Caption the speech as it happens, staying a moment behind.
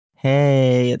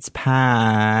Hey, it's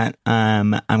Pat.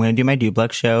 I'm gonna do my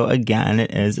duplex show again. It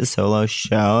is a solo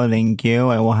show. Thank you.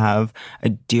 I will have a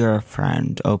dear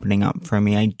friend opening up for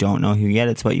me. I don't know who yet.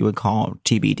 It's what you would call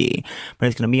TBD. But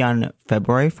it's gonna be on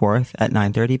February 4th at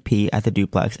 9:30 p. at the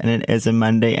duplex. And it is a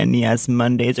Monday. And yes,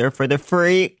 Mondays are for the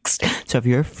freaks. So if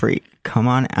you're a freak, come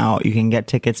on out. You can get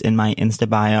tickets in my Insta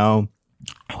bio.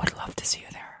 I would love to see you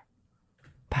there.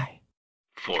 Bye.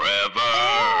 Forever.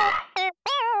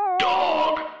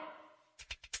 Dog.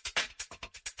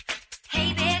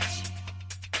 Hey bitch,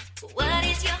 what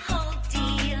is your whole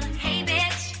deal? Hey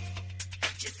bitch,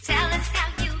 just tell us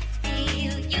how you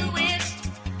feel. You wished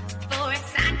for a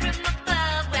sign from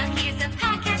above. Well, here's a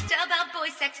podcast about boy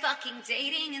sex, fucking,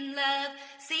 dating, and love.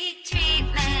 Seek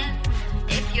treatment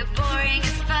if you're boring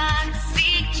as fuck.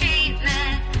 Seek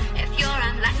treatment if you're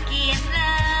unlucky in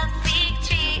love. Seek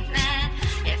treatment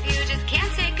if you just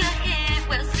can't take a hint.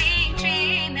 Well, seek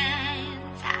treatment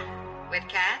with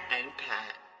Kat And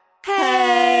Pat.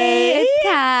 Hey, it's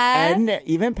Kat. And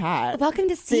even Pat. Welcome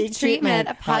to Seek Treatment,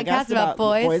 a podcast about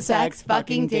boys, sex,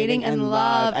 fucking, dating, and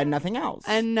love. And nothing else.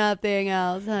 And nothing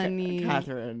else, honey.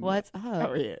 Catherine. What's up?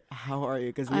 How are you?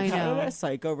 Because I we've had know. a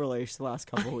psycho relation the last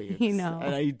couple weeks. I know.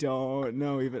 And I don't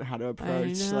know even how to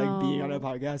approach like being on a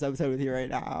podcast episode with you right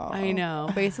now. I know.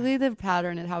 Basically, the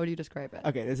pattern is, how would you describe it?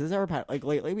 Okay, this is our pattern. Like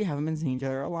lately we haven't been seeing each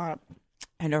other a lot.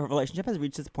 And our relationship has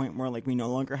reached this point where like we no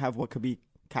longer have what could be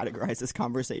categorized as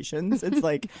conversations. It's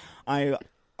like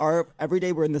every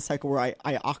day we're in this cycle where I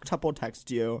octuple text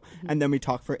you and then we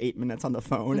talk for 8 minutes on the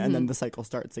phone and then the cycle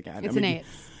starts again. It's and an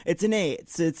eights. It's an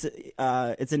eights.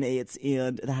 It's an eights,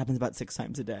 and that happens about 6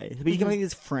 times a day. We can make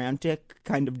these frantic,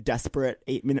 kind of desperate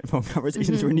 8-minute phone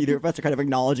conversations where neither of us are kind of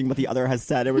acknowledging what the other has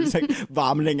said, and we're just like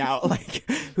vomiting out like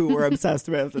who we're obsessed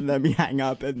with, and then we hang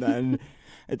up, and then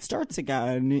it starts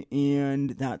again,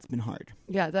 and that's been hard.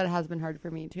 Yeah, that has been hard for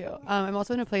me too. I'm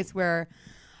also in a place where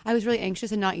I was really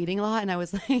anxious and not eating a lot, and I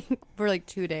was like for like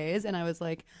 2 days, and I was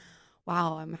like,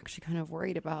 wow, I'm actually kind of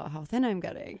worried about how thin I'm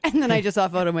getting. And then I just saw a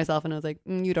photo of myself and I was like,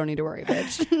 you don't need to worry,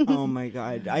 bitch. Oh my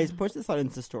God. I posted this on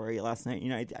Insta story last night,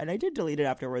 and I did delete it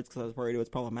afterwards because I was worried it was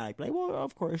problematic, but I will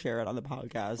of course share it on the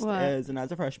podcast. What? And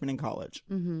as a freshman in college,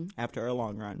 after a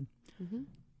long run,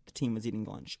 the team was eating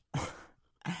lunch.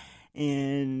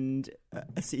 And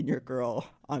a senior girl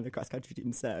on the cross country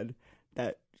team said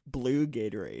that blue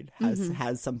Gatorade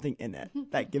has something in it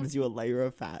that gives you a layer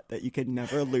of fat that you can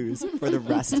never lose for the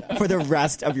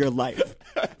rest of your life.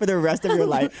 For the rest of your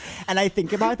life. And I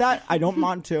think about that. I don't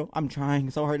want to. I'm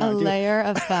trying so hard not A to. layer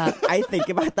of fat. I think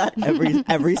about that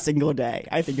every single day.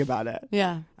 I think about it.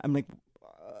 Yeah. I'm like,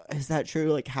 is that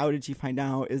true? Like, how did she find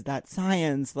out? Is that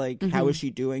science? Like, how is she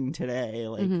doing today?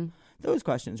 Like, those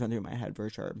questions run through my head for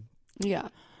sure. Yeah.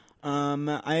 I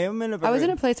was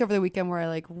in a place over the weekend where I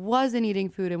like wasn't eating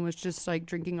food and was just like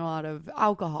drinking a lot of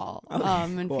alcohol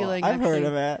and cool. feeling. I've heard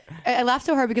of it. I laughed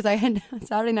so hard because I had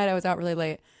Saturday night I was out really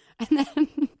late and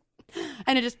then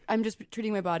I'm just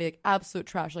treating my body like absolute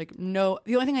trash. Like no,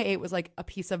 the only thing I ate was like a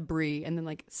piece of brie and then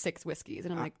like 6 whiskeys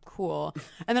and I'm like cool.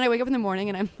 And then I wake up in the morning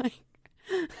and I'm like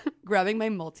grabbing my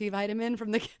multivitamin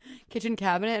from the kitchen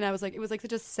cabinet and I was like, it was like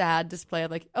such a sad display of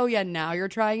like, oh yeah, now you're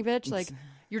trying, bitch. Like.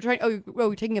 You're trying. Oh,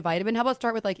 you're taking a vitamin. How about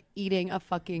start with like eating a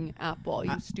fucking apple?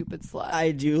 You stupid slut.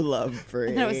 I do love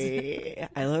brie. was-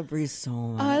 I love brie so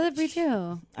much. Oh, I love brie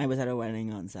too. I was at a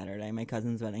wedding on Saturday, my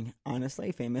cousin's wedding.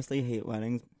 Honestly, famously hate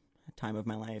weddings, time of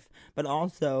my life. But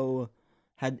also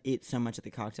had ate so much at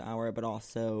the cocktail hour. But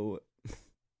also,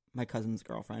 my cousin's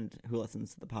girlfriend who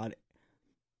listens to the pod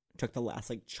took the last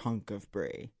like chunk of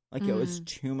brie. Like it was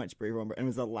too much brie, and it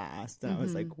was the last. And I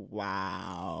was like,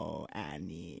 wow,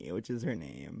 Annie, which is her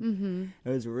name. It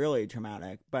was really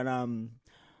traumatic. But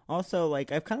also,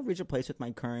 like, I've kind of reached a place with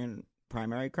my current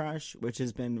primary crush, which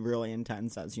has been really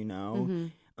intense, as you know,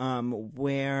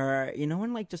 where, you know,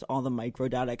 when, like, just all the micro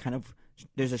data kind of,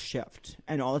 there's a shift.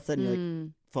 And all of a sudden, you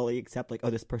like, fully accept, like, oh,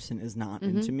 this person is not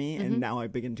into me. And now I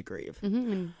begin to grieve.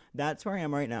 That's where I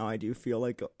am right now. I do feel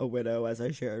like a widow, as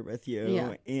I shared with you.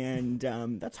 Yeah. And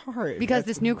that's hard. Because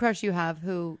this new crush you have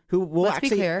who well, let's actually,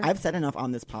 be clear. I've said enough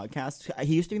on this podcast.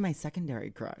 He used to be my secondary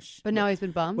crush. But now he's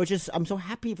been bummed. Which is, I'm so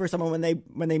happy for someone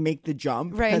when they make the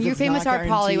jump. Right, and you it's famous not art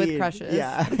Polly with guaranteed. crushes.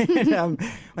 Yeah. And,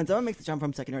 when someone makes the jump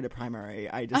from secondary to primary,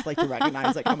 I just like to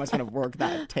recognize like how much kind of work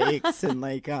that takes and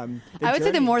like I would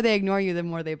say the more they ignore you, the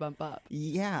more they bump up.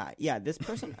 Yeah. This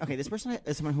person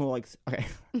is someone who I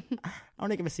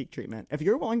want to give a seek treatment. If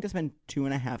you're willing to spend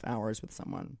 2.5 hours with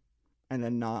someone, and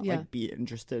then not Yeah. like be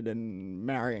interested in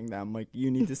marrying them. Like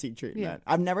you need to seek treatment.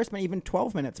 I've never spent even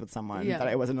 12 minutes with someone Yeah. that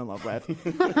I wasn't in love with.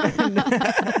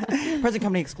 Present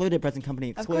company excluded. Present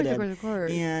company Of excluded.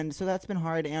 course. And so that's been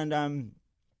hard. And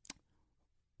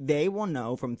they will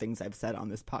know from things I've said on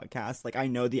this podcast. Like I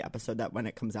know the episode that when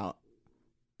it comes out,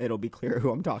 it'll be clear who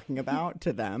I'm talking about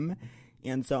to them.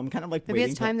 And so I'm kind of like Maybe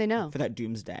waiting it's time they know. for that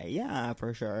doomsday. Yeah,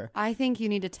 for sure. I think you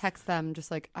need to text them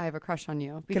just like, I have a crush on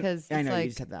you. Because I it's know like, you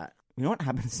just said that. You know what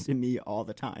happens to me all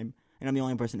the time? And I'm the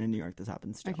only person in New York this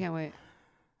happens to. I can't wait.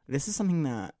 This is something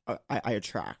that I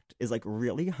attract is like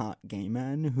really hot gay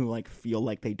men who like feel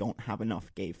like they don't have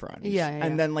enough gay friends. Yeah.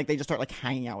 And then like they just start like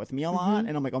hanging out with me a lot.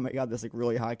 And I'm like, oh my God, this like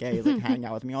really hot gay is like hanging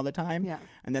out with me all the time. Yeah.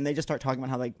 And then they just start talking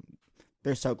about how like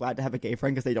they're so glad to have a gay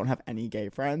friend because they don't have any gay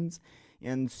friends.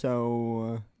 And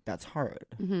so that's hard.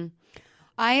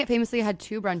 I famously had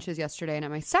 2 brunches yesterday, and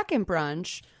at my second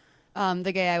brunch,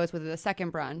 the gay I was with at the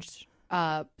second brunch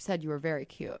said you were very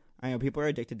cute. I know people are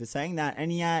addicted to saying that,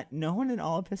 and yet no one in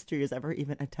all of history has ever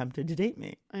even attempted to date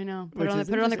me. I know. Put Which it on is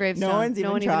the interesting. gravestone. No one's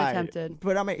even one tried. even attempted.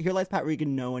 But on my Here Lies Pat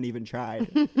Regan, no one even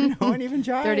tried. No one even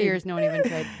tried. 30 years, no one even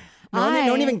tried.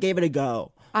 No one even gave it a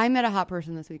go. I met a hot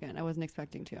person this weekend. I wasn't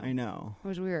expecting to. I know. It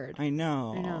was weird. I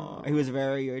know. I know. He was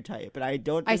very your type, but I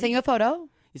don't. I sent you a photo.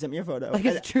 You sent me a photo. Like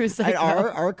it's true. And Psycho.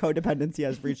 our codependency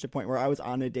has reached a point where I was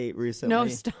on a date recently. No,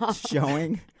 stop.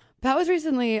 Showing. Pat was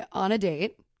recently on a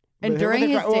date, and But during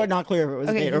his oh, date, not clear if it was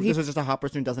Okay, a date or if he- this was just a hot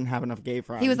person who doesn't have enough gay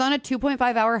friends. he was on a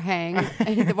 2.5-hour hang,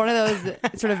 and one of those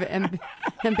sort of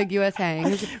ambiguous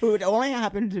hangs, It would only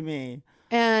happen to me.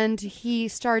 and he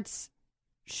starts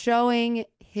showing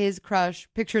his crush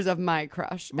pictures of my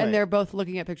crush, Right. and they're both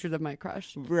looking at pictures of my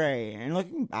crush. Right. And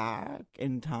looking back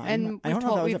in time, And I don't we've know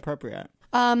if that was we've- appropriate.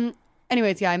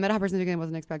 Anyways, yeah, I met a hot person this weekend I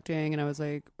wasn't expecting, and I was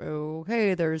like,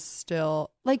 okay, there's still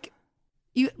like,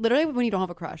 you literally when you don't have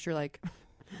a crush, you're like,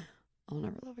 I'll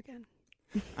never love again.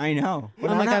 I know.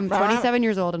 I'm like, I'm 27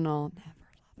 years old and all.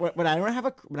 When I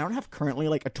don't have currently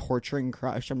like a torturing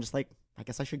crush, I'm just like, I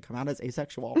guess I should come out as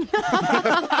asexual.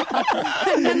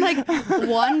 And then like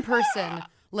one person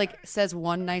like says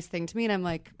one nice thing to me, and I'm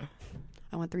like,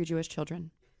 I want 3 Jewish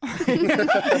children. You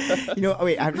know,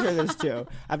 wait, I have to share this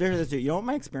too. You know what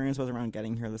my experience was around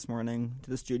getting here this morning to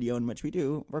the studio in which we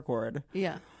do record?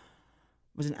 Yeah.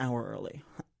 It was an hour early.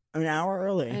 An hour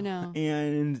early. I know.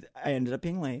 And I ended up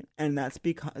being late. And that's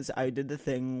because I did the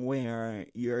thing where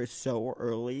you're so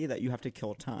early that you have to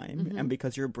kill time. And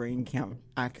because your brain can't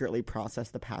accurately process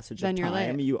the passage Then of you're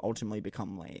time, late. you ultimately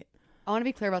become late. I want to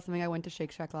be clear about something. I went to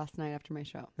Shake Shack last night after my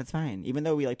show. That's fine. Even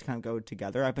though we like to kind of go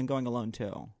together, I've been going alone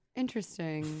too.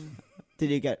 Interesting. Did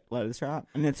you get lettuce wrap?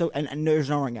 And it's so and there's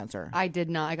no wrong answer. I did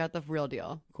not. I got the real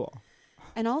deal. Cool.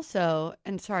 And also,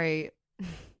 and sorry,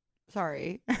 I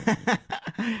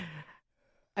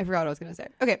forgot what I was going to say.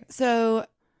 Okay, so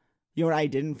You know what I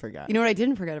didn't forget? you know what I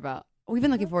didn't forget about? We've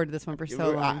been looking forward to this one for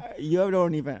so long. You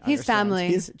don't even. He's understand. family.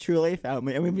 He's truly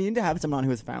family, and we need to have someone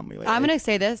who is family. Lately. I'm going to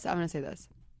say this.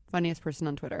 Funniest person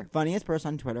on Twitter. Funniest person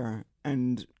on Twitter,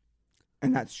 and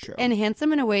that's true. And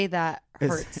handsome in a way that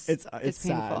It's- hurts. It's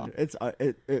painful.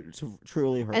 sad. It's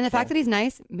truly hurtful. And the fact that he's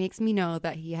nice makes me know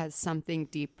that he has something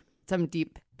deep, some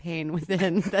deep pain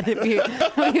within that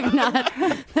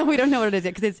we don't know what it is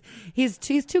yet, because he's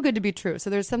too good to be true. So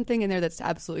there's something in there that's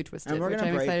absolutely twisted, and we're which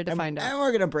gonna I'm break, excited to and- find out. And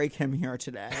we're gonna break him here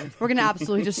today. We're gonna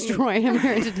absolutely destroy him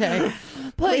here today.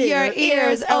 Put Please, your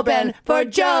ears open for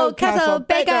Joe Castle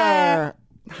Baker.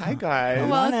 Hi, guys.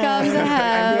 Welcome to And we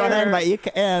want to Heather. invite you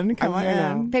in. Come I'm on here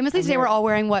now. in. Famously today, we're all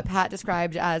wearing what Pat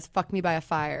described as "fuck me by a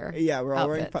fire." Yeah, we're all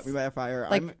wearing outfits. "Fuck Me by a Fire."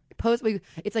 Like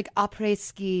it's like après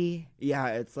ski, yeah,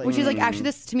 it's like which is like actually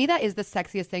this to me that is the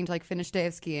sexiest thing to like finish a day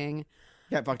of skiing.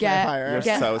 get fucked by a fire. You're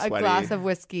Get so a sweaty. glass of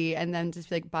whiskey and then just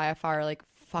be like by a fire, like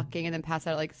fucking, and then pass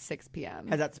out at like 6 p.m.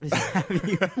 Has that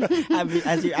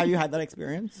have you had that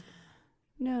experience?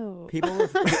 No.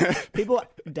 People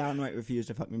downright refuse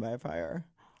to fuck me by a fire.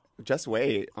 Just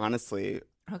wait, honestly.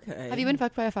 Okay. Have you been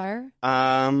fucked by a fire?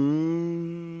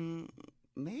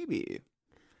 Maybe.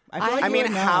 I, feel like I you mean,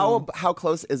 would know. how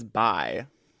close is by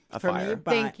a For fire? me,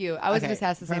 by, Thank you. I was okay, just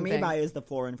asked the for same me, thing. by is the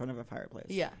floor in front of a fireplace.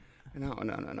 Yeah. No.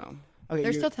 Okay.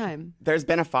 There's still time. There's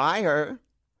been a fire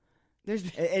There's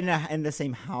in the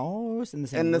same house in the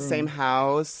same in the room? same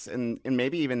house and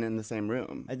maybe even in the same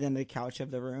room. And then the couch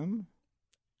of the room.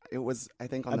 It was, I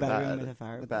think, on A the bedroom bed. with a The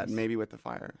fireplace. bed, maybe with the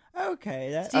fire.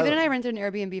 Okay. That, Steven and I rented an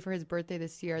Airbnb for his birthday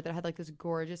this year that had like this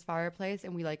gorgeous fireplace,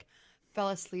 and we like fell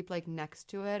asleep like next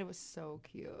to it. It was so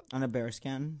cute. on a bear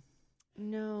skin.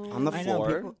 No. On the I know, floor?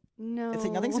 people- No. It's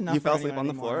like nothing's enough. You for fell asleep anyone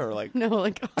on the floor anymore. or like? No,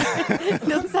 like it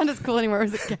doesn't sound as cool anymore.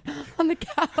 It was on the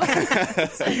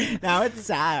couch. Now it's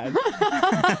sad.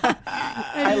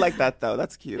 I like that though.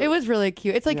 That's cute. It was really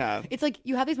cute. It's like Yeah. it's like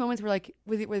you have these moments where like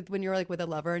with when you're like with a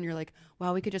lover and you're like,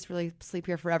 wow, we could just really sleep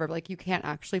here forever. But like you can't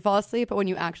actually fall asleep. But when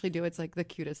you actually do, it's like the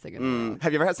cutest thing in the world.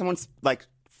 Have you ever had someone like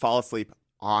fall asleep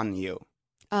on you?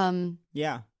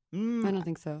 Yeah. I don't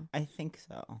think so. I think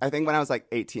so. I think when I was like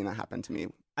 18, that happened to me.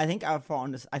 I think I've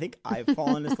fallen asleep.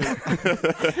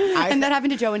 And that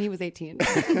happened to Joe when he was 18.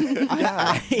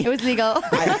 It was legal.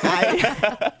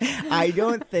 I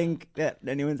don't think that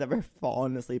anyone's ever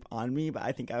fallen asleep on me, but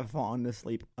I think I've fallen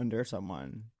asleep under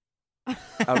someone.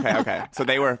 Okay. So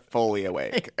they were fully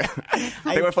awake.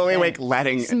 They were fully awake,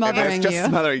 Smothering just you.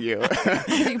 smothering you,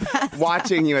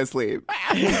 watching you asleep.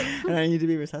 And I need to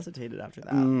be resuscitated after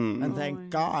that. And Oh thank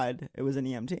God it was an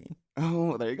EMT.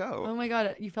 Oh, there you go. Oh my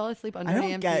god, you fell asleep under I an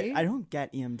don't EMT?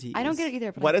 get EMTs. I don't get it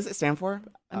either. But What does it stand for?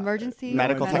 emergency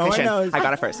Medical no one technician. knows. I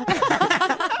got it first.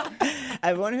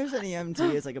 Everyone who's an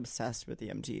EMT is like obsessed with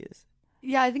EMTs.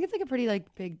 Yeah, I think it's like a pretty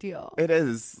like big deal. It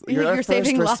is. You're You're a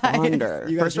saving first lives. responder.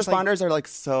 You guys First just, like- responders are like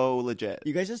so legit.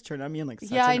 You guys just turned on me in like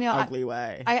such Yeah, I an know. ugly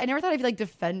way. I never thought I'd be like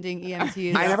defending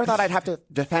EMTs. I never thought I'd have to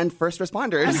defend first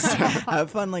responders.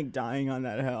 Have fun like dying on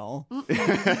that hill.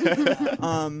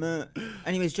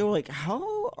 Anyways, Joe, like,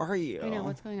 how are you? I know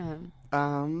what's going on.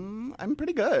 I'm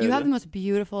pretty good. You have the most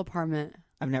beautiful apartment.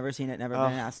 I've never seen it, never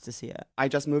been asked to see it. I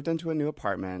just moved into a new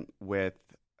apartment with.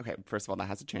 Okay, first of all, that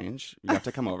has to change. You have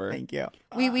to come over. Thank you.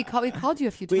 We called you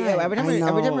a few times. Wait, every time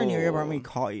I we're near your know. apartment, we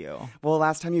call you. Well,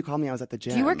 last time you called me, I was at the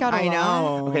gym. Do you work out a I lot?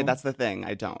 know. Okay, that's the thing.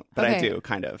 I don't, but I Okay. do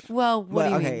kind of. Well, what do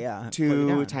you okay, mean? yeah. Put it 2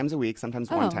 down. times a week, sometimes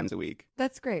Oh. 1 times a week.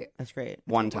 That's great. That's great.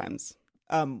 One times.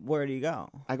 Where do you go?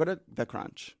 I go to the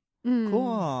Crunch.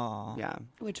 Cool. Yeah,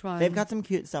 Which one? They've got some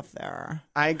cute stuff there.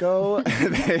 I go.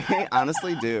 They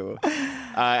honestly do.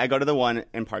 I go to the one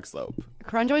in Park Slope.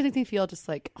 Crunch always makes me feel just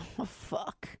like, oh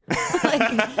fuck. It's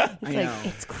like know.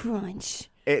 it's crunch.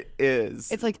 It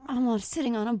is. It's like almost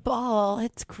sitting on a ball.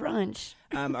 It's crunch.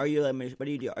 Are you what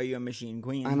do you do? Are you a machine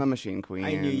queen? I'm a machine queen.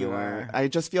 I knew you were. I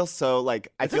just feel so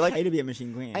like I It's feel okay like to be a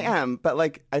machine queen. I am, but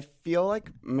like I feel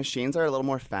like machines are a little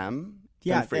more femme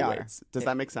Yeah, than free they are. weights. Does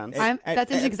that make sense? That's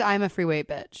interesting because I'm a free weight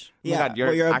bitch. Yeah, God, you're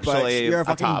well, you're actually a butch. You're a a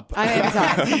fucking top. I am a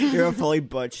top. You're a fully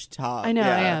butch top. I know I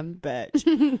Yeah. am bitch.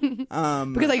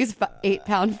 because I use 8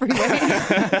 pound free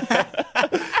weight.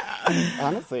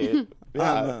 Honestly,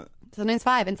 yeah. Sometimes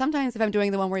 5, and sometimes if I'm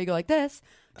doing the one where you go like this,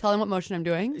 tell them what motion I'm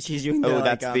doing. She's doing. Oh, the,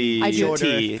 that's like, the I do- shorter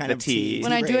T, kind the of T.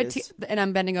 When I do raise. it and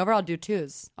I'm bending over, I'll do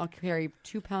 2s. I'll carry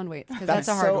 2 pound weights because that's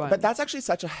a hard so, one. But that's actually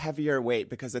such a heavier weight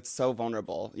because it's so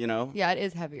vulnerable. You know. yeah, it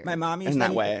is heavier. My mom used In to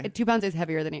that way. 2 pounds is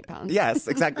heavier than 8 pounds. Yes,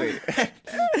 exactly.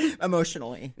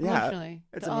 emotionally. Yeah. Emotionally.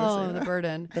 It's oh, emotional. the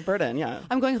burden. The burden. Yeah.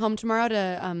 I'm going home tomorrow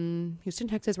to Houston,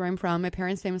 Texas, where I'm from. My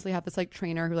parents famously have this like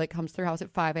trainer who like comes to their house at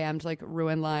 5 a.m. to like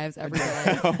ruin lives every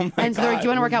day. And so they're like, "Do you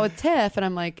want to work out with Tiff?" And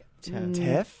I'm like,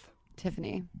 Tiff.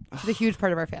 Tiffany. She's a huge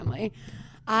part of our family.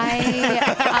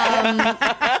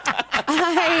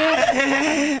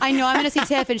 I know I'm going to see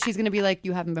Tiff, and she's going to be like,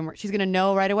 "You haven't been." She's going to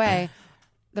know right away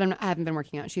that I haven't been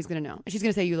working out. She's going to know. She's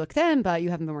going to say, "You look thin, but you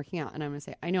haven't been working out." And I'm going to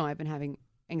say, "I know. I've been having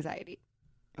anxiety."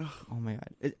 Oh my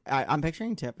god. I'm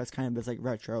picturing Tip as kind of this like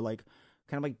retro, like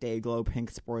kind of like day glow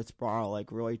pink sports bra,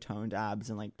 like really toned abs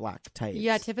and like black tights.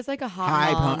 Yeah, Tiff is like a hot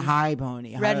high mom. high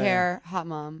pony, Red high- hair, hot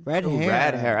mom. red Ooh, hair,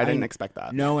 red hair. I didn't expect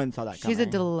that. No one saw that. She's a coming.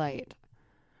 delight.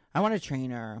 I want to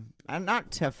train her. I'm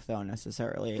not Tiff though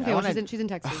necessarily. Okay, I well, wanna, she's in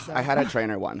Texas. So. I had a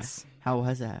trainer once. How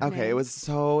was it? Okay, it was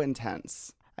so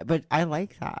intense. But I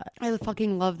like that. I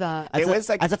fucking love that. As It was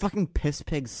like- as a fucking piss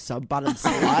pig sub bottom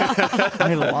slut.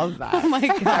 I love that. Oh my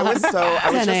god. I was 10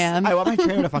 just a.m. I want my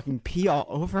trainer to fucking pee all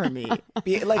over me.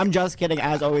 like I'm just kidding.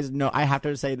 As always, no. I have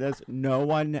to say this: no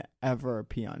one ever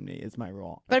pee on me. Is my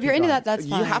rule. But if you're Keep into going. that, that's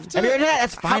fine. you have to. If you're into that,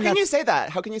 that's fine. How can That's- you say that?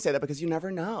 How can you say that? Because you never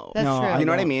know. That's no, true. You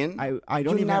know what I don't. mean? I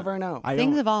don't You even never know. I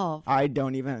Things don't, evolve. I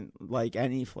don't even like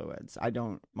any fluids. I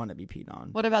don't want to be peed on.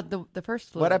 What about the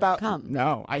first fluid? What about- cum?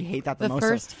 No, I hate that the, The most.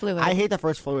 first fluid. I hate the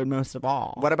first fluid most of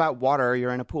all. What about water?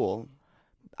 You're in a pool.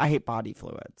 I hate body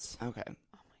fluids, Okay.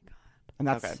 and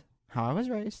that's Okay. how I was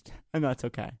raised, and that's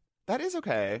okay. That is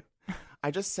okay.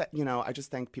 I just said, I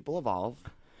just think people evolve.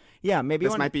 Yeah, maybe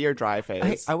This when, might be your dry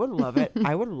phase. I would love it.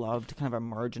 I would love to kind of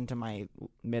emerge into my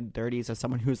mid 30s as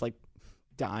someone who's like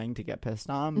dying to get pissed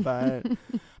on, but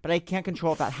I can't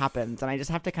control if that happens, and I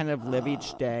just have to kind of live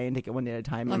each day and take it one day at a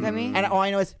time. Look at me. And all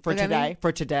I know is for Look at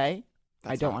me. today, I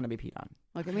That's don't not- want to be peed on.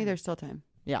 Look at me. There's still time.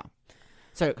 Yeah.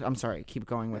 So I'm sorry. Keep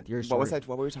going with your story. What was that?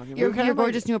 What were we talking about? Your kind of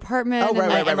gorgeous new apartment. Oh, and right,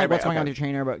 then- right, and, like, what's right, going on okay. with your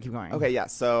trainer? But keep going. Okay, yeah.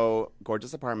 So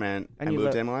gorgeous apartment. And I you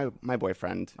moved li- in with my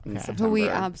boyfriend in Okay. September. Who we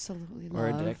absolutely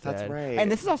We're love. addicted. That's right.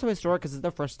 And this is also historic because it's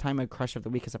the first time a crush of the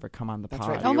week has ever come on the That's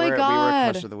pod. right. Oh my We were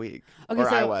God. crush of the week. Okay, or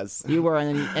so- I was. You were,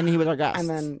 and he was our guest. And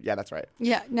then yeah, that's right.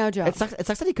 Yeah, now Joe. it sucks. It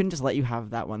sucks that he couldn't just let you have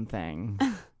that one thing.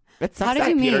 It sucks How did that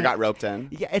you meet? Peter got roped in.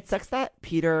 Yeah, it sucks that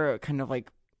Peter kind of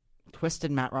like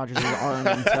twisted Matt Rogers' arm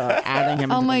into adding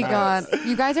him. Oh into my the god, mix.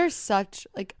 you guys are such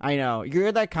like. I know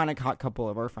you're that kind of hot couple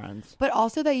of our friends. But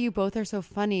also that you both are so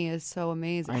funny is so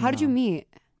amazing. I How did you know. meet?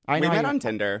 I We know. met you- on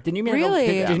Tinder. Didn't you meet? Really?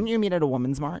 Didn't you meet at a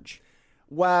women's march?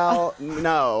 Well,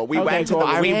 no, we Okay, went to cool.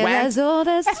 the, we We're went. as old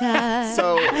as time.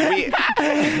 So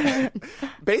we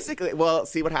basically, well,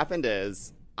 see what happened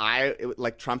is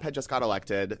like Trump had just got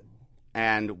elected.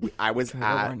 And I was Trigger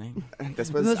at warning.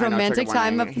 this was The most I know, romantic trigger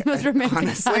time warning. of- the most romantic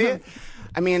Honestly, time.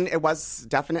 I mean, it was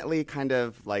definitely kind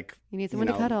of like You need someone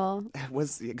to cuddle. It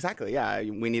was exactly, yeah.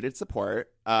 We needed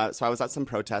support. So I was at some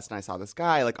protest and I saw this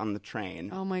guy like on the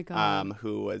train. Oh my God.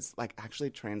 Who was like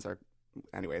actually trains are.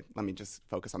 Anyway, let me just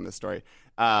focus on this story.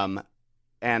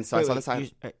 And so I saw this.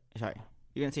 Sorry,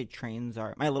 you're gonna say trains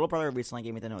are. My little brother recently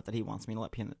gave me the note that he wants me to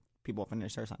let people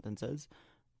finish their sentences,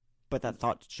 but that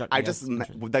thought struck me. I as just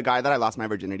interesting. the guy that I lost my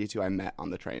virginity to. I met on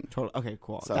the train. Total. Okay,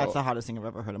 cool. So- That's the hottest thing I've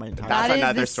ever heard in my entire That's That is life.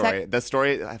 another the story. The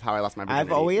story of how I lost my virginity.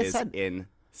 I've always is said-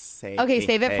 insane. Okay,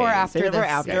 save it for after Save it for this.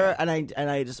 after, Yeah. and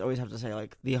I just always have to say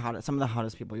like some of the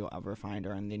hottest people you'll ever find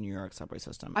are in the New York subway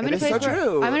system. I'm It in a is place so where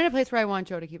true. I'm in a place where I want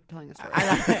Joe to keep telling the story.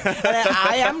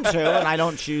 I am too, and I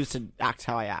don't choose to act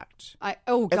how I act.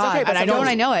 Oh It's God, okay, but and I don't. sometimes-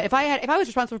 I know it. If I was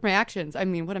responsible for my actions, I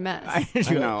mean, what a mess.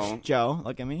 I know. Joe,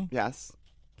 look at me. Yes.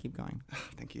 Keep going.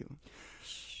 Thank you.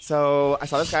 So I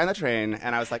saw this guy on the train,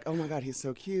 and I was like, "Oh my god, he's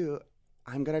so cute!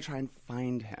 I'm gonna try and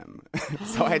find him."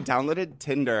 So I downloaded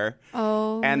Tinder,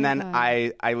 Oh, and my then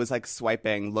God. I was like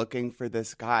swiping, looking for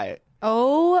this guy,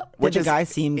 Oh, which the is guy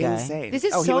seem gay? insane. This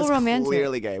is oh, so he was romantic.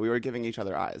 Clearly gay. We were giving each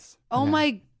other eyes, oh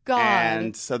my God.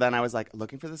 and so then I was like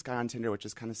looking for this guy on Tinder, which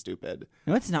is kind of stupid.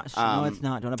 No, it's not. No, it's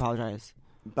not. Don't apologize.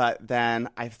 But then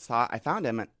I found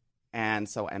him, and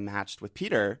so I matched with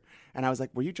Peter, and I was like,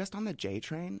 "Were you just on the J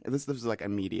train?" This was like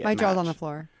immediate. My jaw's on the match.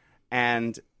 floor.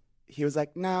 And he was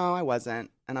like, "No, I wasn't."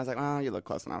 And I was like, "Oh, you look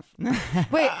close enough."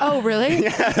 Wait. Oh, really?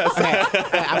 Okay,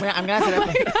 I'm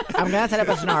gonna set up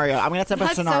a scenario. I'm gonna set up a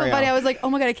That's so scenario. funny. I was like, oh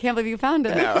my God, I can't believe you found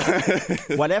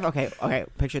it. What if? Okay.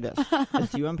 Picture this.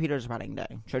 It's you and Peter's wedding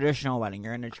day, traditional wedding.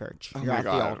 You're in a church. Oh You're my at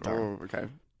the god. altar. Oh, okay.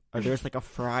 Or there's like a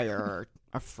friar.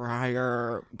 A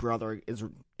friar brother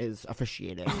is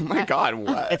officiating. Oh my god.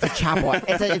 What? It's a chapel.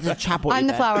 It's a chapel. I'm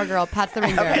the event. flower girl. Pat's the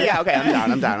ring bearer. Okay. Yeah. Okay. I'm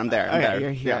down. I'm down. I'm there. I'm Okay, there.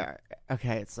 you're Yeah. here.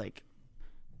 Okay, it's like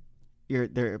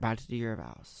they're about to do your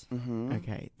vows. Mm-hmm.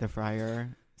 Okay, the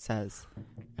friar says,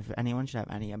 if anyone should have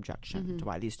any objection to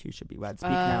why these two should be wed, speak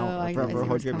Oh, now I or see forever hold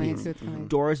what's your coming, I peace. see what's coming.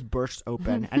 Doors burst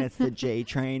open, and it's the J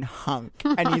train hunk.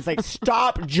 And he's like,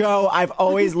 "Stop, Joe! I've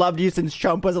always loved you since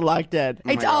Trump was elected." It's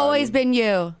my God. always been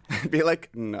you. Be like,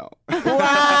 no.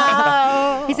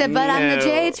 Wow. He said, but I'm the No.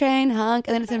 J train hunk,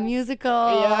 and then it's a musical.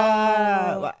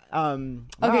 Yeah.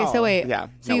 Okay, wow. so wait. Yeah,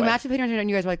 So no you way. matched with Peter and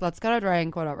you guys were like, let's go to a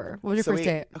drink, whatever. What was your So first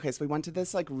date? Okay, so we went to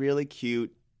this like really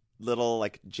cute little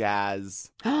like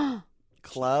jazz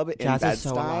club in Jazz is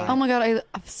so Bed-Stuy. alive. Oh my God, I'm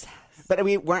obsessed. But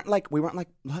we weren't like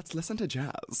let's listen to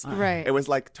jazz. Right. It was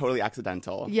like totally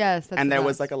accidental. Yes, that's and the there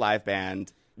was best. like a live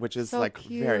band, which is So like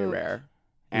very cute. rare.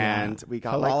 Yeah. And we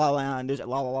got So like La La Land. There's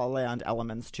La La Land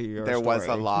elements to your there was a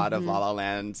story. lot of La La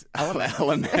Land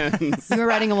elements. You were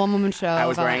writing a one-woman show. I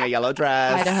was about wearing a yellow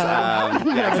dress. Idaho. Yeah,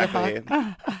 Whatever the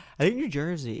exactly. I think New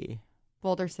Jersey.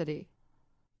 Boulder City.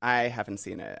 I haven't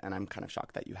seen it, and I'm kind of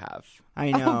shocked that you have.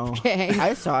 I know. Okay.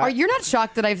 I saw it. Are you not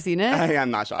shocked that I've seen it? I am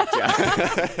not shocked.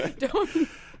 Yeah. Don't.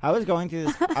 I was going through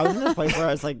this. I was in this place where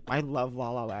I was like, I love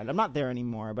La La Land. I'm not there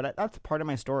anymore, but that's part of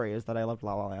my story is that I loved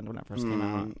La La Land when it first came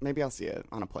out. Maybe I'll see it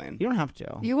on a plane. You don't have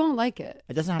to. You won't like it.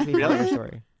 It doesn't have to be part of your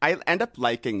story. I end up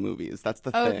liking movies. That's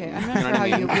the Okay, thing. I'm not You know sure what how I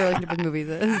you mean? your relationship with movies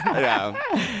is.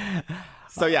 Yeah.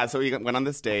 So we went on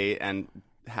this date and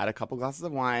had a couple glasses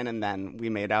of wine, and then we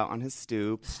made out on his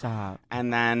stoop, Stop.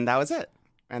 and then that was it.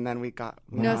 And then we got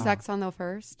No Wow. sex on the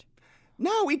first.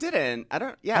 No, we didn't. I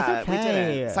don't. Yeah, That's we okay.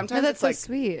 didn't. No, Sometimes that's it's so like.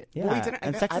 sweet. Yeah. Well, we didn't,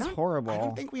 And I sex is don't- horrible. I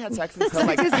don't think we had sex until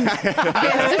like.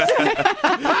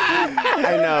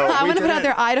 I know. I'm we gonna put out didn't-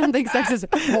 there. I don't think sex is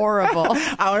horrible.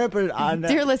 I want to put it on.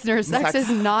 Dear listeners, sex Sex-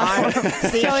 is not. horrible.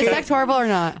 See, Joe, is she- sex horrible or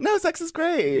not? No, sex is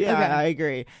great. Yeah, Okay. I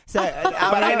agree. So,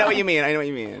 But I know what you mean. I know what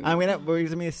you mean. We're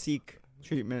gonna seek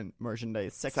treatment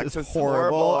merchandise. Sex Sex is is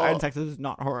horrible, horrible. and sex is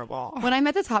not horrible. When I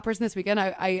met this hot person this weekend,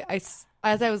 as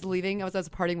I was leaving, I was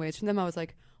parting ways from them. I was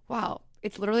like, wow,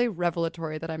 it's literally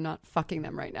revelatory that I'm not fucking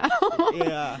them right now.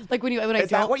 Yeah. Like when I Is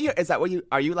that don't, what you? Is that what you?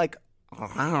 Are you like?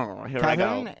 Oh, here I go.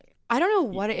 Catherine, I don't know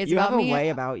what it is you about have a me. way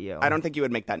about you. I don't think you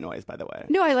would make that noise, by the way.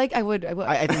 No, I would.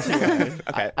 I think she would.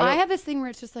 Okay. I have this thing where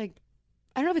it's just like,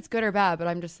 I don't know if it's good or bad, but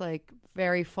I'm just like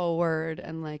very forward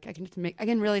and like I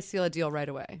can really seal a deal right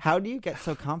away. How do you get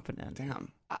so confident?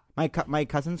 Damn. My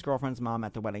cousin's girlfriend's mom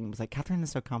at the wedding was like, Catherine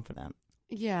is so confident.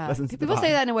 Yeah, Listens to the people say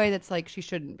pod. that in a way that's like she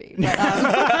shouldn't be.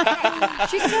 But,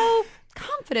 she's so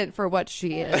confident for what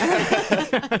she is.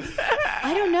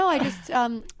 I don't know. I just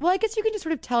well, I guess you can just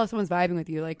sort of tell if someone's vibing with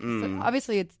you. Like so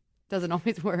obviously it doesn't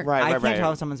always work. Right. I Right. can't tell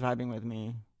Right. if someone's vibing with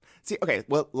me. See. Okay.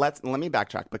 Well, let me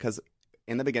backtrack because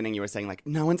in the beginning you were saying like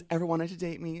no one's ever wanted to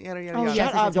date me. Yada yada Oh, yada.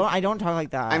 yes, Shut up! I don't talk like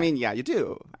that. I mean, yeah, you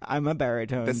do. I'm a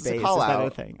baritone. This is a bass. call Is that a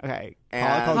out. thing? Okay.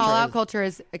 And- Call Call out out culture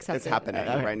is accepted. It's happening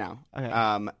Okay. right now.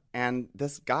 Okay. And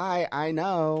this guy I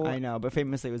know, I know, but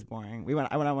famously it was boring. I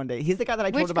went on one day. He's the guy that I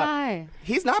told Which about. guy?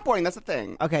 he's not boring. That's the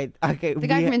thing. Okay. The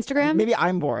guy from Instagram? Maybe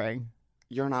I'm boring.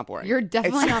 You're not boring. You're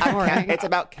definitely It's- not boring. It's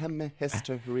about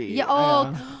chemistry. Yeah.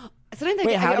 Oh, sometimes I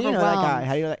Wait, get how do you know that overwhelmed. guy?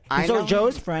 How do you know that? I So know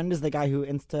Joe's friend is the guy who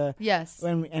Yes.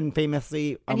 and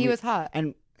famously And he was hot.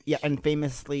 and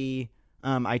famously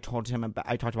I talked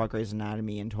about Grey's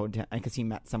Anatomy and told him because he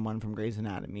met someone from Grey's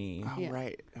Anatomy Oh, Yeah.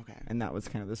 right. Okay. and that was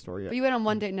kind of the story. But you went on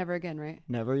one date, never again, right?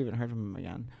 Never even heard from him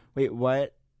again. Wait,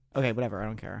 what? Okay, whatever. I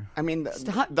don't care. I mean,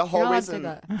 Stop. the You're whole not allowed to say reason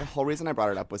that. the whole reason I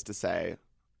brought it up was to say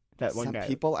That one some guy.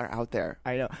 people are out there.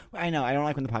 I know. I don't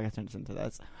like when the podcast turns into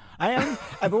this.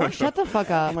 I've always Shut the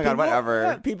fuck up. Oh my god,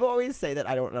 whatever. People always say that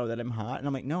I don't know that I'm hot, and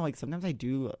I'm like, no. Like sometimes I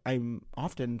do. I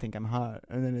often think I'm hot,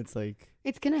 and then it's like,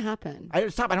 It's gonna happen. I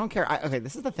don't care. Okay,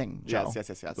 this is the thing, Joe.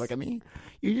 Yes. Look at me.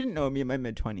 You didn't know me in my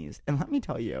mid-20s, and let me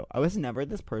tell you, I was never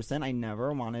this person. I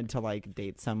never wanted to like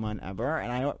date someone ever,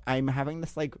 and I'm having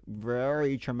this like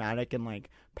very traumatic and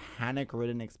like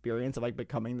panic-ridden experience of like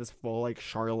becoming this full like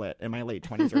Charlotte in my late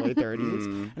 20s, early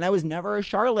 30s, and I was never a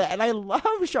Charlotte, and I love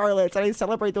Charlottes, and I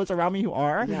celebrate those around me who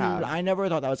are. Yeah. But I never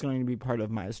thought that was going to be part of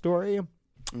my story,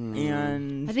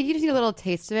 and I think you just need a little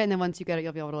taste of it, and then once you get it,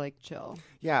 you'll be able to like chill.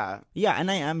 Yeah. yeah,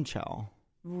 and I am chill.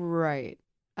 Right.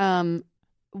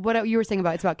 What you were saying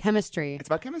about it's about chemistry. It's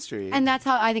about chemistry. And that's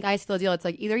how I think I still deal. It's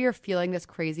like either you're feeling this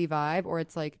crazy vibe or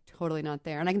it's like totally not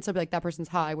there. And I can still be like, that person's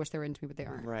hot. I wish they were into me, but they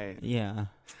aren't. right. Yeah.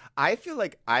 I feel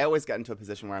like I always get into a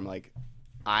position where I'm like,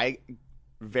 I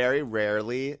very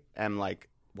rarely am like,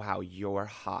 wow, you're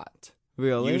hot.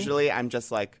 Really? Usually I'm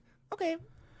just like, okay.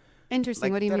 Interesting.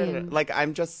 Like, What do you da-da-da-da. mean? Like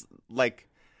I'm just like,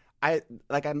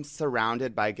 I'm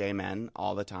surrounded by gay men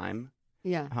all the time.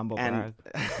 Yeah. Humble And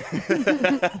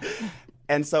brag.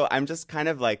 and so I'm just kind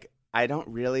of like, I don't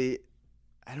really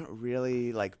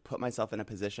like put myself in a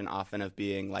position often of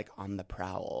being like on the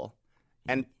prowl.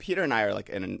 And Peter and I are like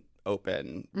in an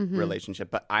open relationship,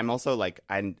 but I'm also like,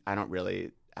 I don't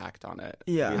really act on it.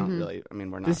 Yeah. We don't really, I mean,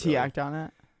 we're not. Does he really- act on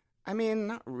it? I mean,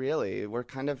 not really. We're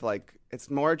kind of like, it's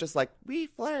more just like we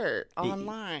flirt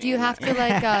online. Do you have to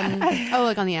like,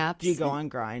 like on the apps? Do you go on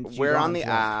Grind? Do you We're go on the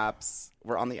Flick? apps.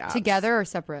 We're on the apps. together or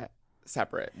separate?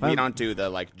 Separate. Um, We don't do the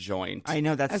like joint. I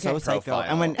know that's so Okay. psycho.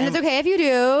 Profile. And it's okay if you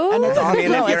do. And it's I mean,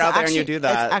 also- if you're it's out there and you actually- do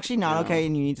that, it's actually not you know. okay,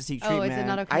 and you need to seek Oh, treatment. is it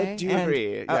not okay? I do And,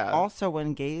 agree. Yeah. Also,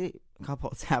 when gay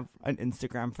couples have an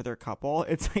Instagram for their couple,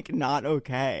 it's like not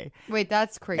okay. Wait,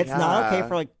 that's crazy. It's not okay Yeah.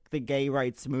 for like the gay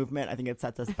rights movement. I think it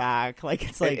sets us back. Like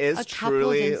it's like it is a couple's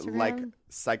truly Instagram? like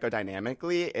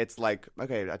psychodynamically. It's like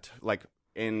okay, like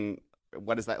in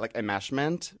what is that like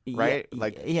enmeshment, right? Yeah,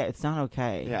 Like yeah, it's not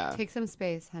okay. yeah. Take some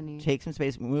space, honey. Take some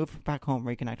space, move back home,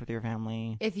 reconnect with your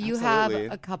family, If you Absolutely.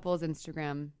 have a couple's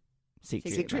Instagram, seek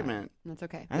Seek Seek treatment. treatment. that's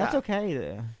okay. And that's Yeah.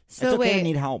 okay. So it's okay wait, to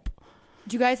need help.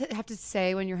 do you guys have to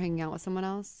say when you're hanging out with someone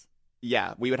else?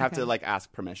 Yeah, we would have to Okay. like ask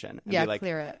permission. And Yeah, be like,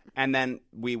 clear it. and then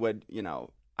we would,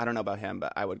 I don't know about him,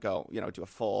 but I would go, do a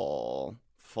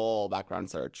full background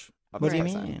search of What this do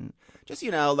you person. mean? Just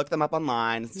look them up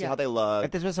online, see Yeah. how they look.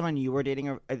 If this was someone you were dating,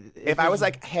 or If I was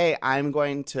like, hey, I'm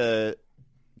going to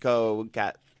go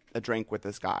get a drink with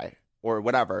this guy or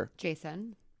whatever,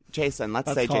 Jason. Jason, let's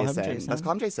Let's say call him Jason. Jason. Let's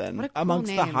call him Jason. What a cool amongst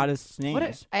name. the hottest names, What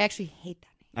a, I actually hate that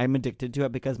name. I'm addicted to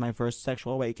it because my first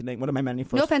sexual awakening. One of my many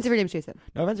first. No offense if your name's Jason.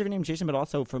 No offense if your name's Jason, but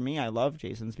also for me, I love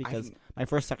Jason's because I'm- my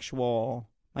first sexual.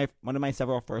 One of my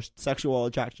several first sexual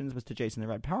attractions was to Jason the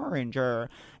Red Power Ranger,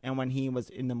 and when he was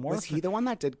in the morph, Was he the one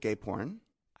that did gay porn?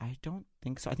 I don't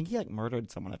think so. I think he like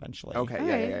murdered someone eventually. Okay, All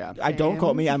yeah, right. yeah. I don't Same.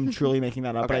 quote me. I'm truly making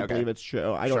that up, but Okay, I okay. believe it's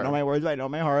true. I don't Sure. know my words, but I know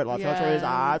my heart. Lots of stories,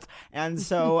 Yeah. and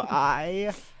so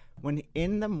I when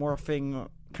in the morphing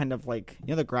kind of like, you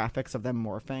know, the graphics of them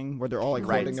morphing where they're all like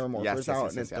Right. holding their morphers Yes, yes, out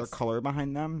yes, and it's yes, their yes. color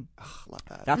behind them. Ugh, love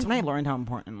that. That's when I learned how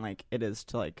important like it is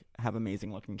to like have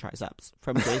amazing looking triceps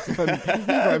from Jason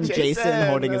from Jason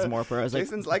holding his morpher. I was like,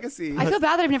 Jason's legacy. I feel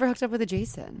bad that I've never hooked up with a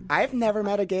Jason. I've never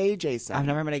met a gay Jason. I've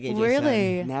never met a gay Jason.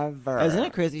 Really? Never. Isn't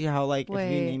it crazy how like if you Wait,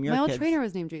 name your my old kids, trainer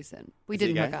was named Jason. We Is he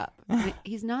didn't hook gay? up. I mean,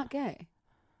 he's not gay.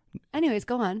 Anyways,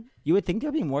 go on. you would think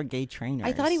there'd be more gay trainers.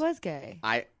 I thought he was gay.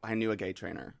 I knew a gay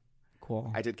trainer.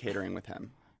 cool. I did catering with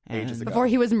him ages And- ago. Before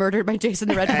he was murdered by Jason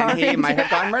the Red Power and he Ranger. might have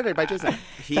gotten murdered by Jason.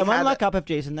 He Someone had- look up if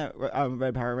Jason the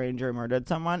Red Power Ranger murdered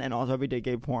someone, and also if he did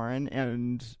gay porn,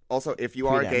 and Also, if you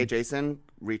are a Tweet gay him. Jason,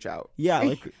 reach out. yeah,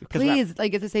 like 'cause Please,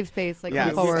 like, it's a safe space. Like, Yes.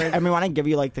 come forward. and we want to give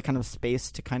you like the kind of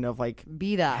space to kind of like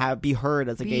Be that. be heard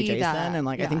as a gay Be Jason, that, and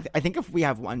like yeah. I think if we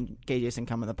have one gay Jason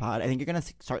come in the pod, I think you're gonna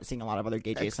start seeing a lot of other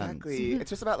gay Jasons. Exactly. It's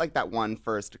just about like that one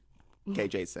first gay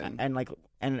Jason.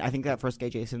 And I think that first gay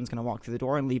Jason's gonna walk through the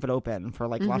door and leave it open for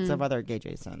like lots of other gay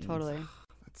Jasons. Totally.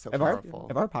 That's so If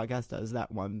powerful. our podcast does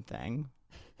that one thing,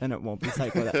 then it won't be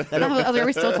psycho. Then Are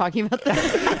we still talking about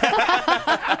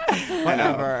that?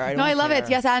 whatever. No, I love it.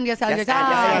 Yes, and yes, and yes,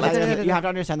 and, yes, and. You have to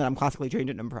understand that I'm classically trained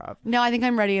in improv. No, I think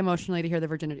I'm ready emotionally to hear the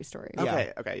virginity story.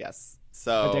 Okay, okay, yes.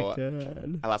 So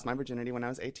Addicted. I lost my virginity when I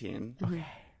was 18. Okay.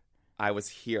 I was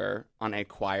here on a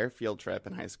choir field trip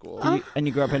in high school. And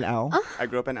you grew up in L. I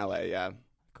grew up in LA, yeah.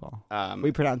 Cool. Um,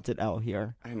 We pronounce it L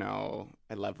here. I know.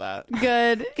 I love that.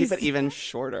 Good. Keep it even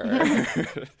shorter.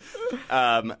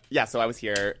 Yeah, so I was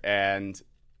here and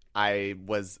I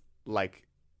was like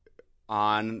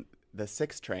on the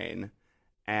 6 train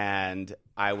and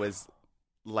I was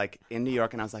like in New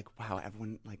York and I was like, wow,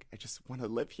 everyone, like, I just want to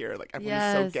live here. Like,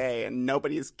 everyone's so Yes. gay and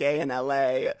nobody's gay in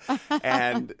LA.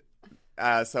 And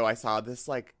so I saw this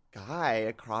like guy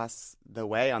across the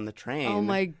way on the train. Oh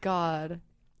my God.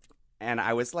 And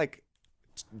I was like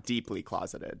deeply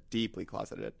closeted. Did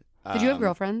you have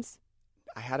girlfriends?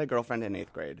 I had a girlfriend in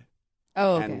 8th grade.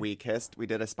 Oh, okay. And we kissed. We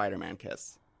did a Spider-Man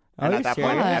kiss. Are And you at that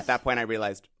serious? point, I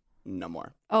realized no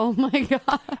more. Oh my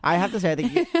God. I have to say, I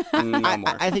think No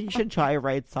more. I think you should try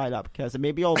right side up because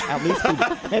maybe you'll at least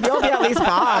be, maybe you'll be at least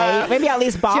bi. Maybe at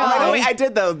least bi. Joe, Oh, wait, I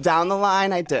did though. Down the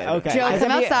line, I did. Okay. Joe, I come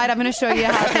think we- outside. I'm going to show you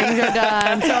how things are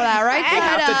done. So that right We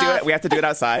have side to do up. it. We have to do it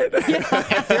outside.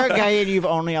 If you're a guy and you've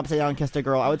only upside down kissed a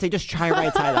girl, I would say just try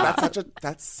right side up.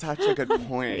 That's such a good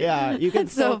point. Yeah, you can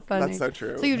It's so still. funny. That's so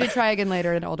true. So you did try again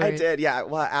later in older I age. did. Yeah.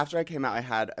 Well, after I came out, I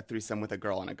had a threesome with a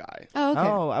girl and a guy. Oh, okay.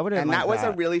 Oh, I would have. And that was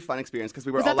a really fun experience because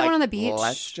we were Was all that the like, one on the beach?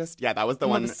 let's just, yeah, that was the I'm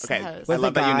one. obsessed. Okay. Was I the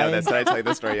love that you know guy- this. Did I tell you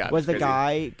this story? Yeah. Was the it's crazy.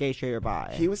 guy gay, straight, or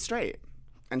bi? He was straight.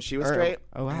 And she was Or- straight.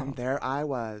 oh, wow. And there I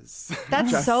was.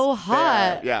 That's Just so there.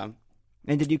 hot. Yeah.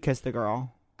 And did you kiss the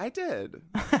girl? I did.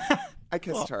 I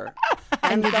kissed her.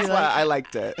 And did guess you what? like- I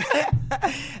liked it.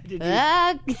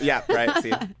 Ah. Yeah, right.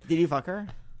 See? Did you fuck her?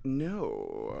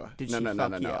 No. Did no, she no, no,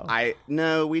 fuck no, you?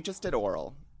 no. No, we just did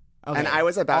oral. Okay. And I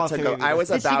was All about to three go. of you I were- was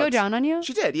Did about. she go down on you?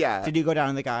 She did, yeah. Did you go down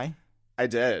on the guy? I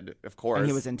did, of course. And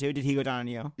he was into? Did he go down on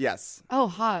you? Yes. Oh,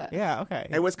 hot. Yeah. Okay.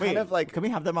 It was kind Wait, of like- Can we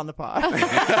have them on the pod?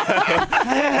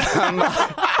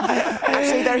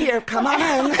 Actually, they're here. Come on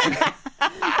in.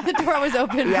 The door was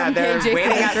open. Yeah, from they're Jason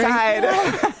waiting entering.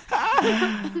 outside.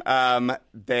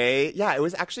 It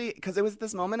was actually because it was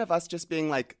this moment of us just being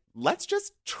like, let's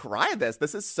just try this.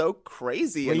 This is so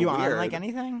crazy Were and you weird. on like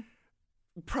anything?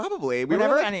 Probably. We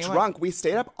Whenever were like anyone- drunk. We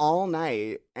stayed up all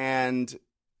night, and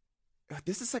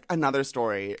this is like another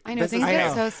story. I know, This things is- get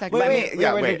know. so sexy. Wait,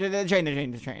 yeah, wait, wait. The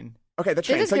train. Okay, the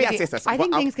train. This is So crazy. yes. I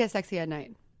think Well, things get sexy at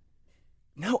night.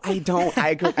 No, I don't. I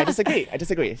agree. I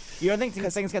disagree. You don't think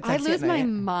things get I sexy lose at my night?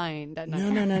 mind at night.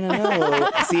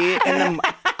 No. See,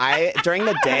 during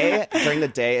the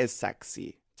day is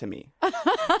sexy to me.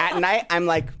 At night, I'm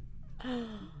like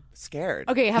scared.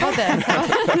 Okay, how about this?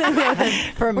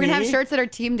 For We're me, gonna have shirts that are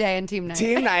team day and team night.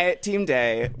 Team night, team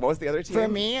day. What was the other team? For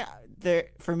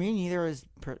me, neither is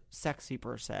sexy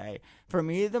per se. For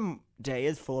me, the day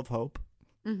is full of hope.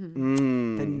 The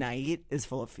night is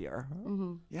full of fear.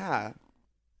 Yeah.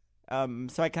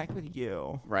 So I connect with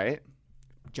you, Right.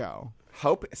 Joe.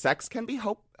 Hope. Sex can be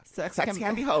hope. Sex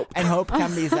can be hope. and hope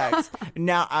can be sex.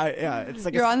 Now, it's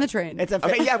like You're on the train. It's a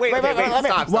Okay, yeah, wait,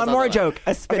 stop, One more stop. joke.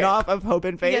 A spin-off of Hope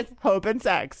and Faith. Yes. Hope and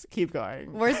Sex. Keep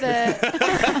going. Worth it.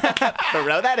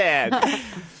 Throw that in.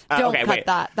 Don't okay, cut wait.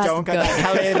 that. That's Don't good. cut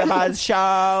that. Kelly the Buzz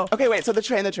Show. Okay, wait. So the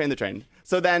train.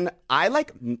 So then I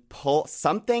like pull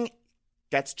something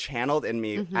gets channeled in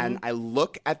me, and I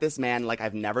look at this man like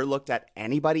I've never looked at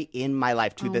anybody in my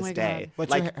life to Oh this my day. God.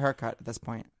 What's Like your haircut at this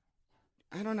point?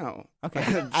 I don't know. Okay.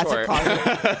 Sure.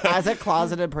 As a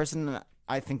closeted person,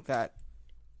 I think that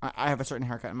I have a certain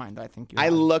haircut in mind that I think you I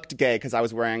have. looked gay because I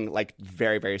was wearing like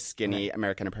very, very skinny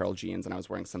American Apparel jeans and I was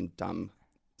wearing some dumb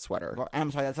sweater. Well,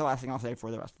 I'm sorry, that's the last thing I'll say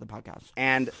for the rest of the podcast.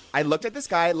 And I looked at this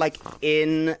guy like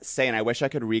insane. I wish I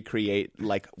could recreate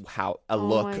like how a Oh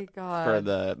look my God. for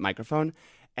the microphone.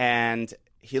 And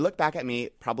he looked back at me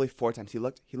probably 4 times. He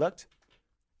looked,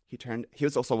 he turned. He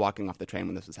was also walking off the train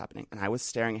when this was happening. And I was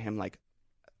staring at him like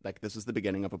this was the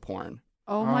beginning of a porn.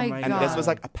 Oh my my And God. this was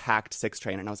like a packed 6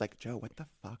 train. And I was like, Joe, what the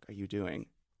fuck are you doing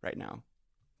right now?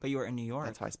 But you were in New York.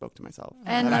 That's how I spoke to myself.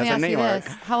 And That let I me was ask in you New York.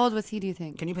 this: how old was he? Do you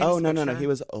think? Can you paint Oh, us a no, picture? He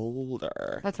was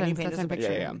older. That's Can what you I'm, paint that's us what I'm a Yeah,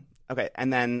 picturing. yeah. Okay,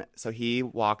 and then so he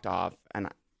walked off and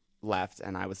left,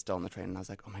 and I was still on the train, and I was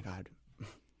like, "Oh my God,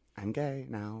 I'm gay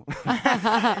now."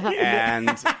 And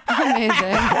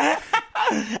Amazing.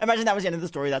 Imagine that was the end of the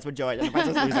story. That's what Joe identifies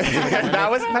as losing. that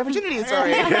was my virginity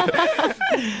story.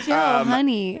 Joe,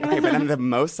 honey. Okay, but then the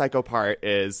most psycho part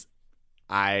is,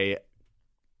 I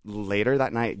later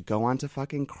that night go on to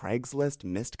fucking Craigslist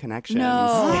missed connections.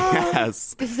 No.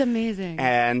 Yes. This is amazing.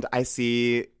 And I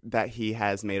see that he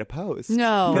has made a post.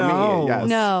 No. For No. me, yes.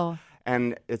 No.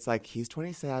 And it's like he's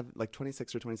 27, like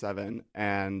 26 or 27,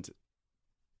 and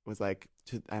was like,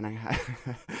 and I had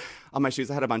on my shoes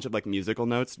I had a bunch of like musical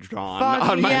notes drawn Fuck,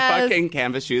 on my yes. fucking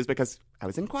canvas shoes because I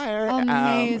was in choir.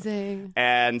 Amazing.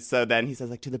 And so then he says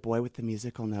like to the boy with the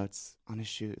musical notes on his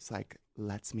shoes, like,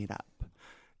 let's meet up.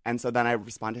 And so then I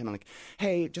respond to him, I'm like,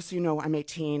 hey, just so you know, I'm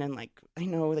 18 and like, I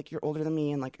know like you're older than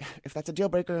me and like, if that's a deal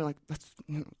breaker, like that's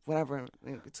whatever,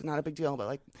 it's not a big deal, but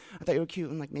like, I thought you were cute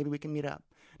and like maybe we can meet up.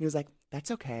 And he was like, that's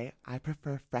okay. I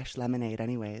prefer fresh lemonade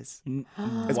anyways.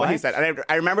 Is what he said. And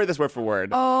I remember this word for word.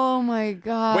 Oh my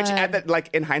God. Which at the, like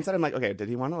in hindsight, I'm like, okay, did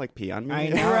he want to like pee on me? I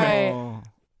know. Right.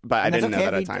 But I And that's didn't know okay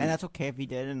that if at he- the time. And that's okay if he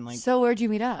did. And like, So where'd you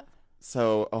meet up?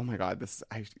 So, oh my God,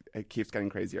 it keeps getting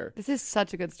crazier. This is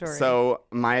such a good story. So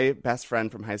my best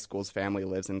friend from high school's family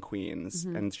lives in Queens,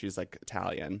 Mm-hmm. and she's like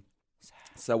Italian.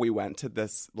 So we went to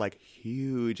this like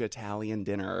huge Italian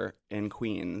dinner in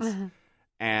Queens, Uh-huh.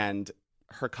 and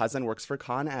her cousin works for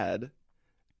Con Ed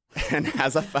and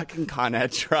has a fucking Con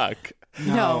Ed truck.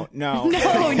 no. No,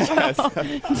 Yes.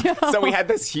 no. So we had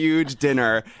this huge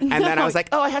dinner, and then I was like,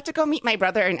 "Oh, I have to go meet my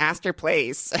brother in Astor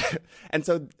Place." And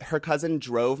so her cousin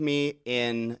drove me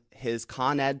in his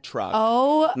Con Ed truck.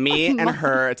 Oh, Me and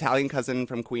her Italian cousin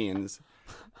from Queens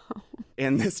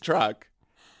in this truck.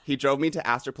 He drove me to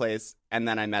Astor Place, and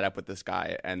then I met up with this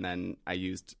guy, and then I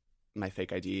used my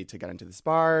fake ID to get into this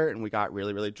bar, and we got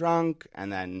really, really drunk,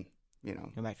 and then, you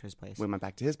know, Go back to his place. we went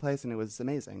back to his place, and it was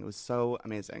amazing. It was so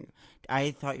amazing.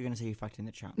 I thought you were going to say you fucked in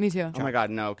the trunk. me too. Oh my God,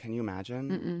 no. Can you imagine?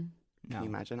 Mm-mm. Can you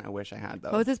imagine? I wish I had, though.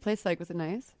 What was his place like? Was it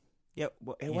nice? Yeah,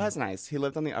 well, It yeah. was nice. He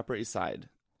lived on the Upper East Side.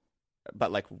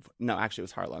 But, like, no, actually, it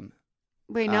was Harlem.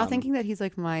 Wait, now Um, thinking that he's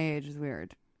like my age is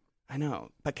weird. I know.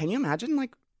 But can you imagine,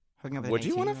 like, Hooking up with would an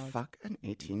you want to 18-year-old? fuck an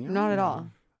 18-year-old? Not at all.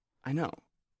 I know.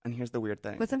 And here's the weird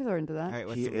thing. But some people are into that. All right,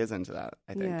 what's He the- is into that,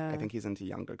 I think. Yeah. I think he's into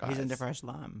younger guys. He's into fresh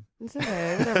lamb. It's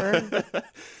okay, whatever.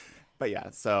 But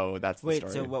yeah, so that's the Wait,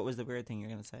 story. so what was the weird thing you're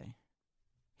going to say?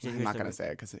 He said I'm here's not the going to weird- say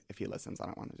it because if he listens, I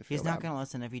don't want it to feel He's not bad. going to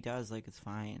listen. If he does, like, it's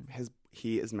fine.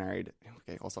 He is married.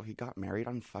 Okay, also, he got married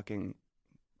on fucking...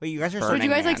 Wait, you guys are So Burning did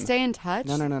you guys like Man. stay in touch?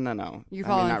 No. You I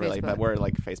follow mean, on not really, Facebook? but we're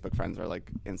like Facebook friends or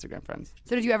like Instagram friends.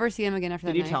 So did you ever see him again after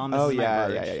Did that you night? tell him? Oh, This is my yeah,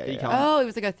 verge? yeah, Did you yeah. tell him? Oh, it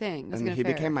was like a thing. It was And like an he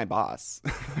affair. became my boss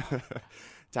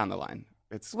down the line.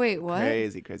 It's Wait, what?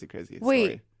 crazy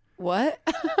Wait, what?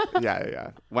 story.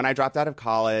 Yeah. When I dropped out of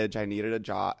college, I needed a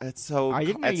job. It's so I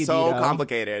didn't know it's you so did,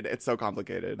 complicated. It's so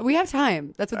complicated. We have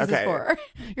time. That's what this Okay. is for.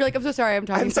 You're like, I'm so sorry. I'm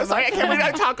talking I'm so sorry. I much. can't believe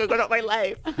I'm talking about my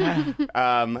life.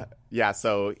 Yeah.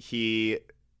 So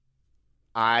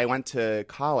I went to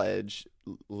college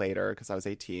later because I was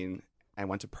 18. I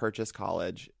went to Purchase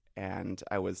College, and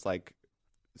I was like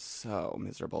so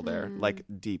miserable there, like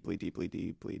deeply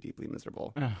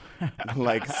miserable.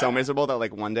 Like so miserable that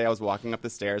like one day I was walking up the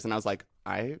stairs and I was like,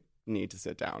 I need to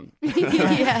sit down.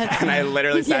 Yes. And I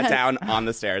literally sat Yes. down on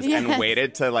the stairs Yes. and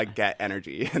waited to like get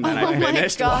energy. And then Oh I my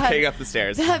finished God. walking up the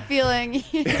stairs. That feeling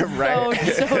is Right.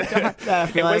 so dark. I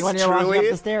feel It like was when you're walking up truly-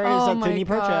 the stairs Oh up my to Knee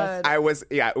Purchase. God.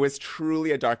 It was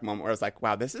truly a dark moment where I was like,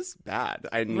 wow, this is bad.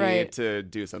 I need Right. to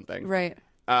do something. Right.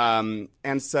 And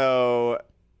so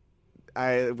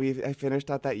I finished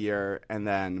out that year, and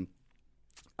then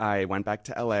I went back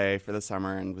to LA for the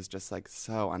summer and was just like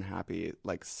so unhappy.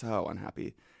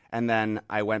 And then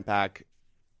I went back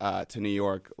to New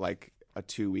York like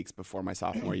 2 weeks before my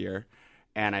sophomore year,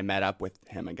 and I met up with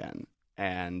him again.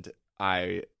 And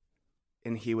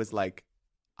he was like,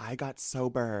 I got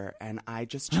sober and I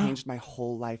just changed my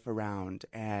whole life around,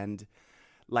 and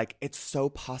like it's so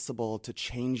possible to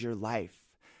change your life,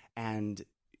 and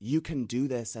you can do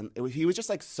this. And he was just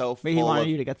like so full Wait, he wanted of,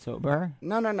 you to get sober?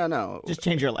 No. Just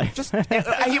change your life. Just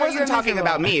he wasn't talking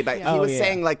about me, but he Oh, was yeah.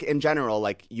 saying like in general,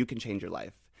 like you can change your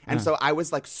life. And so I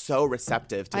was like so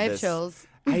receptive to I have this. chills.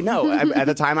 I know. At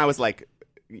the time, I was like,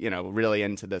 really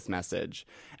into this message.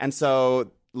 And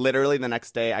so literally the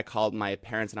next day, I called my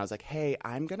parents and I was like, hey,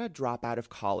 I'm going to drop out of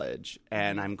college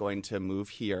and I'm going to move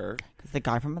here. Because the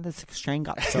guy from the 6th Strain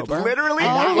got sober. Literally,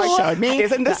 And that that like, showed me.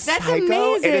 Isn't this That's psycho?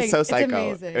 amazing. It is so It's psycho.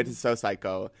 amazing. It is so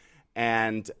psycho.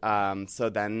 And so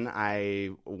then I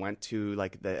went to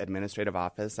like the administrative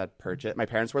office at Purchase. My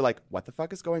parents were like, what the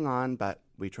fuck is going on? But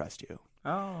we trust you.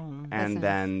 Oh. And nice.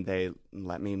 then they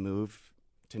let me move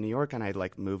to New York, and I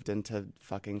like moved into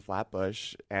fucking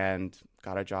Flatbush and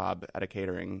got a job at a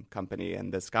catering company,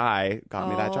 and this guy got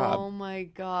me that Oh job. my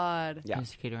God. Yeah.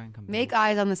 Nice catering company. Make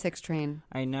eyes on the 6 train.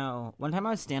 I know. One time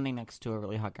I was standing next to a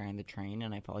really hot guy on the train,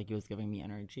 and I felt like he was giving me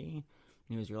energy.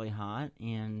 He was really hot,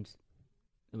 and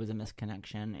it was a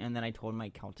misconnection. And then I told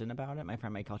Mike Kelton about it, my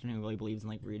friend Mike Kelton, who really believes in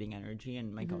like reading energy.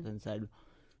 And Mike Kelton said,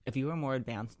 if you were more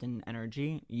advanced in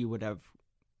energy, you would have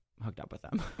hooked up with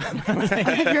them.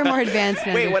 If you're more advanced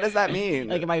now. Wait, what does that mean?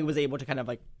 Like if I was able to kind of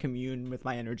like commune with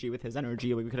my energy with his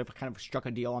energy, we could have kind of struck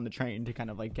a deal on the train to kind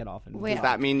of like get off. And Wait. does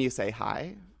that mean you say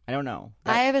hi? I don't know.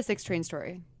 I have a 6 train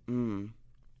story. Mm.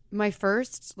 My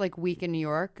first like week in New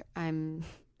York, I'm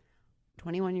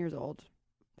 21 years old.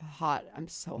 Hot. I'm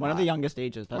so One hot. of the youngest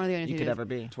ages that One of the youngest you could ages. ever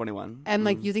be. 21. I'm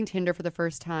like using Tinder for the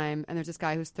first time, and there's this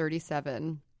guy who's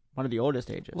 37, One of the oldest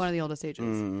ages. one of the oldest ages.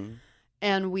 Mm.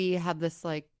 And we had this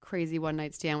like crazy one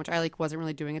night stand, which I like wasn't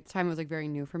really doing at the time. It was like very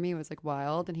new for me. It was like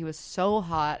wild, and he was so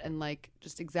hot and like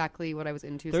just exactly what I was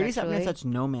into. 37 sexually. is such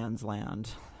no man's land.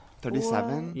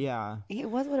 37? Yeah. It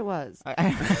was what it was.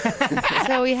 I-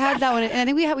 So we had that one, and I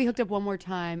think we hooked up one more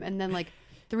time, and then like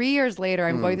 3 years later,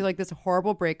 I'm going through like this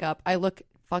horrible breakup. I look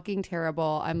fucking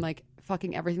terrible. I'm like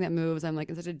fucking everything that moves. I'm like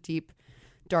in such a deep,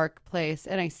 dark place,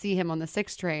 and I see him on the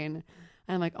 6 train,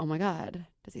 and I'm like, oh my God,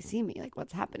 does he see me? Like,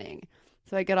 what's happening?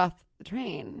 So I get off the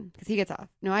train because he gets off.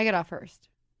 No, I get off first.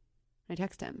 I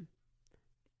text him.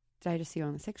 Did I just see you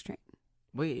on the 6 train?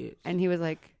 Wait. And he was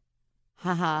like,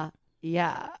 haha,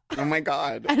 yeah. Oh my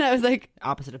God. And I was like,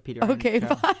 Opposite of Peter. okay, and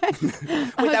Joe. fine.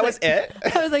 Wait, that was it?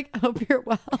 I was like, hope you're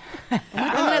well. And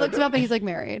then I looked him up, and he's like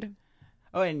married.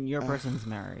 Oh, and your person's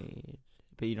married,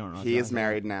 but you don't know. if He that is was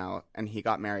married now, and he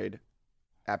got married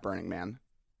at Burning Man.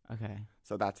 it. Okay.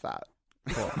 So that's that.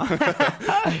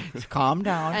 Just calm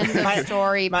down. End of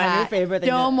story, my new Pat. favorite thing.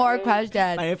 No to- more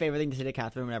questions. My new favorite thing to say to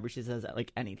Catherine whenever she says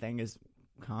like anything is,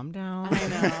 "Calm down." I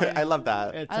know. I love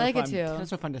that. It's I so like it fun. too. It's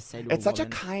so fun to say to It's such a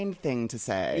woman. kind thing to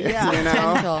say. Yeah. You know?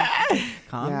 Gentle.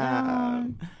 Calm Yeah.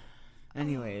 down.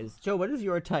 Anyways, Joe, what is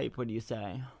your type? What do you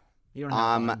say? You don't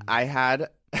have one. I had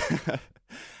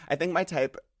I think my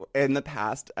type in the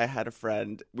past, I had a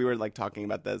friend, we were like talking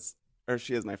about this, or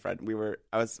she is my friend. We were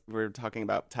talking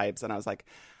about types, and I was like,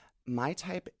 my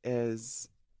type is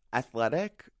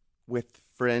athletic with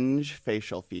fringe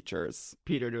facial features.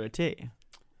 Peter to a T.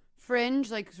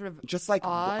 Fringe, like sort of. Just like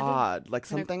Odd? like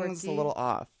Kinda something's a quirky? little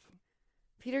off.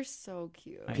 Peter's so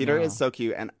cute. I Peter know. is so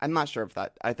cute, and I'm not sure if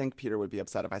that. I think Peter would be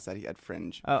upset if I said he had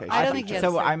fringe. Oh, facial I don't think he features.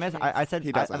 has So I fringe miss. I said. He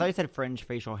I doesn't. thought you said fringe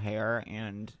facial hair,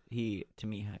 and he to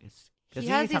me has. He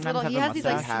has these little. He has these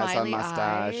like He has a smiley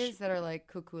mustache. eyes that are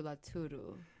like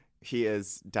kukulaturu, He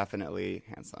is definitely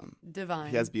handsome.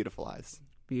 divine. He has beautiful eyes.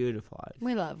 beautiful eyes.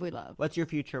 We love. We love. What's your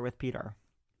future with Peter?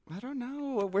 I don't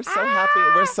know. We're so happy.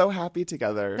 We're so happy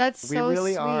together. That's we so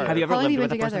really sweet. are. Have you ever How long lived have you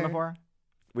with a been person together? before?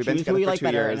 We've been Choose together who you for like 2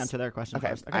 better years. and answer their question Okay,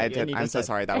 first. I you did. need I'm to so say-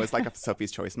 sorry. That was like a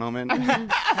Sophie's Choice moment.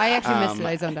 I actually missed it.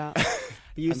 I zoned out.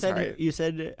 You I'm said sorry. you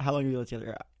said how long have you lived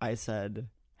together? I said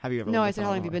have you ever? No, lived I with said how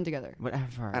long have someone you been together?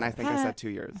 Whatever. And I think I said 2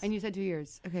 years. And you said 2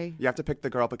 years. Okay, You have to pick the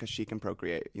girl because she can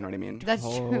procreate. You know what I mean? that's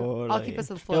true. I'll keep us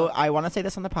Totally. afloat. So I want to say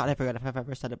this on the pod. I forgot if I've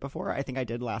ever said it before. I think I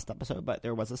did last episode, but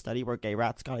there was a study where gay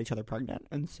rats got each other pregnant,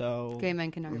 and so Gay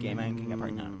men can never. gay men can get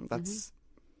pregnant. That's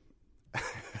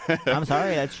I'm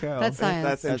sorry, that's true. That's science.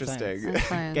 that's That's interesting. That's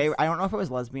science. Gay. I don't know if it was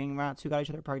lesbian rats who got each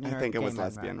other pregnant. I or think it gay was men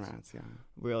lesbian rats. Yeah.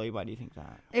 Really? Why do you think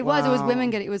that? It was. It was Wow. women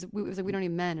getting. It was like we don't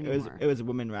need men It anymore. was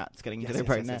women rats getting each Yes, other yes,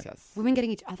 pregnant. yes. Women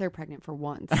getting each other pregnant for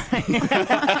once.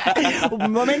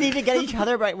 Women need to get each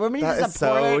other right. Women need That to is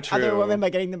so support other true. women by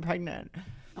getting them pregnant.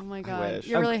 Oh my god, wish.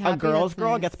 you're really happy. A girl's That's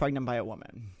girl nice. gets pregnant by a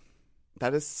woman.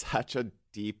 That is such a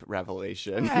deep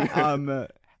revelation.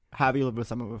 Have you lived with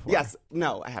someone before? Yes.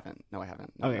 No, I haven't. No, I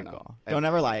haven't. No, Okay, no, no. cool. I- Don't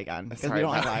ever lie again because we Sorry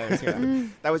don't like about liars here.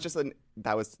 That was just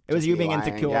that was. It was just you me being lying.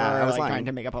 insecure, Yeah, I was like lying. trying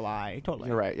to make up a lie. Totally.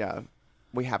 You're right. Yeah,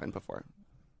 we haven't before.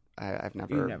 I've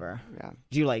never. You never. Yeah.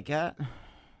 Do you like it?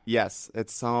 Yes,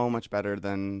 it's so much better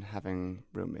than having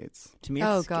roommates. To me,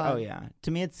 Oh, it's God. oh yeah.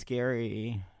 To me, it's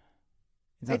scary.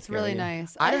 not It's really scary.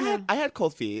 nice. I don't know. had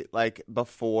cold feet like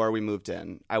before we moved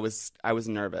in. I was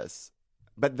nervous,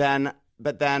 but then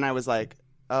I was like,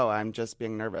 oh, I'm just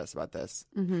being nervous about this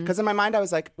Mm-hmm. because in my mind I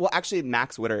was like, well, actually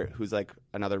Max Witter, who's like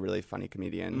another really funny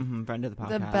comedian, Mhm, friend of the podcast.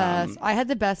 The best. I had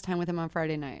the best time with him on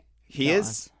Friday night. he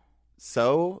is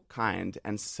so kind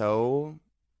and so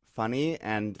funny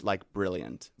and like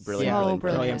brilliant, So brilliant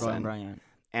brilliant. person. brilliant.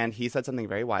 And he said something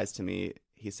very wise to me.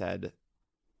 He said,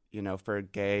 you know, for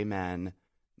gay men,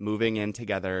 moving in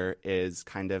together is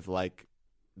kind of like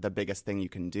the biggest thing you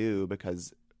can do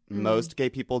because most gay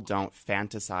people don't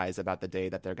fantasize about the day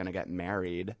that they're going to get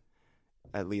married,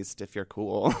 at least if you're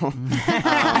cool.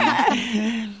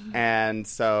 And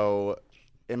so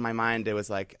in my mind, it was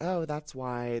like, oh, that's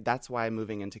why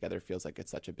moving in together feels like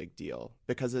it's such a big deal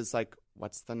because it's like,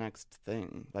 what's the next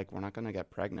thing? Like, we're not going to get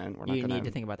pregnant. We're not You going need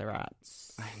to think about the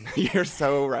rats. You're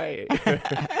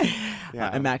yeah.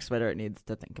 And Max Witter needs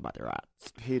to think about the rats.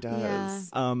 He does.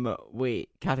 Yeah. Wait,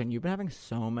 Catherine, you've been having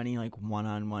so many like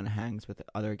one-on-one hangs with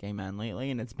other gay men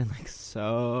lately, and it's been like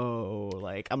so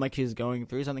like I'm like she's going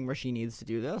through something where she needs to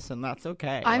do this, and that's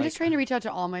okay. I'm Like, just trying to reach out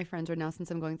to all my friends right now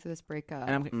since I'm going through this breakup.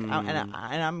 and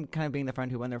I'm kind of being the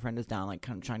friend who, when their friend is down, like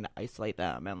kind of trying to isolate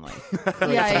them and like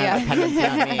Yeah. dependency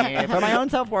on me for my own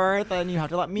self-worth, and you have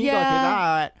to let me go through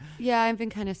that. Yeah, I've been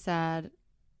kind of sad.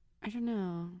 I don't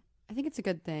know. I think it's a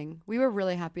good thing. We were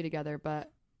really happy together,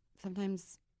 but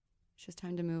sometimes it's just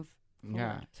time to move.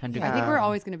 Yeah, forward. time to I think Yeah. we're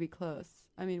always going to be close.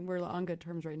 I mean, we're on good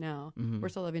terms right now. Mhm. We're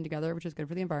still living together, which is good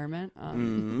for the environment.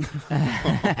 Mm.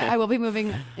 I will be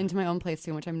moving into my own place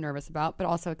soon, which I'm nervous about, but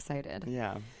also excited.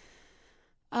 Yeah.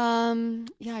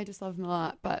 Yeah, I just love him a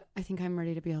lot, but I think I'm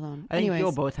ready to be alone. I think Anyways,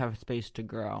 you'll both have space to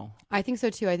grow. I think so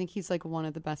too. I think he's like one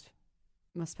of the best,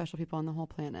 most special people on the whole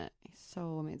planet. He's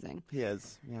so amazing. He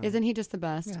is. Yeah. Isn't he just the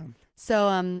best? Yeah. So,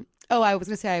 I was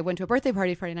gonna say I went to a birthday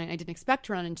party Friday night. I didn't expect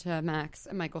to run into Max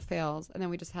and Michael Fales, and then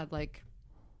we just had like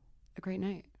a great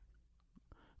night.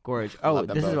 Gorge. I Oh, love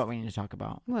them this is both. what we need to talk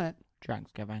about. What?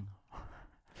 Thanksgiving.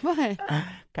 What?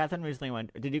 Catherine recently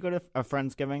went. Did you go to a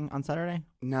Friendsgiving on Saturday?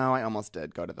 No, I almost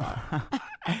did go to that.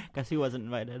 Guess who wasn't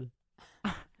invited?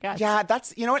 Guess. Yeah,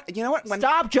 that's you know what. When,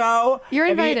 Stop, Joe. You're If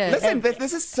you- invited. listen,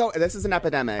 this is an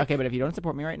epidemic. Okay, but if you don't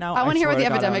support me right now, I wanna hear what swear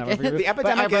the to God, I'll epidemic never forgive is. you. The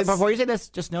epidemic but is- before you say this,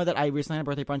 just know that I recently had a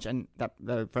birthday brunch, and that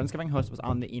the Friendsgiving host was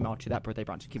on the email to that birthday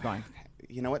brunch. Keep going.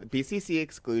 You know what? BCC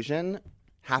exclusion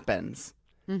happens,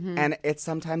 Mm-hmm. and it's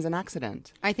sometimes an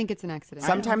accident. I think it's an accident.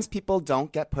 Sometimes people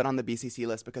don't get put on the BCC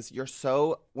list because you're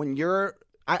so when you're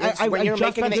I when you're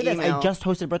just making went the through this. email. I just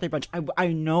hosted birthday brunch. I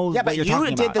know Yeah, what but you're you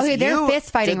talking did about. this. Okay, they're you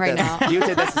fist fighting did right this. now. You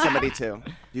did this to somebody too.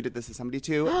 You did this to somebody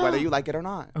too, whether you like it or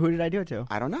not. Who did I do it to?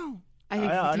 I don't know, I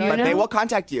think. I Do know, you but know? they will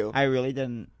contact you. I really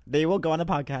didn't. They will go on the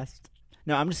podcast.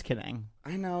 No, I'm just kidding.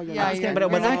 I know you're Yeah, not. you're- but it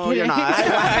you're wasn't- not No, you're kidding.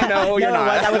 not. I know you're No,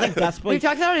 not. I was like desperately. We've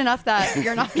talked about it enough that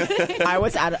you're not kidding. I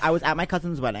was at my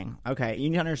cousin's wedding. Okay, you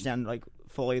need to understand like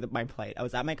fully my plight. I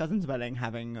was at my cousin's wedding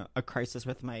having a crisis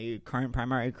with my current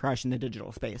primary crush in the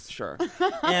digital space. Sure.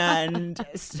 And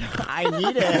so I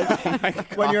needed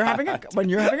when you're having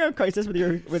a crisis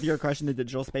with your crush in the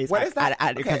digital space. What is that?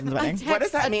 at your Okay. cousin's wedding? What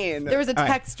does that mean? There was a All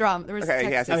right. text drum. There was Okay,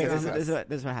 text yes, Okay, yes,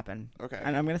 this is what happened. Okay.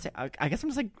 And I'm gonna say, I guess I'm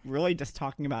just like really just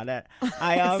talking about it.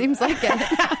 It seems like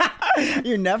it.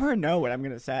 You never know what I'm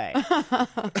gonna say.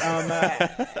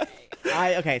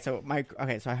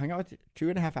 So I hung out with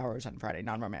 2.5 hours on Friday,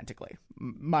 non-romantically,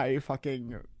 my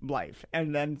fucking life,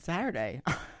 and then Saturday,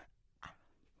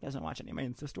 doesn't watch any of my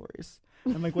Insta stories.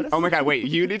 I'm like, what is? Oh my God! Wait,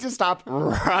 you need to stop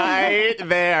right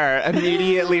there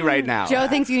immediately right now. Joe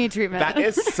thinks you need treatment. That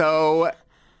is so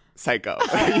psycho.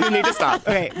 You need to stop.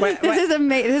 Okay, This is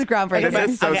amazing. This is groundbreaking.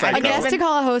 This is so Okay, psycho. A guest to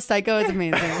call a host psycho is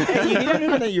amazing. you need to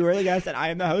know that you were the guest and I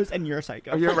am the host and you're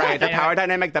psycho. You're right. The power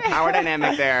dynamic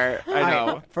there. I know.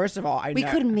 Okay, first of all, I We know.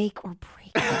 could make or break.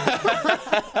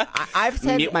 I've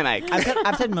said Mute my mic.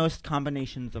 I've said most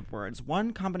combinations of words.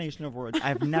 One combination of words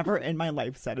I've never in my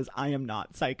life said is I am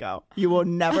not psycho. You will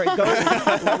never go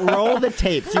roll the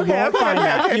tapes. You won't find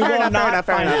that. You will not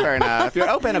find it. Fair enough. You're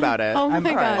open about it. Oh I'm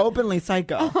my god. openly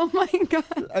psycho. Oh my god.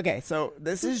 Okay, so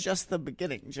this is just the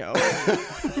beginning, Joe. This is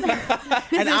just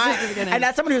the beginning. And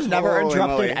as someone who's never Holy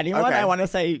interrupted moly. anyone, Okay. I want to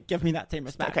say, give me that same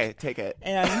respect. Okay, take it.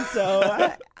 And so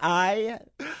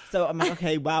I'm like,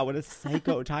 okay, wow, what a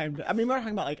psycho time. I mean, we're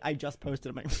talking about like, I just posted.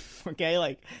 I'm like, okay,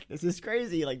 like this is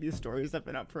crazy. Like these stories have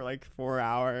been up for like 4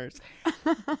 hours.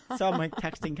 So I'm like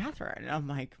texting Catherine, and I'm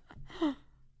like,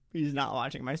 he's not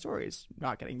watching my stories.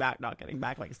 Not getting back.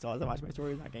 Like still hasn't watched my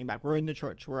stories. Not getting back. We're in the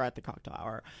church. We're at the cocktail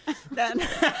hour. Then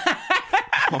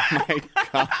Oh my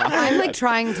I'm like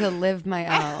trying to live my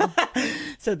L.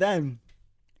 So then,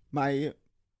 my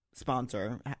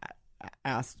sponsor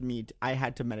asked me. I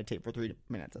had to meditate for 3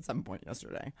 minutes at some point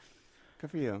yesterday.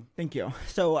 Good for you. Thank you.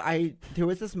 So there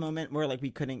was this moment where like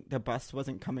the bus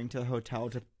wasn't coming to the hotel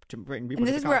to bring people And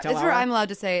to this the is where cocktail hour. I'm allowed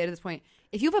to say at this point.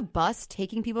 If you have a bus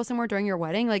taking people somewhere during your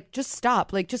wedding, like just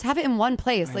stop. Like just have it in one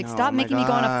place. Like know, stop oh my making me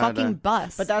go on a God. fucking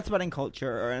bus. But that's wedding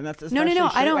culture, and that's no. especially I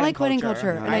straight don't like wedding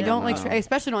culture, and I don't like. know. I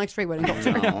especially don't like straight wedding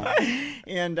culture. No.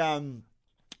 And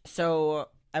so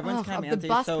everyone's kind of the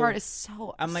bus part is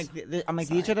so. I'm like,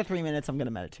 these are the 3 minutes I'm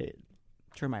gonna meditate.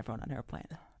 Turn my phone on airplane.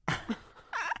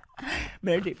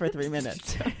 Meditate for 3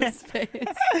 minutes.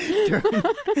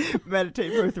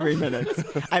 Meditate for 3 minutes.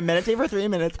 I meditate for 3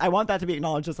 minutes. I want that to be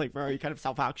acknowledged as like very kind of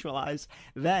self-actualized.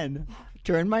 Then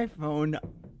turn my phone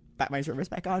my service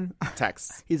back on.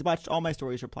 Text. He's watched all my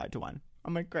stories, replied to one.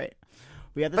 I'm like, great.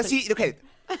 We have this. But see, okay.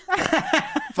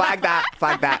 Flag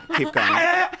that. Keep going.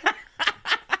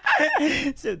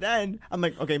 So then I'm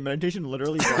like, okay, meditation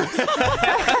literally works.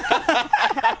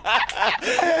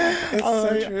 It's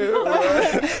so true.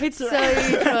 It's so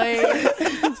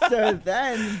true. So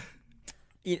then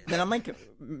I'm like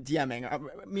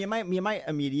DMing me and my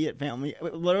immediate family,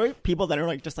 literally people that are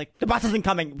like just like the bus isn't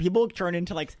coming. People turn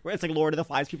into like it's like Lord of the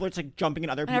Flies. People are just like jumping in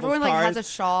other people's everyone, like, cars. has a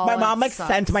shawl. My It mom like sucks.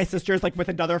 sent my sisters like with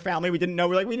another family we didn't know.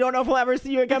 We're like, we don't know if we'll ever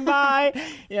see you again. Bye.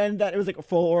 And that it was like a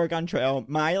full Oregon Trail.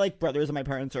 My like brothers and my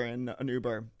parents are in an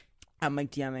Uber. I'm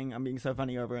like DMing. I'm being so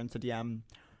funny over into DM.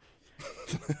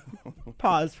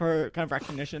 Pause for kind of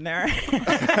recognition there.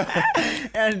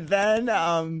 And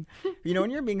then you know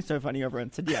when you're being so funny over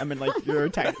Instagram and like you're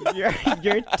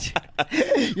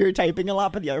typing a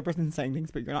lot but the other person's saying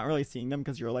things but you're not really seeing them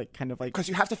because you're like kind of like Because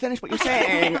you have to finish what you're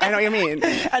saying. I know what you mean.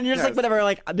 and you're just like Yes. whatever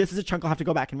like this is a chunk I'll have to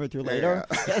go back and read through later.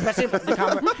 Yeah. Especially if the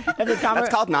conversation That's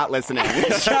called not listening.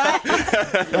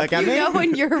 like You know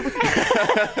when you're. you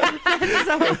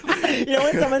know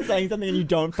when someone's saying something and you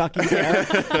don't fucking care.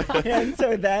 And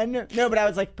so then but I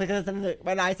was like because then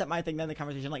when I set my thing then the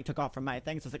conversation like took off from my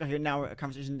thing so it's like okay now a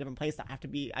conversation in a different place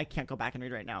I can't go back and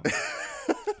read right now.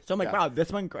 So I'm like wow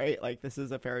this went great like this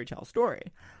is a fairy tale story.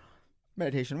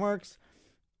 Meditation works.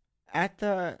 At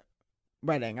the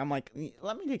wedding I'm like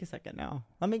let me take a second now,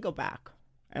 let me go back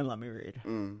and let me read.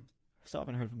 Still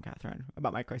haven't heard from Catherine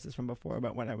about my crisis from before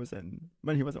about when he wasn't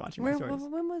watching my stories.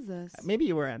 When was this? Maybe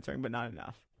you were answering, but not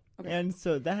enough. Okay. And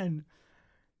so then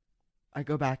I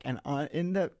go back, and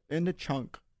in the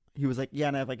chunk, he was like, "Yeah,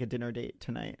 and I have like a dinner date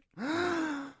tonight."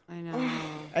 I know.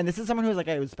 And this is someone who was like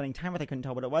I was spending time with. I couldn't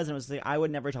tell what it was, and it was like I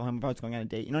would never tell him if I was going on a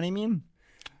date. You know what I mean?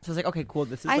 So I was like, "Okay, cool.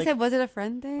 This is." I like, said, was it a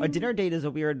friend thing? a dinner date is a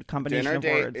weird combination Dinner of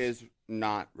date words. is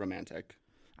not romantic.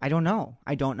 I don't know.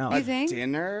 You think?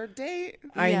 Dinner date?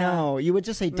 I Yeah. know. You would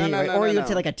just say date, no, right? no, or no, you would no.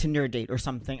 say like a Tinder date or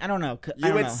something. I don't know. I You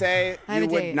don't would know. say I have you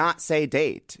a would date. not say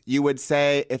date. You would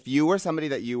say if you were somebody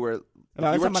that you were If I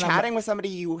was you were someone I'm- chatting with somebody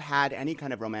you had any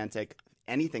kind of romantic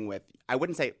anything with. I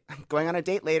wouldn't say I'm going on a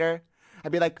date later.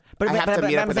 I'd be like, I have to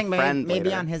meet up I'm with a saying friend maybe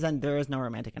later. on his end there is no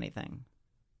romantic anything,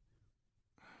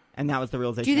 and that was the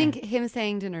realization. Do you I think had. him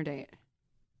saying dinner date?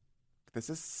 This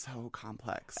is so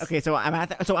complex. Okay, so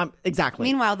I'm exactly.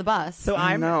 Meanwhile, the bus. so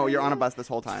I I'm know you're on a bus this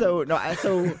whole time. So no,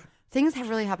 Things have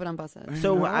really happened on buses.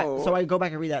 so know. I go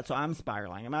back and read that. So I'm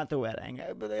spiraling. I'm at the wedding.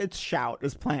 It's Shout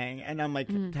is playing, and I'm like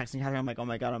texting Catherine. I'm like, oh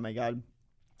my god,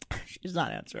 she's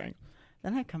not answering.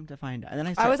 Then I come to find out, and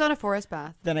then I was on a forest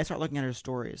bath. then I start looking at her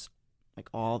stories, like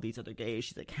all these other gays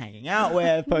she's like hanging out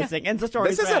with, posting Insta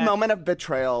stories. this is a with. moment of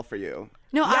betrayal for you.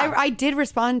 No, Yeah. I did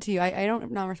respond to you. I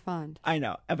don't not respond. I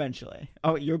know. Eventually.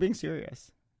 Oh, you're being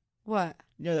serious. What?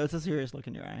 Yeah, that was a serious look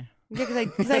in your eye. Yeah,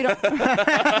 because I don't.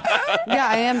 Yeah,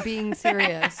 I am being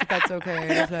serious. If that's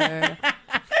okay. So.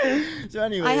 So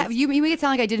anyway, You make it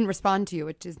sound like I didn't respond to you,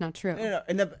 which is not true. No,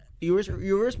 and you were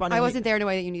responding. I wasn't there in a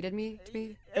way that you needed me to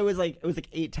be. It was like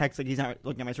 8 texts. Like he's not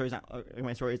looking at my stories. Not looking at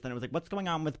my stories. Then it was like, what's going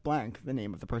on with blank? The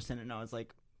name of the person. And I was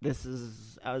like,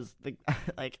 I was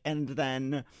like, and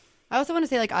then I also want to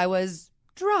say like I was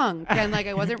drunk and like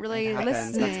I wasn't really It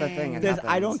happens. listening. That's the thing. It this,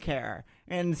 I happens. don't care.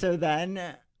 And so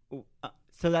then,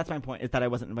 so that's my point is that I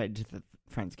wasn't invited to the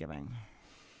Friendsgiving,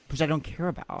 which I don't care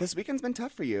about. This weekend's been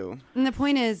tough for you. And the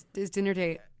point is dinner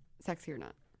date sexy or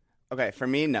not? Okay, for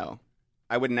me, no.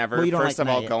 I would never, Well, you don't first like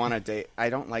of all, night. go on a date. I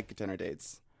don't like dinner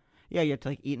dates. Yeah, you have to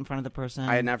like eat in front of the person.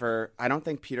 I don't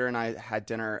think Peter and I had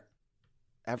dinner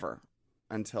ever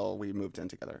until we moved in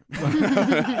together.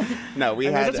 No, we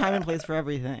And had there's a time and place for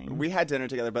everything. we had dinner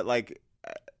together, but like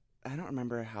I don't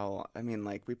remember how. I mean,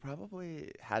 like we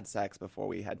probably had sex before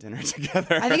we had dinner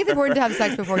together. I think it's important to have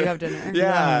sex before you have dinner.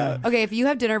 Yeah. Okay, if you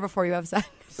have dinner before you have sex,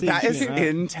 That is Yeah.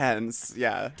 intense.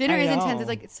 Yeah. dinner I is know. intense. It's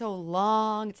like it's so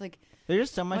long. It's like There's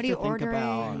just so much What are to you think ordering?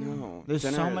 about. I know. There's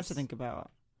so Dinner much to is- think about.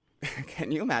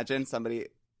 Can you imagine somebody?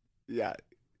 Yeah,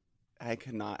 I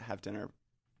could not have dinner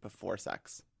before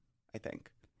sex. I think.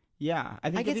 Yeah, I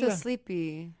think I get if so you-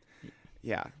 sleepy.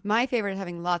 Yeah. My favorite is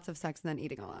having lots of sex and then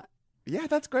eating a lot. Yeah,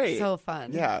 that's great. So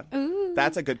fun. Yeah. Ooh.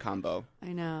 That's a good combo.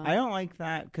 I know. I don't like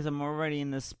that because I'm already in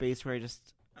this space where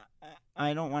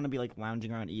I don't want to be like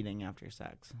lounging around eating after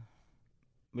sex,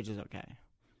 which is okay.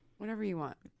 Whatever you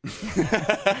want.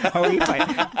 Are we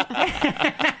fighting?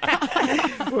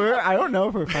 I don't know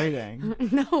if we're fighting.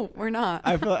 No, we're not.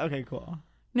 I feel okay. Cool.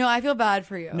 No, I feel bad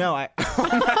for you. No, I.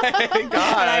 My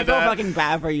God. I feel fucking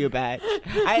bad for you, bitch.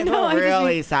 I feel No, I just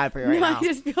really mean- sad for you right No, now. I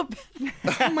just feel bad.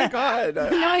 Oh my God.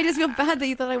 No, I just feel bad that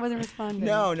you thought I wasn't responding.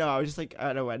 No, I was just like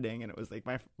at a wedding, and it was like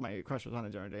my crush was on a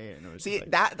dinner date, and it was See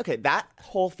just, like, that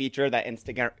whole feature that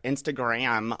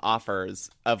Instagram offers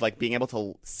of like being able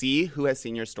to see who has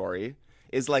seen your story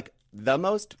is like the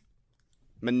most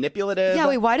manipulative Yeah,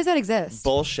 wait, why does that exist?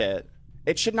 bullshit.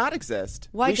 It should not exist.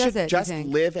 Why we does should it, do you just think?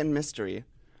 live in mystery.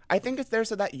 I think it's there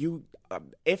so that you,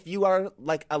 if you are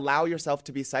like allow yourself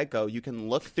to be psycho, you can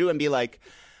look through and be like,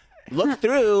 look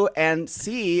through and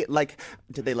see like,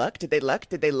 did they look? Did they look?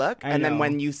 Did they look? I And then know.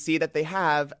 when you see that they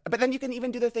have, but then you can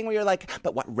even do the thing where you're like,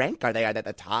 but what rank are they? Are they at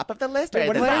the top of the list? Or But at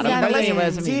what the does bottom that of the mean? What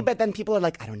does it See, mean? but then people are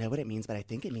like, I don't know what it means, but I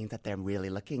think it means that they're really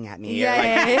looking at me. Yeah, or like,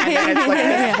 yeah, yeah, and then yeah, it's like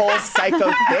yeah, this whole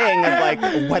psycho thing of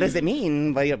like, what does it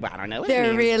mean? Well, I don't know what it They're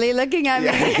means. really looking at me.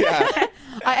 Yeah.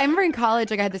 I remember in college,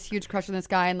 like I had this huge crush on this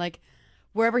guy, and like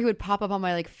wherever he would pop up on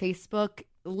my like Facebook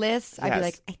list, I'd be Yes.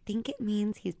 like, I think it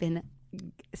means he's been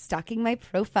stalking my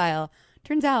profile.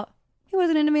 Turns out he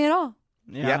wasn't into me at all,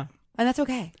 yeah. Yep. and that's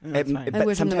okay. That's fine. But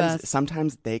wish him the sometimes, best.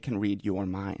 sometimes they can read your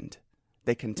mind.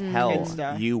 They can tell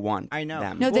Insta. you want I know.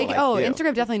 them. No, they. like Oh, you.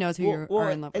 Instagram definitely knows who you are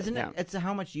in love with. isn't it? Yeah. It's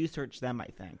how much you search them, I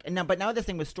think. And now, but now this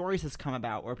thing with stories has come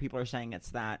about where people are saying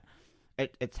it's that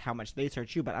it's how much they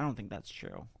search you, but I don't think that's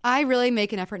true. I really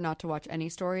make an effort not to watch any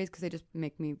stories because they just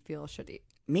make me feel shitty.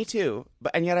 Me too,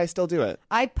 and yet I still do it.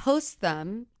 I post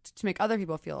them to make other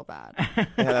people feel bad. Yeah,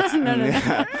 that's,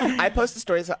 yeah. I post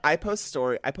stories. I post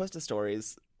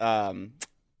stories.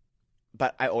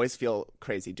 But I always feel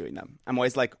crazy doing them. I'm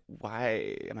always like,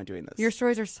 why am I doing this? Your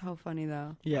stories are so funny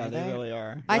though. Yeah, Are they they? really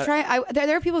are. I try.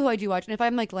 There are people who I do watch, and if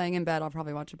I'm like laying in bed, I'll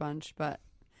probably watch a bunch. But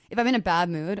if I'm in a bad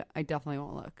mood, I definitely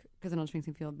won't look because then it just makes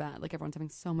me feel bad. Like everyone's having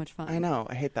so much fun. I know.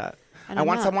 I hate that. And I I'm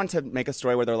want not. someone to make a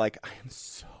story where they're like, I am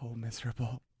so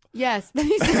miserable. Yes, that'd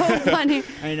be so funny.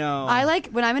 I know. I like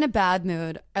when I'm in a bad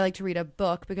mood. I like to read a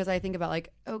book because I think about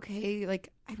like, okay, like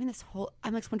I'm in this whole.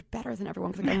 I'm like so much better than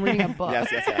everyone because like, I'm reading a book.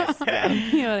 Yes. Yeah.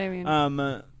 You know what I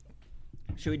mean?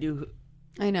 Should we do?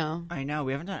 I know. I know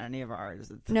we haven't done any of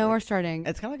ours. It's No, like- we're starting.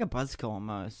 It's kind of like a buzzkill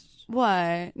almost.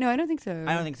 What? No, I don't think so.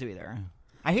 I don't think so either.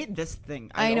 I hate this thing.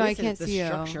 I know, always I say can't the see you.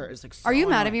 structure is like. Are you so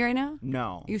mad at me annoying. right now?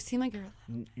 No. You seem like you're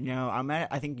No, I'm mad.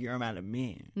 I think you're mad at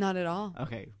me. not at all.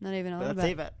 Okay. Not even a But little let's bit.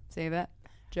 save it. Save it.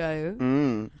 Joe,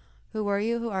 Mm. who were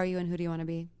you? Who are you? And who do you want to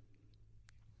be?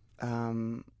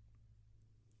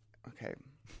 Okay.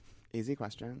 Easy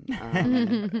question.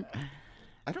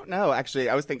 I don't know. Actually,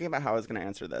 I was thinking about how I was going to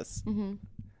answer this. Mm-hmm.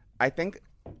 I think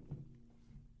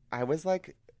I was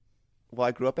like, well,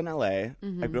 I grew up in LA.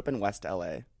 Mm-hmm. I grew up in West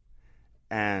LA.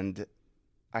 And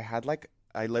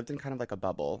I lived in kind of like a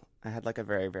bubble. I had like a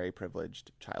very, very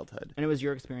privileged childhood. And it was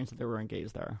your experience that there weren't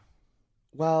gays there.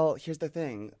 Well, here's the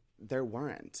thing. There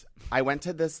weren't. I went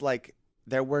to this, like,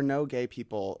 there were no gay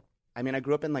people. I mean, I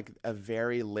grew up in, like, a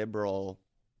very liberal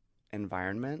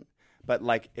environment, but,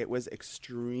 like, it was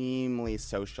extremely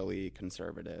socially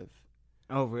conservative.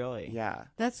 Oh, really? Yeah.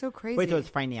 That's so crazy. Wait, so it's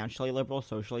financially liberal,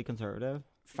 socially conservative?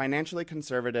 Financially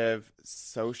conservative,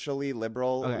 socially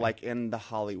liberal, Okay. like, in the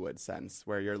Hollywood sense,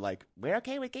 where you're like, we're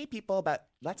okay with gay people, but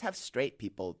let's have straight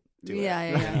people do it. Yeah,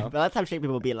 you yeah, yeah. know? But let's have straight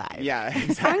people be alive. Yeah,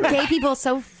 exactly. Aren't gay people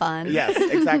so fun? Yes,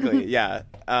 exactly. Yeah.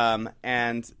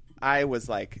 And I was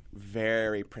like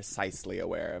very precisely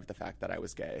aware of the fact that I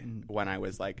was gay when I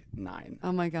was like 9.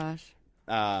 Oh my gosh.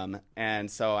 And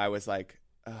so I was like,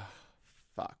 ugh,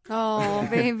 fuck. Oh,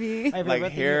 baby. My favorite Like,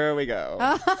 thing here we go.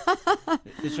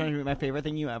 Just trying to remember, my favorite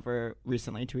thing you ever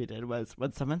recently tweeted was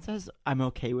when someone says, I'm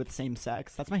okay with same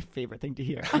sex. That's my favorite thing to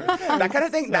hear. That kind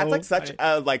of thing, that's So like such funny.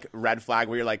 a like red flag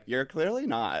where you're like, you're clearly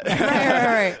not.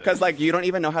 right. Because like you don't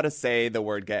even know how to say the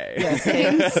word gay.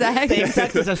 Same sex. Same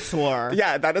sex is a slur.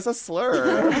 Yeah, that is a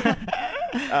slur.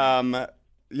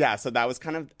 Yeah, so that was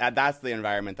kind of that's the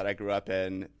environment that I grew up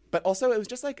in. But also, it was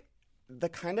just like the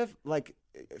kind of like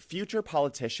future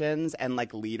politicians and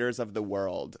like leaders of the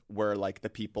world were like the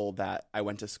people that I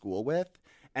went to school with.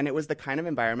 And it was the kind of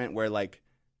environment where like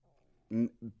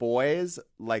boys,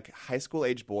 like high school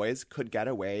age boys, could get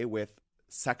away with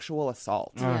sexual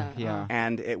assault. Yeah.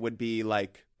 And it would be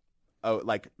like,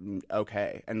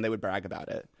 okay. And they would brag about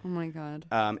it. Oh my God.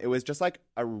 It was just like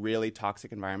a really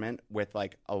toxic environment with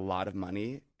like a lot of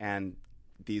money. And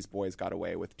these boys got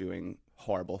away with doing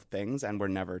horrible things and were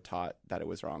never taught that it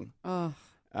was wrong. Oh.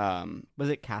 Was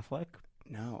it Catholic?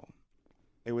 No.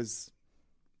 It was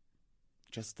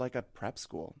just like a prep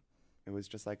school. It was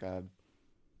just like a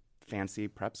fancy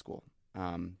prep school.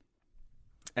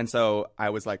 And so I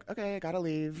was like, okay, I gotta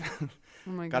leave.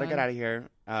 Oh my God. Gotta get out of here.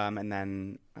 And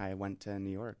then I went to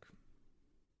New York.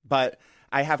 But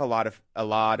I have a lot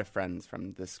of friends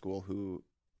from this school who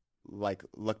like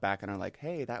look back and are like,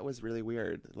 hey, that was really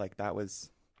weird. Like that was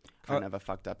kind of a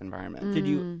fucked up environment.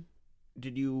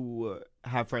 Did you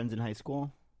have friends in high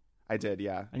school? I did,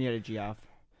 yeah. And you had a GF?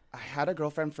 I had a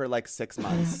girlfriend for like 6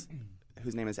 months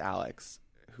whose name is Alex,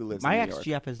 who lives My in New York.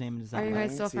 ex-GF, his name is Are you Alex.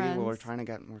 guys still See, friends? well, we're trying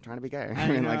to be gay. I I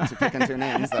mean, know. like to pick and two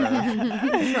names that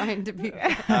are Trying to be.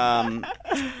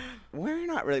 we're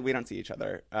not really. We don't see each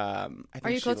other. I think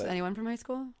Are you she close li- to anyone from high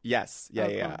school? Yes. Yeah. Oh,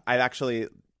 Yeah. cool. I actually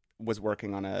was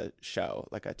working on a show,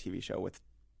 like a TV show, with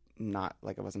not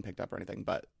like it wasn't picked up or anything,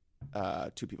 but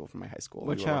 2 people from my high school.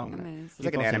 What who were show? working on it. Nice. It was like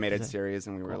an People say- animated series,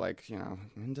 and we were Cool. like,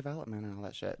 in development and all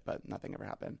that shit, but nothing ever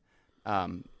happened.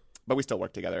 But we still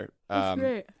work together. That's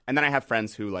great. And then I have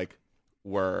friends who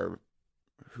live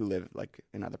like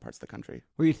in other parts of the country.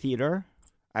 Were you theater?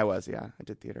 I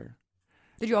did theater.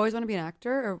 Did you always want to be an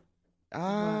actor?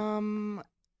 Or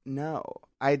No.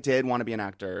 I did want to be an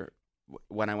actor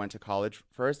when I went to college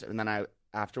first, and then I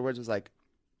afterwards was like,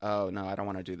 oh no, I don't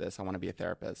want to do this. I want to be a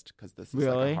therapist because this is like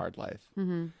Really? a hard life.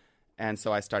 Mm-hmm. And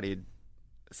so I studied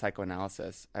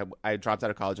psychoanalysis. I dropped out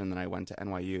of college and then I went to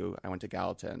NYU. I went to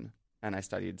Gallatin and I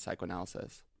studied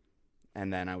psychoanalysis.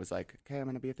 And then I was like, okay, I'm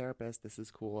going to be a therapist. This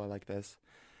is cool. I like this.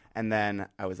 And then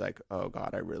I was like, oh God,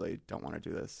 I really don't want to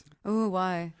do this. Oh,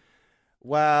 why?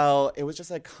 Well, it was just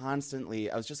like I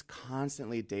was just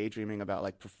constantly daydreaming about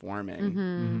like performing.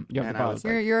 Mm-hmm. You have And the I bug. was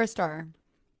You're a star.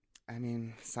 I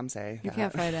mean, some say You that.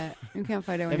 can't fight it. You can't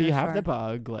fight it when If you're you a have star. the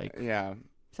bug, like Yeah,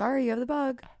 Sorry, you have the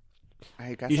bug.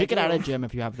 I guess you I should get out do. of gym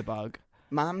if you have the bug.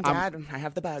 Mom, Dad, I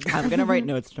have the bug. I'm gonna write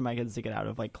notes to my kids to get out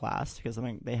of like class because I'm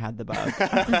like they had the bug.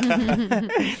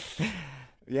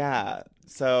 Yeah.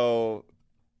 So,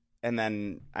 and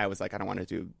then I was like, I don't want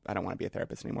to be a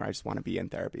therapist anymore. I just want to be in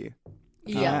therapy.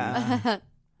 Yeah.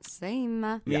 Same.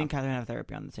 Me and Catherine have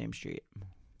therapy on the same street.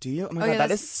 Do you? Oh my Oh, God, yeah, that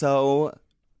that's- is so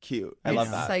cute. I It's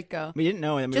love that. psycho. We didn't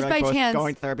know, and we Just were like by both chance-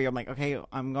 going to therapy. I'm like, okay,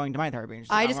 I'm going to my therapy. And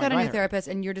she's like, I I'm just going got a to new my therapist,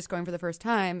 and you're just going for the first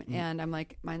time, and I'm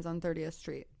like, mine's on 30th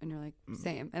Street, and you're like,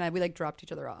 same, and we like dropped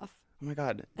each other off. Oh my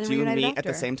God. And Do you reunited meet at the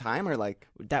after. same time or like?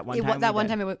 That one Yeah, time. that we one did.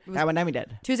 time it was That one time we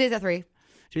did. Tuesdays at 3.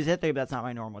 She was at 3, but that's not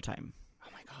my normal time. Oh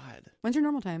my God. When's your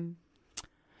normal time?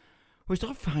 We're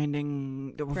still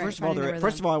finding. Well, Right, first of all, finding the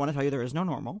first of all, I want to tell you there is no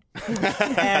normal,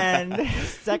 and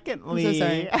secondly,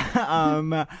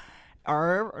 I'm so sorry.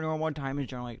 our normal time is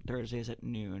generally like Thursdays at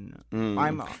noon.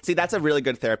 I'm, See, that's a really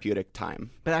good therapeutic time.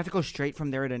 but I have to go straight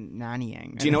from there to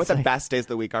nannying. Do you know what And the it's best days of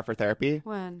the week are for therapy?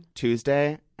 When?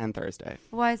 Tuesday and Thursday.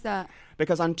 Why is that?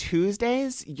 Because on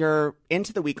Tuesdays, you're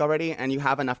into the week already and you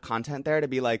have enough content there to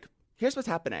be like, here's what's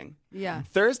happening. Yeah.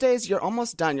 Thursdays, you're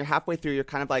almost done. You're halfway through. You're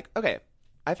kind of like, okay,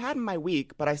 I've had my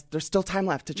week, but there's still time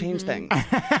left to change things.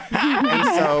 And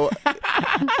so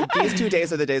these 2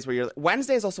 days are the days where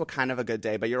Wednesday is also kind of a good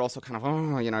day, but you're also kind of,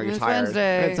 you're It's tired.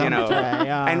 Wednesday. It's You know. Wednesday,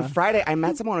 yeah. And Friday, I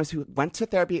met someone who went to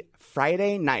therapy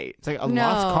Friday night. It's like a No.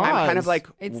 lost cause. I'm kind of like,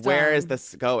 It's where done. is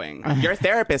this going? Your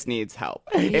therapist needs help.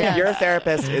 If Yes. your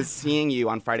therapist is seeing you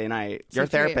on Friday night, your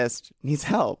Seek treatment. therapist needs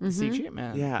help. seek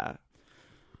treatment. Yeah.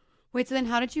 Wait, so then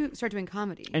how did you start doing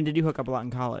comedy? And did you hook up a lot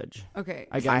in college? Okay.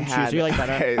 Again, I choose had. who you like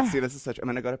better. Okay, see, this is such. I'm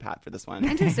gonna go to Pat for this one,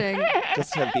 Interesting.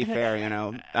 just to be fair.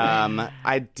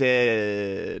 I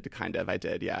did kind of. I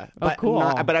did, yeah. Oh, But cool.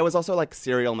 but I was also like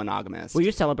serial monogamous. Were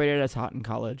you celebrated as hot in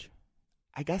college?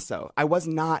 I guess so. I was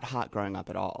not hot growing up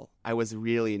at all. I was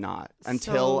really not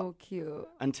until so cute.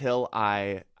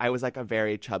 I was like a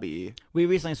very chubby. We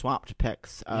recently swapped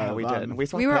pics. Yeah, we did. We,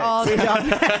 We were all we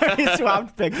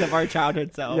swapped pics of our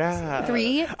childhood selves. Yeah.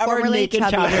 3 Our formerly naked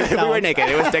chubby. childhood we were selves. naked.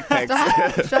 It was dick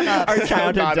pics. Shut up. Our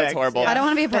childhood Oh God, that's dicks. horrible. I don't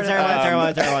want to be a part That's of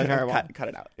terrible, that. terrible. Cut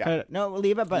it out. Yeah. No,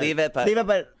 leave it, but Leave it,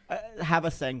 but- have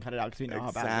us saying cut it out because we know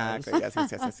how bad it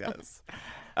Exactly. is. Yes.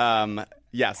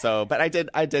 Yeah, so but I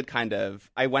did kind of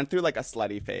I went through like a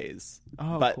slutty phase.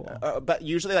 Oh, but cool. but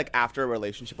usually like after a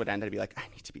relationship would end, I'd be like, I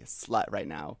need to be a slut right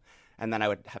now, and then I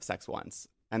would have sex once,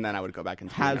 and then I would go back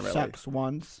into being Have a really, sex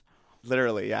once.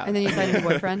 literally, yeah. And then you find a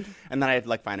boyfriend. and then I'd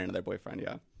like find another boyfriend,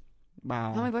 yeah.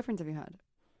 Wow. How many boyfriends have you had?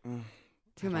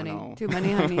 Too don't many. know. Too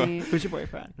many, honey. Who's your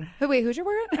boyfriend? Wait, who's your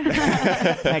boyfriend?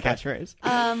 My catchphrase.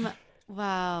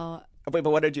 Wow. Wait, but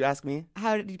what did you ask me?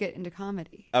 How did you get into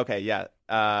comedy? Okay, yeah.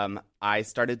 I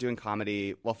started doing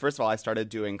comedy. Well, first of all, I started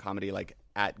doing comedy like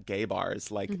at gay bars,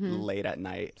 like late at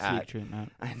night. Sweet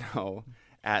treatment. I know,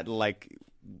 at like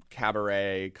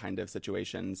cabaret kind of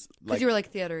situations. Because you were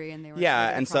like theatery and they were Yeah,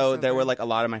 like, a and so there were crossover. like a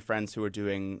lot of my friends who were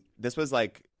doing. This was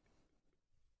like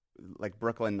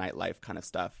Brooklyn nightlife kind of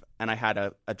stuff, and I had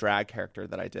a drag character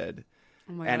that I did,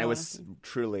 Oh my and it God. was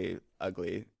truly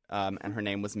ugly. And her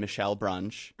name was Michelle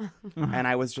Brunch, and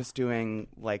I was just doing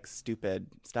like stupid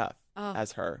stuff Oh.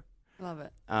 as her. Love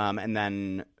it. And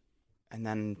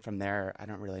then from there, I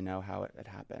don't really know how it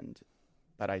happened,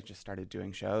 but I just started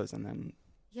doing shows, and then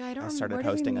Yeah, I don't I remember. started Where did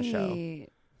we hosting a show. meet?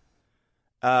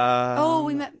 oh,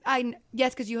 We met.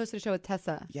 Yes, because you hosted a show with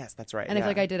Tessa, Yes, that's right. and I yeah. feel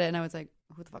like I did it, and I was like,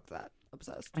 "Who the fuck's that?"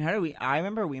 Obsessed. And how do we? I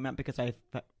remember we met because I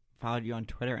followed you on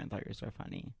Twitter and thought you were so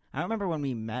funny. I don't remember when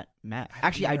we met.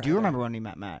 Actually, I never do either. remember when we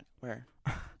met. Where?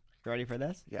 You ready for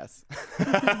this? Yes.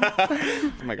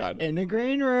 oh my god. In the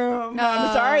green room. No.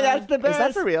 I'm sorry, that's the Is best.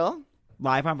 that for real?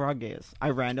 Live on Broadgaze.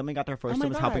 I randomly got there first Oh my and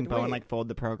was helping God, Bowen wait. like fold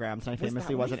the programs, and I Was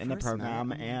famously that when wasn't we in the first met? program, Oh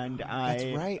my and God. I That's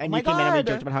right. Oh and my you came in and we God.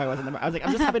 joked about how I wasn't. I was like,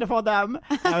 I'm just happy to fold them.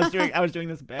 I was doing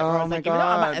this bit. Where Oh I was my like, even though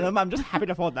I'm not God. in them, I'm just happy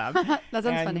to fold them. That sounds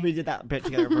and funny. we did that bit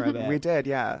together for a bit. We did,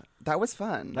 yeah. That was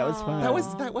fun. That was fun.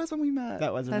 That was when we met.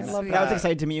 That was That's amazing. sweet. But I was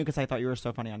excited to meet you because I thought you were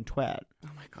so funny on Twit. Oh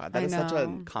my god, that I is such a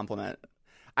know. compliment.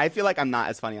 I feel like I'm not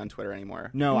as funny on Twitter anymore.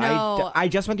 No, No. I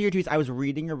just went through your tweets. I was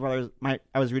reading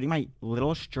my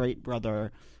little straight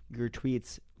brother your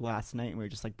tweets last night, and we were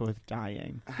just like both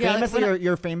dying. Yeah, like, Famously, when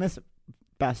your famous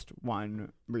best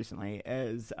one recently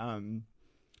is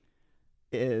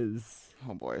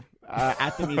Oh boy.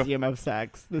 at the Museum of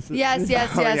Sex. This is Yes, yes,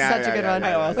 Oh, yes. yeah, Such yeah, a good yeah, one. yeah,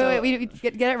 yeah. Also- Wait, we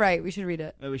get it right. We should read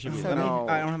it. Oh, we should. So Let me- no.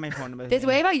 I don't have my phone number. This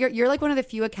way about you're like one of the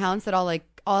few accounts that I'll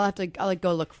have to I'll like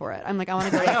go look for it. I'm like I want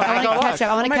to go. I know, I I go want to look. catch up.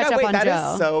 I want Oh to my catch God, up wait, on that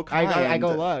Joe. is so kind. I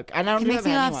go look, and I don't It do makes that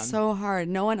me with laugh anyone. so hard.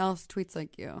 No one else tweets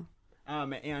like you.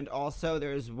 And also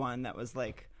there's one that was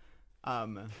like,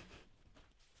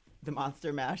 the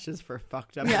Monster Mash is for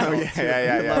fucked up Yeah. adults Oh,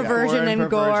 yeah, who yeah. love Perversion and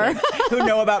gore. who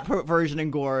know about perversion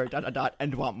and gore, ...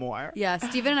 and want more. Yeah,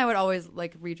 Steven and I would always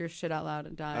like read your shit out loud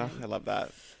and die. Oh, I love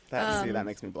that. See, that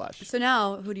makes me blush. So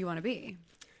now, who do you want to be?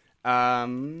 You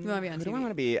wanna be on who do TV? I want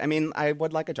to be? I mean, I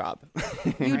would like a job.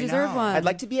 You deserve know. one. I'd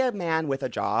like to be a man with a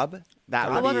job.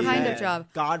 That would What be. kind of job?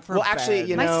 God forbid. Well, actually,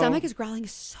 you My know, stomach is growling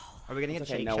so. Are we gonna get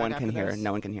Okay, Shake no Shack one can after hear. this?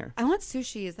 No one can hear. I want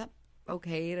sushi. Is that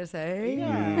okay to say?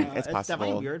 Yeah, it's definitely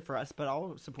possible. weird for us, but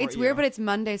I'll support It's you. weird, but it's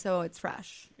Monday, so it's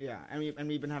fresh. yeah, and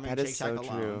we've been having That Shake is Shack so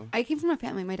alone. true. I came from a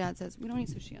family. My dad says we don't eat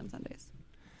sushi on Sundays.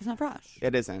 It's not fresh.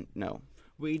 It isn't. No.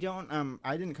 We don't.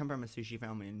 I didn't come from a sushi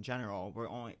family in general. We're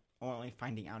only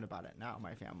finding out about it now.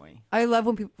 My family. I love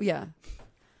when people. Yeah,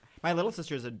 My little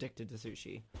sister is addicted to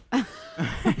sushi.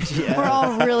 we're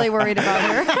all really worried about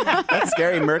her. That's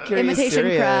scary. Mercury is Imitation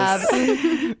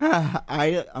serious. crab.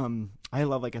 I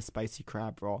love like a spicy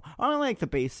crab roll. I don't like the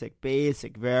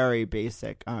basic, very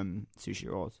basic sushi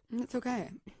rolls. It's okay.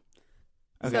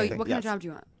 Okay, So, what kind of yes. job do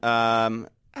you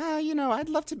want? You know, I'd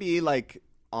love to be like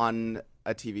on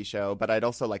a TV show, but I'd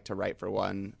also like to write for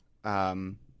one.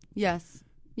 Yes.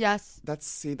 Yes. That's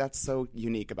so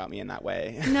unique about me in that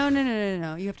way.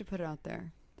 No. You have to put it out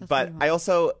there. That's what But you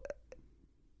want.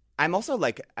 I'm also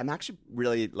like, I'm actually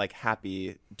really like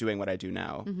happy doing what I do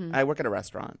now. Mm-hmm. I work at a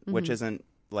restaurant, which isn't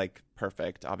like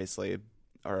perfect, obviously,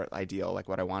 or ideal, like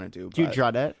what I want to do. Do you but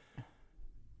dread it?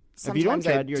 If you don't sometimes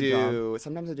I dread your do.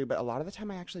 Sometimes I do, but a lot of the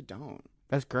time I actually don't.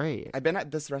 That's great. I've been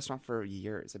at this restaurant for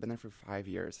years. I've been there for 5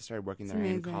 years. I started working That's there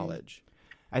in amazing. college.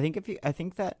 I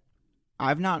think that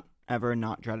I've not ever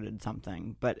not dreaded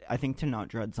something, but I think to not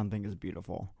dread something is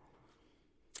beautiful.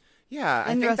 Yeah,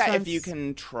 I And think that if restaurants- you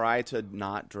can try to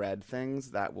not dread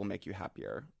things, that will make you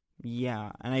happier.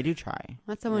 Yeah, and I do try.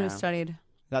 That's someone who Yeah. studied.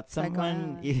 That's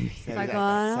someone Psychoanalyst.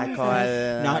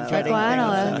 not dreading things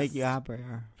Psychoanalyst. that make you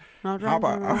happier.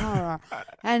 Not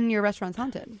and your restaurant's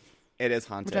haunted, It is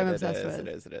haunted. Which I'm It obsessed is. with. It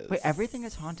is. It is. Wait, everything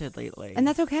is haunted lately. and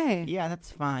that's okay. yeah,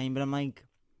 that's fine. But I'm like,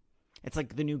 it's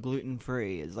like the new gluten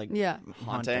free is like Yeah.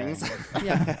 haunting. Hauntings.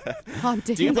 Yeah,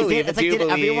 haunted. Do you It's like, believe- it's do like you did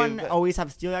everyone believe- always have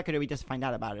celiac, or did we just find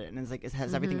out about it? And it's like, has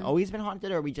Mm-hmm. everything always been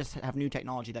haunted, or we just have new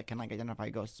technology that can like identify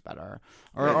ghosts better,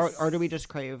 or Yes. or do we just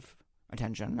crave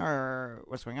attention or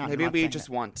what's going on. Maybe I'm not we saying just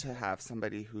that- want to have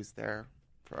somebody who's there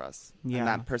for us. Yeah. And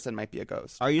that person might be a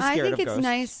ghost. Are you I scared think of it's ghosts?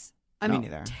 nice. I'm Me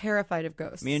neither. terrified of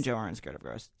ghosts. Me and Joe aren't scared of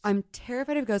ghosts. I'm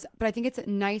terrified of ghosts, but I think it's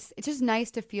nice. It's just nice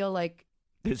to feel like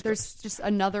there's ghosts. just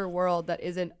another world that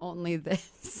isn't only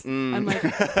this. Mm. I'm like,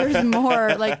 there's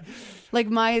more. Like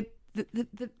my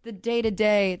the day to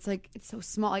day. It's like it's so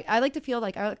small. Like, I like to feel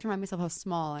like I like to remind myself how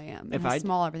small I am. And If how I-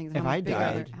 small everything is. and if how much I bigger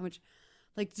died- how much.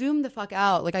 Like zoom the fuck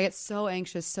out. Like I get so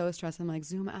anxious, so stressed. I'm like,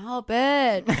 zoom out,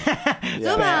 bitch. Zoom Yeah, I out, know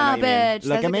what you mean. bitch. Look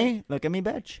That's at like me. Look at me,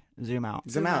 bitch. Zoom out.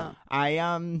 Zoom out. I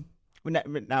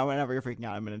now whenever you're freaking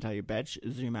out, I'm gonna tell you, bitch.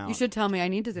 Zoom out. You should tell me I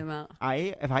need to zoom out.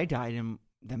 If I died and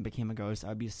then became a ghost,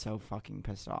 I'd be so fucking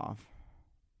pissed off.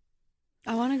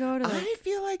 I want to go to like. I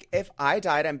feel like if I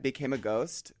died and became a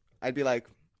ghost, I'd be like,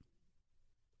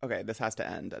 okay, this has to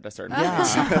end at a certain point.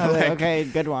 Yeah. Like, okay,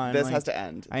 good one. This Like, has to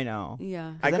end. I know.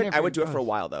 Yeah. then I would you're do it for a ghost.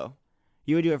 while though.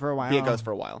 You would do it for a while. Be a ghost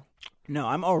for a while. No,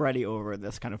 I'm already over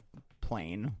this kind of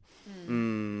plane.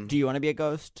 Mm. Do you want to be a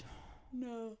ghost?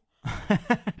 No.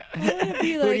 Who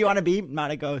be do like- you want to be? Not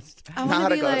a ghost. I want Not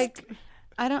to a be ghost. like.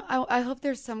 I hope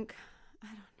there's some. I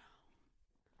don't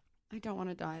know. I don't want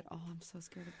to die at all. I'm so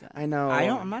scared of death. I know.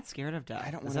 I'm not scared of death.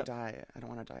 I don't Is want to that- die. I don't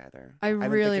want to die either. I I've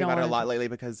been really thinking don't about it a wanna lot die. lately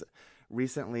because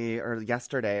recently, or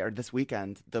yesterday, or this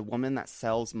weekend, the woman that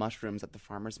sells mushrooms at the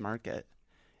farmers market,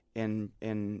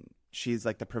 she's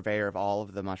like the purveyor of all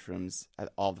of the mushrooms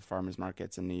at all the farmers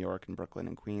markets in New York and Brooklyn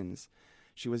and Queens.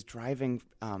 She was driving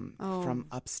from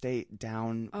upstate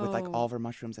down with like Oh. all of her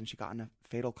mushrooms, and she got in a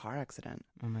fatal car accident.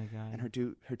 Oh my god. And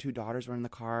her two daughters were in the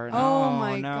car. And Oh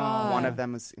my no. god. one of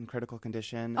them was in critical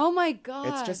condition. Oh my god.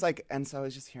 It's just like, and so I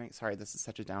was just hearing. Sorry, this is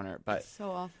such a downer, but It's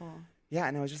so awful. yeah,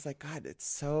 and I was just like, God, it's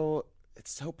so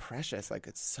precious. Like,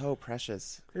 it's so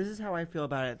precious. This is how I feel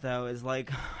about it, though. Is like,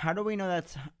 how do we know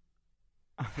that's?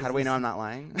 How do we know I'm not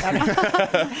lying?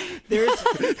 There's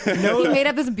He no. made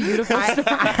up this beautiful story.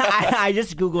 I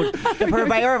just googled the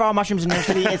purveyor of all mushrooms in New York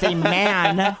City is a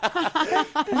man.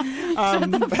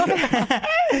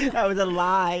 That was a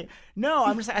lie. No,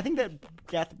 I'm just. I think that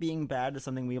death being bad is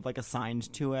something we've like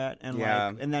assigned to it, and Yeah.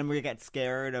 like, and then we get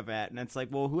scared of it, and it's like,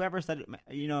 well, whoever said it,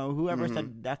 whoever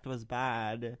said death was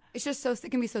bad. It's just so.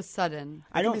 It can be so sudden.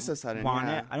 I can don't be so sudden, want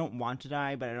yeah. it. I don't want to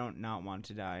die, but I don't not want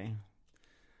to die.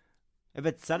 If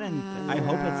it's sudden, I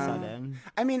hope it's Yeah. sudden.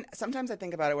 I mean, sometimes I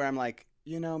think about it where I'm like,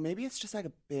 maybe it's just like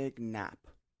a big nap.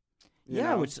 You Yeah,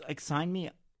 know? which like sign me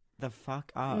the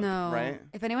fuck up. No. right?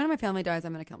 If anyone in my family dies,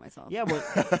 I'm gonna kill myself. Yeah, well,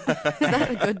 Is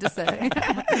that good to say?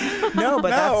 no, but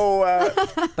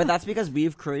no. that's because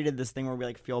we've created this thing where we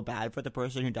like feel bad for the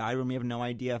person who died when we have no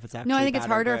idea if it's actually. No, I think it's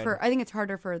bad or harder good. for. I think it's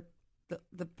harder for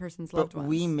the person's loved But ones.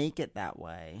 we make it that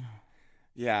way.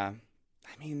 Yeah.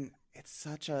 I mean,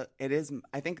 it is,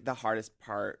 I think the hardest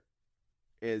part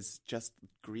is just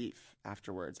grief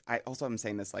afterwards. I also am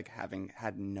saying this like having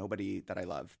had nobody that I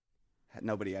love,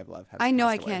 nobody I've loved. I know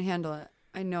I passed away. can't handle it.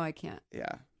 I know I can't.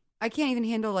 Yeah. I can't even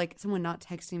handle like someone not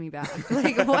texting me back.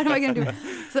 Like, what am I gonna do?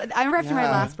 So I remember after my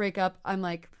Yeah. last breakup, I'm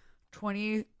like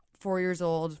 24 years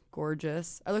old,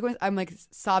 gorgeous. I'm like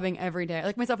sobbing every day. I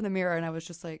look myself in the mirror, and I was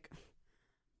just like,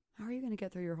 "How are you gonna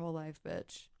get through your whole life,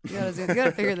 bitch? You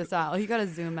gotta figure this out. You gotta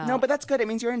zoom out." No, but that's good. It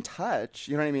means you're in touch.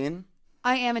 You know what I mean?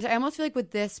 I am. I almost feel like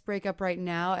with this breakup right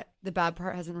now, the bad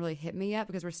part hasn't really hit me yet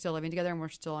because we're still living together and we're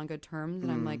still on good terms.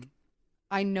 And I'm like,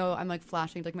 I know I'm like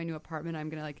flashing to like my new apartment. I'm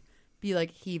gonna like be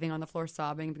like heaving on the floor,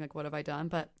 sobbing, and being like, "What have I done?"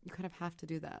 But you kind of have to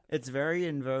do that, It's very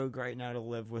in vogue right now to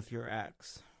live with your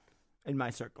ex. In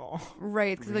my circle.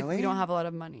 right? Because like we Really? don't have a lot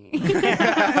of money.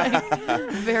 Like,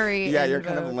 very. Yeah, in you're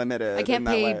kind of vogue. limited. I can't in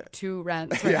that pay way. 2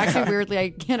 rents. Right? Actually, weirdly, I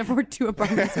can't afford 2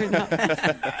 apartments right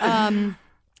now.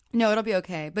 No, it'll be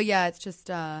okay. But yeah, it's just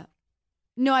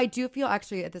no, I do feel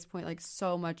actually at this point like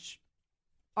so much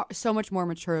more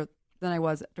mature than I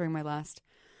was during my last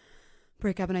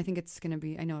breakup, and I think it's gonna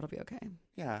be. I know it'll be okay.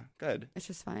 Yeah, good. It's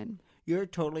just fine. You're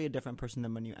totally a different person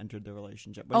than when you entered the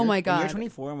relationship. Oh my When God. you're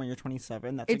 24 and when you're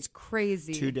 27, that's It's like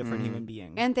crazy. 2 different human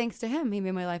beings. And thanks to him, he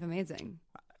made my life amazing.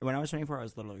 when I was 24, I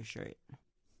was literally straight.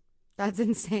 That's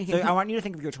insane. So I want you to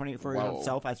think of your 24-year-old Whoa.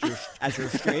 self as your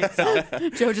straight self.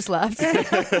 Joe just left.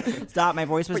 Stop. My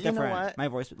voice was But you know different. what? My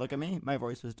voice. Look at me. My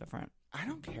voice was different. I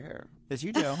don't care. Yes,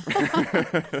 you do.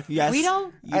 Yes, We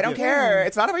don't- you I don't do. care.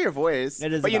 It's not about your voice.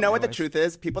 It is But you about know my what the voice. truth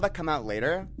is? People that come out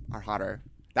later are hotter.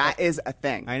 That is a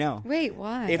thing. I know. Wait,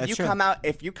 why? If That's you true. come out I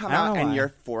don't and know why. you're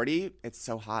 40, it's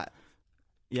so hot.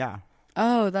 Yeah.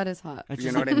 Oh, that is hot. It's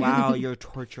You just know like, what I mean? wow, you're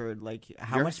tortured. Like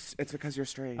how much? It's because you're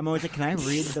straight. I'm always like, can I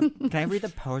read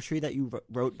the poetry that you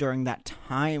wrote during that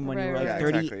time when you were Right, like right.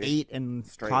 Yeah, 38 exactly. and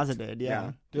Straight. closeted?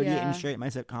 Yeah, 38 Yeah. and straight. My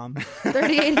sitcom.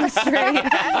 38 and straight.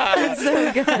 That's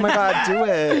so good. Oh my god, do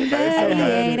it. That is so good.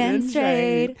 38 and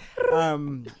straight.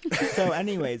 So,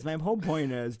 anyways, my whole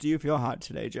point is, do you feel hot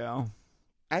today, Joe?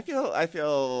 I feel kind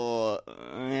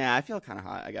of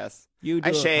hot, I guess. You do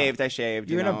I look shaved. hot. I shaved.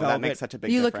 You're You in a know, that velvet- makes such a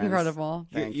big You look difference. incredible.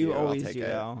 Thank you you. I'll always take do. it.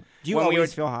 Though. Do you When we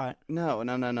always were- feel hot? No,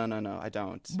 I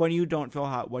don't. When you don't feel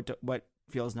hot, what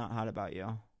feels not hot about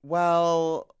you?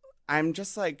 Well, I'm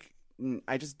just like,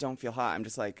 I just don't feel hot. I'm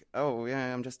just like, oh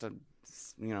yeah, I'm just a,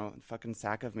 fucking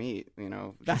sack of meat.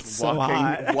 That's just so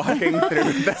hot. walking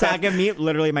through that. Sack of meat,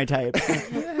 literally my type.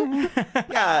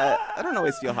 Yeah, I don't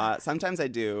always feel hot. Sometimes I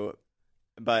do,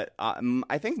 but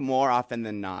I think more often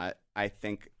than not, I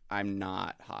think I'm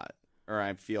not hot, or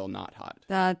I feel not hot.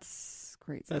 That's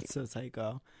crazy. That's so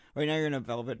psycho. Right now you're in a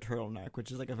velvet turtleneck,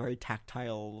 which is like a very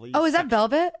tactile. Oh, is that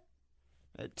velvet?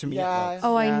 To me, Yeah. it looks.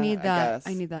 Oh, Yeah, I need I that. guess.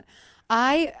 I need that.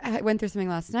 I went through something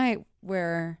last night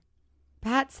where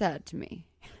Pat said to me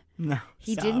No,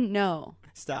 he stop. didn't know.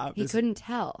 Stop. He This- couldn't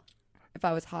tell if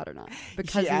I was hot or not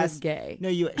because She he was asked- gay. No,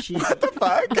 you. She. What the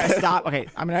fuck? Stop. Okay,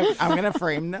 I'm gonna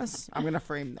frame this.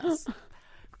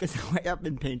 Because the way I've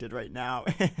been painted right now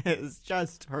is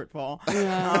just hurtful.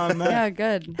 Yeah, yeah,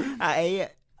 good.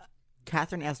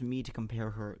 Catherine asked me to compare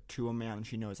her to a man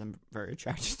she knows I'm very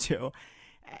attracted to,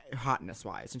 hotness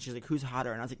wise, and she's like, "Who's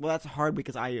hotter?" And I was like, "Well, that's hard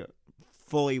because I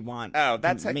fully want." Oh, to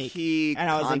that's a make-" key And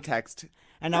I was like- context.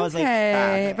 And I was like, Okay,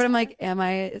 fact. but I'm like, am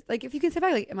I like if you can say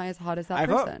back, like, am I as hot as that I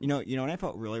felt, person? you know, when I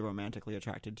felt really romantically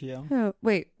attracted to you. Oh,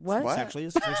 wait, what? What? Sexually,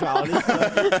 sexuality.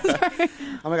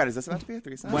 Oh my god, is this about to be a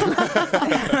threesome?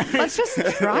 Let's just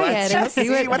try Let's it and just see see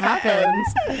what what happens.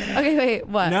 Okay, wait,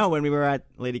 what? No, when we were at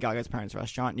Lady Gaga's parents'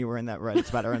 restaurant, and you were in that red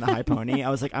sweater and the high pony.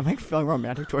 I was like, I'm like feeling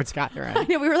romantic towards Catherine. I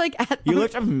know we were like at. You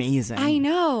looked amazing. I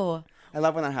know. I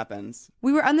love when that happens.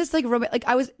 We were on this like like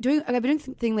I've been doing this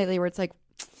thing lately where it's like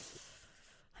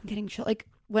I'm getting chill. Like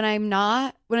when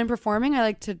I'm performing, I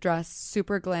like to dress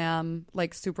super glam,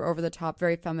 like super over the top,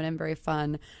 very feminine, very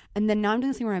fun. And then now I'm doing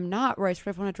this thing where I'm not, where I sort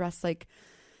of want to dress like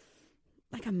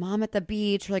a mom at the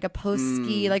beach or like a post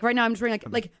ski. Like right now I'm just wearing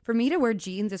like for me to wear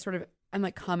jeans is sort of I'm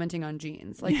like commenting on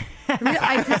jeans. Like for me,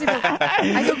 I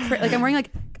feel like I'm wearing like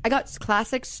I got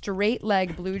classic straight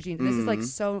leg blue jeans. And this is like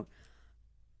so.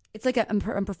 It's like I'm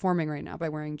performing right now by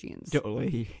wearing jeans.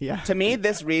 Totally. Yeah. To me,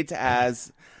 this reads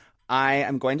as I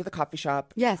am going to the coffee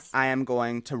shop. Yes. I am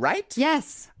going to write.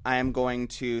 Yes. I am going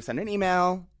to send an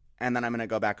email, and then I'm going to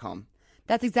go back home.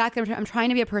 That's exactly. I'm trying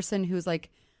to be a person who's like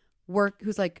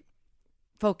who's like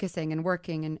focusing and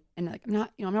working and like I'm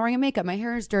not wearing a makeup. My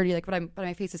hair is dirty, like but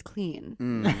my face is clean.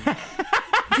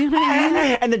 Do you know what I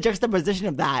mean? And the juxtaposition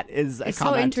of that is a It's so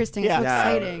comment. interesting. Yeah.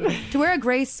 It's so exciting. To wear a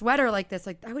gray sweater like this,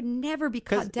 like I would never be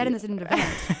caught dead in this event.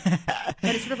 But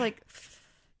it's sort of like,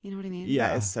 you know what I mean? Yeah.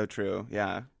 That is so true.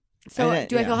 Yeah. So And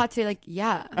do I yeah. feel hot today? Like,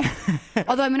 yeah.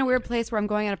 Although I'm in a weird place where I'm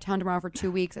going out of town tomorrow for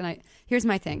 2 weeks, and here's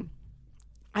my thing.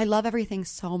 I love everything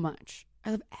so much.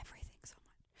 I love everything so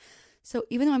much. So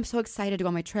even though I'm so excited to go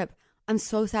on my trip, I'm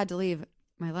so sad to leave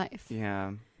my life.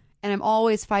 Yeah. And I'm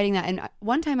always fighting that. And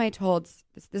one time I told,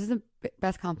 this is the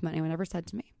best compliment anyone ever said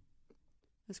to me.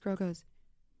 This girl goes,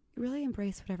 you really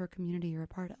embrace whatever community you're a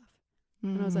part of.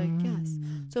 And I was like, yes.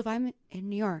 So if I'm in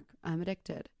New York, I'm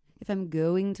addicted. If I'm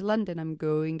going to London, I'm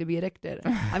going to be addicted.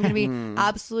 I'm going to be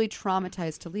absolutely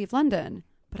traumatized to leave London,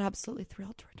 but absolutely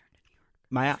thrilled to return to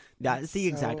New York. That's the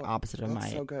exact so- opposite of that's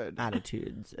my so good.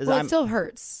 attitudes. Is Well, I'm- it still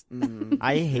hurts.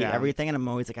 I hate Yeah. everything, and I'm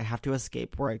always like, I have to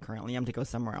escape where I currently am to go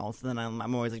somewhere else. And then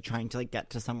I'm always like trying to like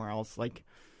get to somewhere else, like,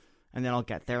 and then I'll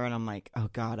get there, and I'm like, oh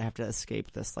god, I have to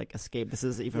escape this. Like, escape. This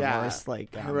is even Yeah. worse.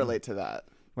 Like, I relate to that.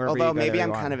 wherever you Although go, maybe there I'm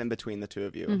you kind are. of in between the two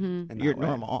of you. Mm-hmm. in that You're way.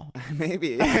 normal,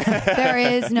 Maybe. There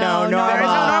is no No, normal. There is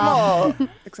no normal.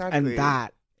 Exactly. and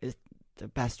that is the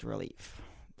best relief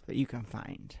that you can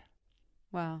find.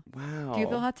 Wow. Wow. Do you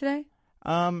feel hot today?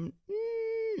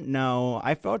 No,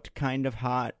 I felt kind of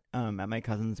hot at my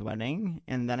cousin's wedding,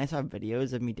 and then I saw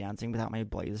videos of me dancing without my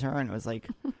blazer, and it was like,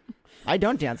 I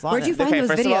don't dance a lot. Where'd you find Okay, those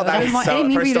first of videos? all, that is I so. didn't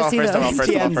mean for you to see First of all, those. first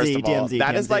of all, TMZ,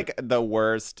 that is TMZ. like the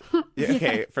worst.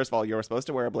 Okay, first of all, you're supposed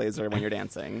to wear a blazer when you're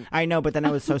dancing. I know, but then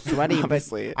I was so sweaty.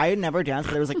 Obviously. But I had never danced,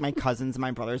 but it was like my cousins,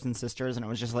 my brothers and sisters, and it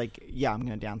was just like, yeah, I'm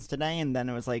gonna dance today. And then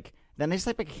it was like, then I just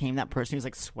like became that person who's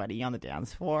like sweaty on the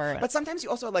dance floor. But sometimes you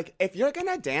also like, if you're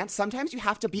gonna dance, sometimes you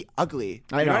have to be ugly.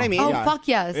 I You know know. what I mean? Oh, Yeah. fuck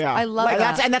yes. yeah, I love Like,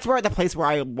 that. and that's where the place where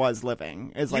I was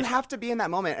living is like, You have to be in that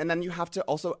moment, and then you have to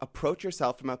also approach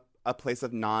yourself from a place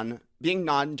of being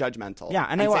non-judgmental. Yeah,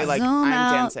 and and I say was. like, Zoom I'm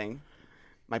out. dancing.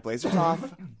 My blazer's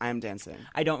off. I am dancing.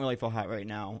 I don't really feel hot right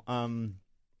now.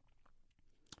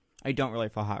 I don't really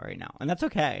feel hot right now, and that's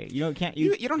okay. You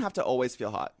You don't have to always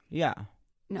feel hot. yeah.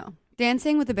 No.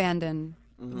 Dancing with abandon.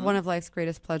 Mm-hmm. One of life's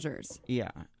greatest pleasures.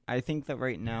 Yeah, I think that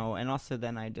right now, and also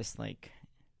then I just like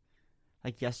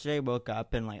yesterday I woke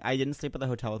up and like I didn't sleep at the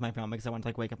hotel with my family because I wanted to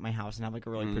like wake up at my house and have like a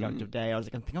really productive day. I was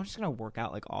like, I think I'm just gonna work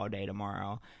out like all day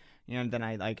tomorrow, and then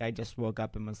I just woke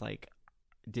up and was like,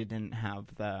 didn't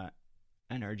have the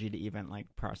energy to even like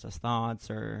process thoughts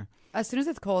or. As soon as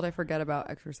it's cold, I forget about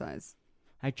exercise.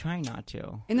 I try not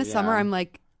to. In the Yeah. summer, I'm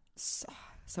like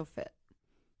so fit.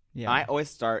 Yeah, I always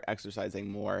start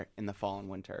exercising more in the fall and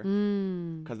winter.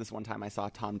 Mm. Because this one time I saw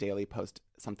Tom Daly post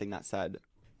something that said,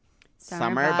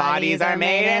 Summer bodies are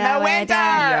made in the winter.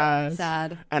 Yes.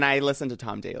 Sad. and I listened to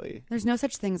Tom Daly. There's no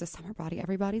such thing as a summer body.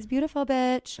 Everybody's beautiful,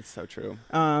 bitch. It's so true.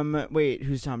 Wait,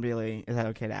 who's Tom Daly? Is that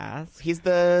okay to ask? He's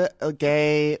the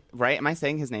gay, right? Am I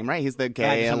saying his name right? He's the I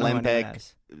gay just don't know who it Olympic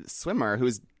is. swimmer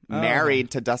who's Oh.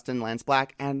 married to Dustin Lance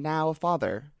Black and now a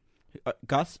father.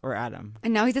 Gus or Adam?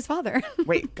 And now he's his father.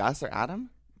 Wait, Gus or Adam?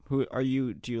 Who are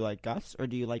you? Do you like Gus or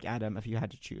do you like Adam? If you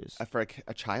had to choose, For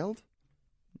a child?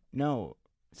 no.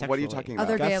 What are you sexually. talking about?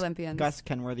 Other gay Gus- Olympians. Gus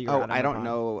Kenworthy or Oh, Adam I don't Rapon?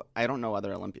 know. I don't know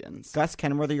other Olympians. Gus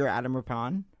Kenworthy or Adam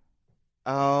Rapon?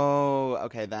 Oh,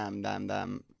 okay, them.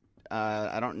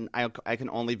 I don't. I can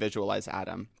only visualize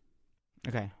Adam,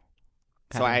 Okay.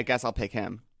 so I guess I'll pick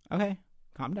him. Okay.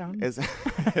 Calm down. Is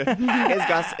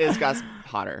Gus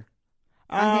hotter?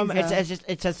 I think so. It's just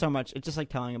it says so much. It's just like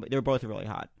telling them they're both really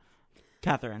hot.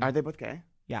 Catherine. Are they both gay?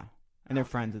 Yeah, and they're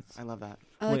friends. It's I love that.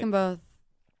 I like Wait. them both.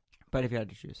 but if you had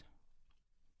to choose,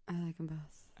 I like them both.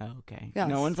 oh, okay. Gus,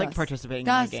 no one's like Gus. participating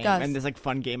Gus, in the game, Gus. and this like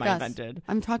fun game I Gus. invented.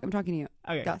 I'm talking to you.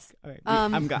 Okay, Gus. Okay,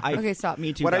 Um, I, okay, stop.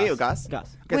 Me too. What Gus. are you, Gus?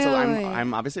 Gus. Okay, Wait, so wait, wait.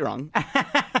 I'm obviously wrong.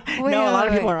 Wait, no, a lot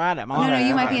of wait, people wait. are Adam. No, Okay,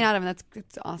 you might okay. be an Adam. That's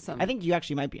awesome. I think you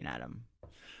actually might be an Adam.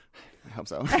 I hope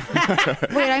so.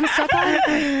 Wait, I'm stuck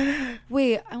on.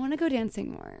 Wait, I want to go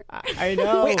dancing more. I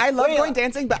know. Wait, I love going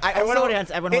dancing, but I Everyone also hold hands,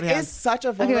 everyone hold it hands. is such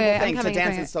a vulnerable wait, I'm thing coming, to I'm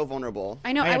dance. coming. Is so vulnerable.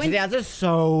 I know. I I went. dance is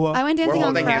so. I went dancing on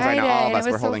holding hands Friday. right now, all of and us.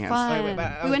 it was We're so holding hands. fun. Wait,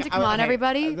 but, We went to okay, Come On, okay.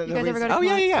 everybody. The You guys ever go to Oh, Come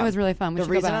yeah, On? yeah, yeah. It was really fun. We The should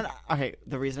go reason, back.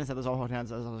 the reason I said this all hold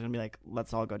hands is I was gonna be like,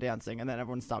 let's all go dancing, and then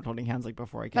everyone stopped holding hands like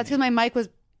before I came. That's because my mic was.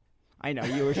 I know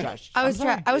you were stretched. I was I'm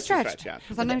sorry. stretched. I was It's a stretched. stretch,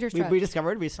 yeah. Sometimes you're We stretched.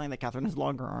 discovered recently that Catherine has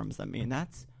longer arms than me, and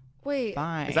that's Wait,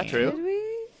 fine. Is that true? did we?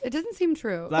 It doesn't seem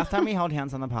true. Last time we held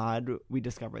hands on the pod, we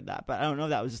discovered that, but I don't know.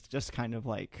 That was just kind of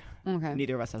like Okay.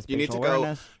 neither of us has You need to spatial go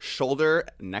awareness. shoulder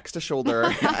next to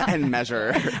shoulder and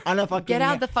measure. on a fucking Get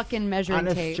out the fucking measuring on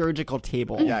a tape. surgical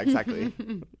table. Yeah, exactly.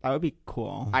 That would be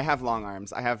cool. I have long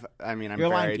arms. I'm You're very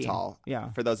lanky. tall.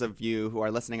 Yeah. For those of you who are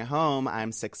listening at home,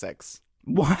 I'm 6'6".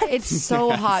 What? It's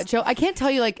so hot, Joe. I can't tell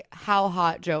you like how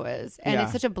hot Joe is, and Yeah.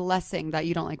 it's such a blessing that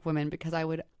you don't like women because I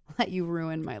would let you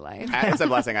ruin my life. It's a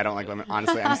blessing. I don't like women.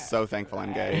 Honestly, I'm so thankful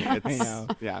I'm gay. It's, I know.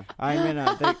 Yeah. I'm in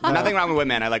a Nothing wrong with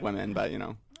women. I like women, but you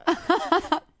know.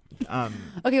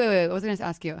 Okay, wait. I was going to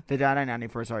ask you. The dad I nanny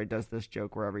for does this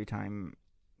joke where every time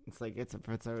it's like it's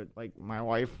a like my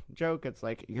wife joke. It's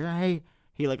like hey.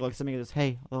 He like looks at me and goes,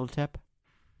 "Hey, little tip,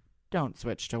 don't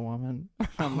switch to woman."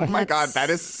 I'm Oh like, my God, that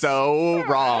is so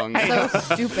wrong. So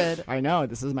stupid. I know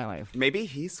this is my life. Maybe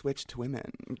he switched to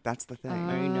women. That's the thing.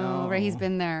 I know. Oh, right, he's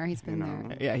been there. He's been know.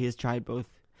 there. Yeah, he's tried both.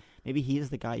 Maybe he's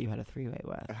the guy you had a 3-way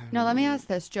with. No, let me ask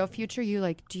this, Joe. Future you,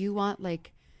 like, do you want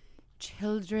like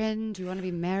children? Do you want to be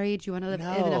married? Do you want to live in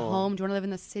a No. home? Do you want to live in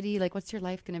the city? Like, what's your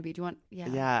life gonna be? Do you want? Yeah.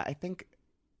 Yeah, I think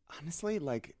honestly,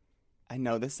 like, I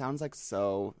know this sounds like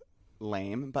so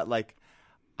lame, but like,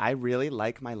 I really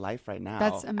like my life right now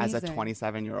That's as a amazing.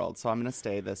 27-year-old. So I'm gonna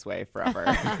stay this way forever.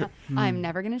 I'm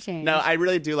never gonna change. No, I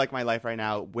really do like my life right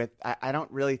now. I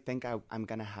don't really think I'm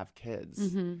gonna have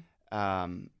kids.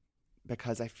 Mm-hmm.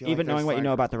 Because I feel Even like knowing what you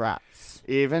know about the rats.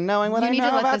 even knowing what You I need to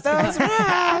know let about this those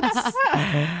rats.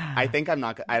 I think I'm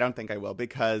not. I don't think I will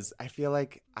because I feel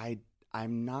like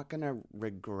I'm not gonna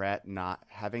regret not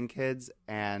having kids,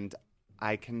 and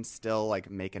I can still like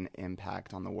make an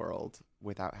impact on the world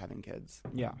without having kids.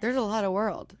 Yeah. There's a lot of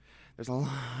world. There's a lot.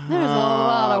 There's a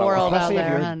lot of world out Especially if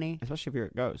there, you're- honey. Especially if you're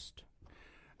a ghost.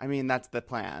 I mean, that's the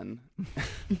plan.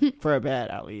 For a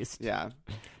bit, at least. Yeah,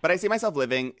 but I see myself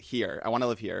living here. I want to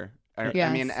live here. I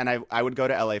Yes. mean, and I would go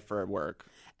to LA for work.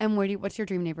 And what's your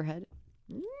dream neighborhood?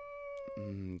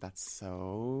 That's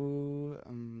so.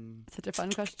 Such a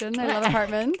fun question. I love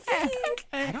apartments.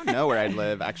 I don't know where I'd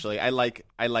live. Actually, I like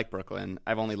Brooklyn.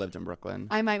 I've only lived in Brooklyn.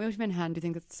 I might move to Manhattan. Do you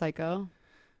think it's psycho?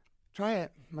 Try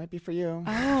it. Might be for you.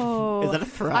 Oh, Is that a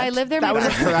threat? I lived there. That was a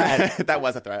my- threat. That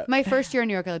was a threat. My first year in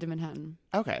New York, I lived in Manhattan,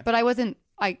 Okay. but I wasn't.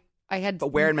 I had. But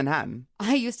where in Manhattan?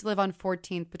 I used to live on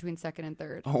 14th between 2nd and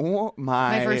 3rd. Oh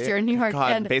my. My first year in New York,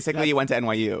 God, and- basically you went to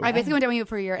NYU. I basically went down with you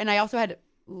for a year, and I also had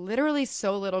literally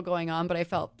so little going on, but I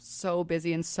felt so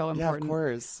busy and so yeah, important. of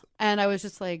course. And I was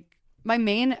just like, my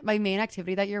main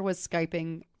activity that year was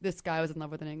Skyping this guy I was in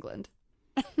love with in England.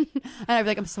 And I'd be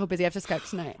like, I'm so busy, I have to Skype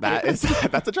tonight.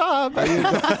 That's a job.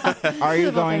 Are you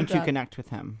Civil going thing to job. connect with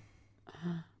him?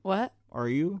 What? Are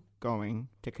you going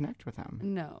to connect with him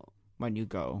No. when you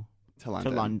go to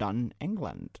London. to London,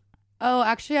 England? Oh,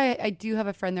 actually, I do have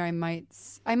a friend there. I might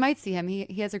see him. He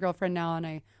has a girlfriend now,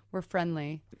 and we're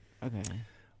friendly. Okay.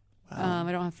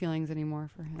 I don't have feelings anymore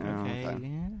for him. Oh, Okay. okay.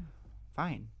 Yeah.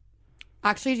 Fine.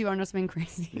 Actually, do you want to know something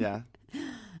crazy? Yeah.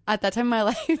 At that time in my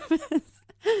life,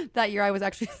 that year I was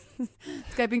actually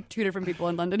Skyping 2 different people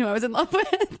in London who I was in love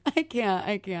with. I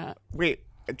can't. Wait,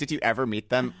 did you ever meet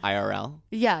them IRL?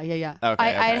 Yeah. Okay,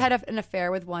 I okay. had an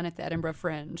affair with one at the Edinburgh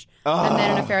Fringe, and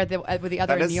then an affair with the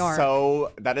other That in is New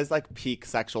York. that is like peak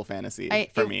sexual fantasy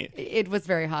for me. It was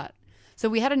very hot. So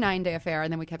we had a 9-day affair,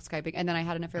 and then we kept Skyping, and then I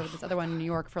had an affair with this other one in New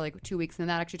York for like 2 weeks, and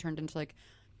then that actually turned into like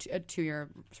a 2-year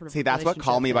sort of. See, that's what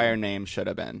Call Me relationship by thing. Your Name should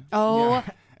have been. Oh,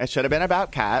 It should have been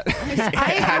about Kat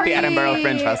I at the Edinburgh agree.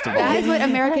 Fringe Festival. That is what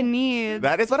America needs.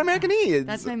 That is what America needs.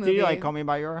 That's my Do movie. you like Call Me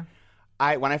by Your?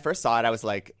 When I first saw it, I was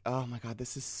like, oh my God,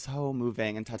 this is so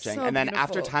moving and touching. So and then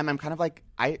after beautiful. time, I'm kind of like,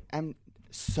 I am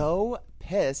so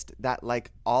pissed that like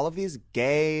all of these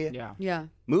gay Yeah,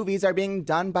 movies are being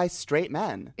done by straight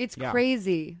men. it's Yeah.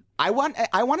 crazy. I want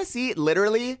to see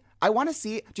literally. I want to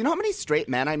see. Do you know how many straight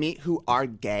men I meet who are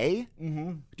gay?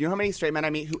 Mm-hmm. Do you know how many straight men I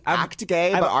meet who act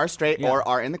gay but are straight yeah. or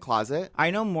are in the closet?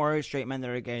 I know more straight men that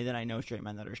are gay than I know straight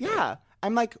men that are straight. Yeah,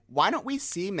 I'm like, why don't we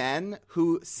see men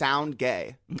who sound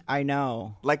gay? I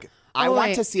know. Like, I Oh, want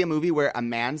wait. to see a movie where a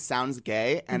man sounds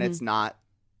gay and it's not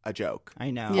a joke.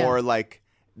 I know. Yeah. Or like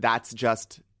that's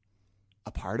just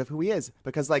a part of who he is.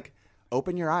 Because like,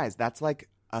 open your eyes. That's like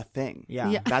a thing. Yeah.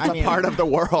 Yeah. That's I a mean, part of the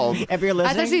world. If you're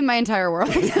That's listening, actually my entire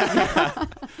world.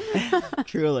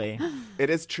 truly. It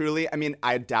is truly. I mean,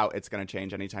 I doubt it's going to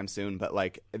change anytime soon. But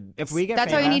like, If we get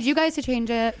That's why we famous, need you guys to change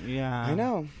it. Yeah. I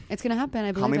know. It's gonna happen.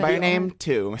 I believe Call Me it. by Your Name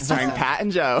 2, starring Pat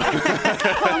and Joe.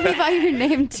 Call me by your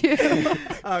name too.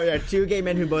 Oh yeah, 2 gay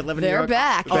men who both live in New They're York.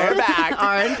 back. They're back.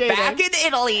 Aren't dating. Back in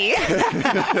Italy.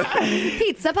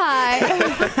 Pizza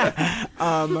pie.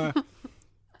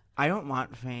 I don't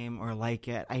want fame or like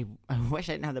it. I wish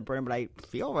I didn't have the burden, but I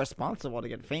feel responsible to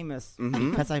get famous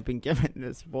because I've been given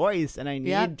this voice, and I need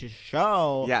Yep. to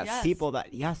show Yes. Yes. people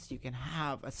that yes, you can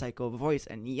have a psycho voice,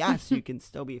 and yes, you can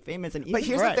still be famous. And But even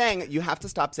here's the rich. thing: you have to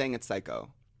stop saying it's psycho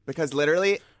because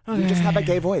literally, you just have a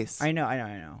gay voice. I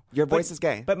know. Your But- voice is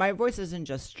gay. But my voice isn't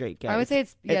just straight gay. I would say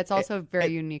it's also very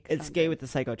unique. It's sounding. gay with the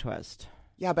psycho twist.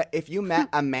 Yeah, but if you met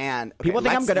a man, okay, People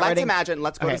think I'm good at let's writing. imagine.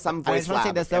 Let's go Okay, to some I voice just wanna say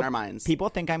lab this, in though. our minds. People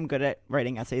think I'm good at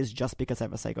writing essays just because I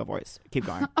have a psycho voice. Keep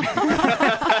going.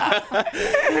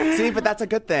 See, but that's a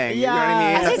good thing. Yeah. You know what I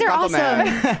mean? Essays That's a are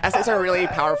compliment. Essays are really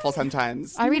powerful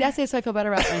sometimes. I read essays so I feel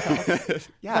better about myself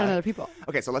Yeah. than other people.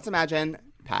 Okay, so let's imagine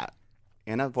Pat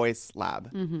in a voice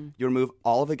lab. Mm-hmm. You remove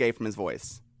all of the gay from his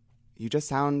voice. You just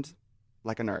sound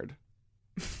like a nerd.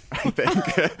 I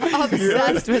think.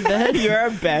 Obsessed with this. You're a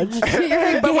bitch.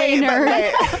 You're a gay nerd.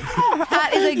 wait.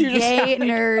 Pat is a gay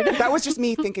nerd. That was just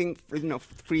me thinking,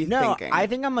 free No, thinking. I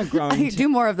think I'm like growing. Do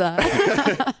more of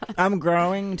that. I'm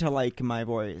growing to like my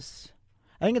voice.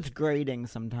 I think it's grating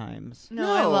sometimes.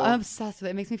 No, I'm obsessed with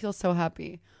it. It makes me feel so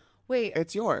happy. Wait,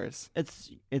 It's yours. It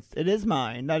is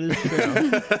mine. That is true.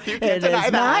 You It can't deny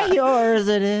is that. not yours.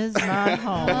 It is my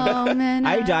home. oh man,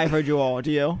 I die for Jewel.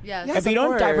 Do you? Yes. Yes, If you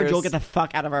of don't die for course. Jewel, get the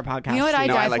fuck out of our podcast. You know what I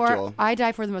No, die I like for? Jewel. I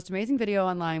die for the most amazing video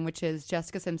online, which is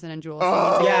Jessica Simpson and Jewel.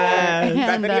 Oh, Yes. that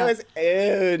And, video is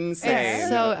insane.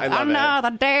 So I love it.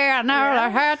 another day,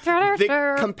 another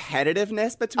The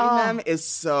competitiveness between them is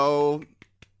so.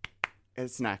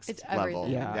 It's next It's level.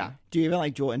 everything. Yeah. Do you even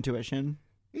like Jewel Intuition?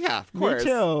 Yeah, of course.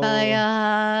 Me too.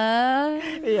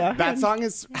 Yeah. That song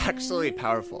is actually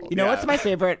powerful. You know Yeah. what's my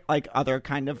favorite, like, other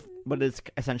kind of, what is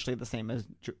essentially the same as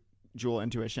Jewel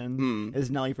Intuition, is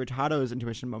Nelly Furtado's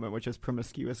Intuition moment, which is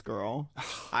Promiscuous Girl.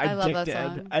 I love that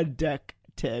song.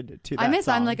 Addicted to that I miss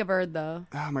song. I'm Like a Bird though.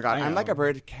 Oh my god, I I'm Like know. a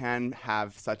Bird can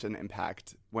have such an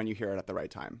impact when you hear it at the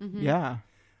right time. Mm-hmm. Yeah.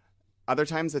 Other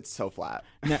times it's so flat.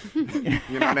 No-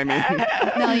 You know what I mean?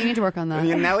 No, you need to work on that.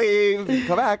 Nelly,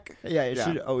 go back. yeah, it Yeah.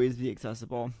 should always be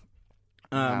accessible.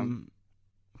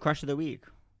 Crush of the week.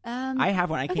 I I have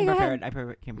one. I okay, came go prepared.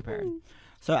 ahead. Came prepared.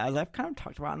 So as I've kind of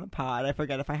talked about on the pod, I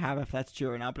forget if I have, if that's true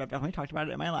or not, but I've definitely talked about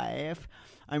it in my life.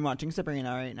 I'm watching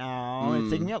Sabrina right now. It's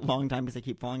taking me a long time because I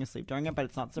keep falling asleep during it, but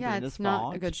it's not Sabrina's Yeah, it's fault.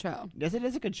 not a good show. Yes, it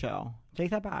is a good show.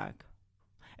 Take that back.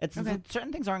 It's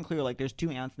certain things aren't clear. Like there's two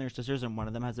aunts and their sisters, and one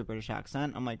of them has a British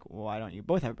accent. I'm like, well, why don't you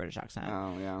both have a British accent?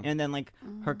 Oh yeah. And then like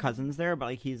her cousin's there, but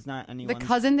like he's not anyone. The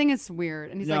cousin thing is weird,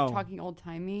 and he's No. like talking old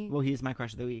timey. Well, he's my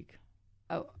crush of the week.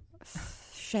 Oh,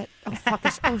 shit! Oh fuck!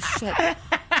 Oh shit!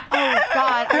 Oh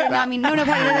god! I did not mean. No, Patty,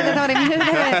 that's not what I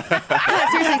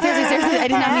mean. Seriously, I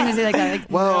did not mean to say like that. Like,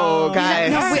 Whoa,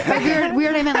 guys. no,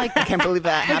 weird. I meant like. I can't believe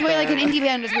that Like the way happened. like an indie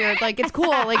band is weird. Like it's cool.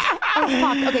 Like oh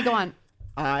fuck. Okay, go on.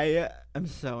 I am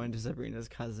so into Sabrina's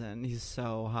cousin. He's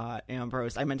so hot.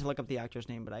 Ambrose. I meant to look up the actor's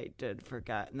name, but I did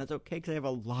forget. And that's okay because I have a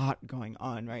lot going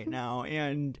on right now.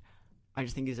 And I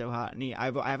just think he's so hot. And I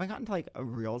haven't gotten to like a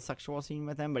real sexual scene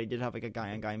with him, but he did have like a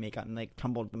guy on guy makeup and like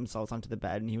tumbled themselves onto the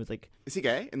bed. And he was like, Is he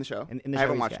gay in the show? in the show, I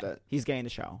haven't he's watched gay. it. He's gay in the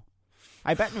show.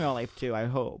 I bet in real life too, I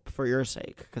hope, for your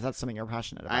sake, because that's something you're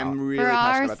passionate about. I'm really For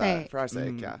our passionate about sake. that. For our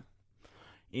sake, yeah.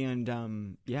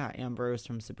 And yeah, Ambrose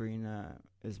from Sabrina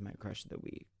is my crush of the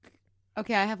week.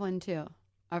 Okay, I have one too.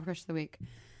 I have a crush of the week,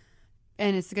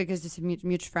 and it's good because it's a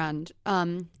mutual friend.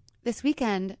 This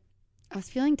weekend, I was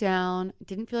feeling down.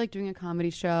 Didn't feel like doing a comedy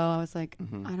show. I was like,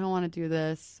 I don't want to do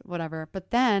this, whatever.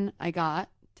 But then I got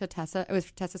to Tessa. It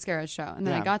was Tessa Scarra's show, and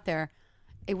then I Yeah. got there.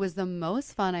 It was the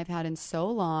most fun I've had in so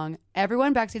long.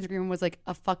 Everyone backstage agreement was like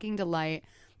a fucking delight.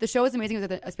 The show was amazing. It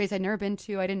was at a space I'd never been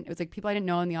to. It was like people I didn't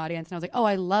know in the audience, and I was like, oh,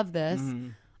 I love this.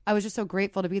 I was just so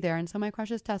grateful to be there. And so my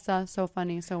crush is Tessa. So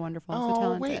funny, so wonderful, so Oh,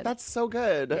 talented. wait, that's so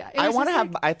good. Yeah, it I was want to just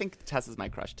have, I think Tessa's my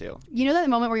crush too. You know that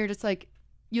moment where you're just like,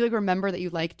 you like remember that you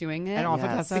like doing it, And also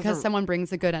Yes. Tessa has because a- someone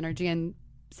brings a good energy and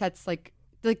sets like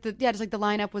the just like the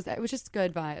lineup was, it was just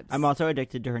good vibes. I'm also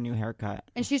addicted to her new haircut.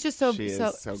 and she's just so She is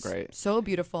so great. so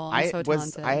beautiful, and so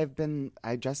talented.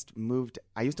 I just moved.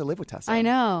 I used to live with Tessa. I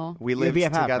know. We You're lived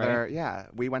BFF, together. right? Yeah,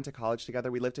 we went to college together.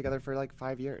 We lived together for like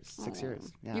 5 years, 6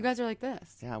 years. Yeah, You guys are like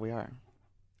this. yeah, we are.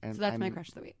 And So that's my I'm- crush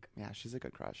of the week. Yeah, she's a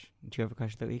good crush. Do you have a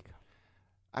crush of the week?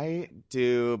 I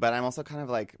do, but I'm also kind of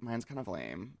like, mine's kind of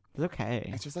lame. It's okay.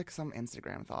 It's just like some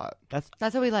Instagram thought. That's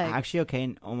That's what we like. actually okay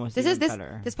and almost This even is this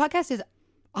better. this podcast is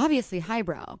obviously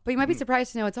highbrow, but you might be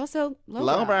surprised to know it's also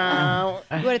Lowbrow.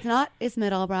 What it's not is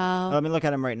middle brow. Let me look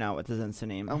at him right now. What's his Insta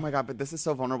name? Oh my god, but this is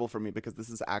so vulnerable for me because this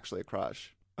is actually a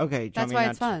crush. Okay, do you That's want me why not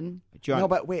it's to- fun. Do you No, want,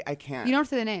 but wait, I can't. You don't have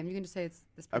to say the name. You can just say it's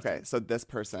this person. Okay, so this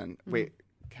person. Wait,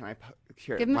 can I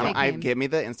here? Give him a why don't fake I name. give me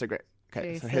the Instagram?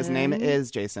 Okay, so his name Jason.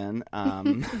 is Jason.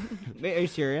 Wait, are you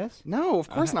serious? No, of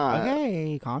course not.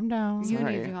 Okay, calm down. You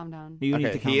Sorry. need to calm down. You need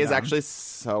Okay, to calm he is down. actually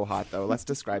so hot though. Let's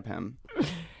describe him.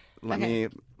 Let Okay. me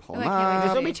pull Oh, him I can't wait up.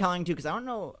 This to will see. be telling too, because I don't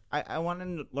know. I want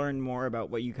to learn more about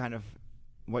what you kind of,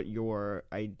 what your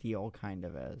ideal kind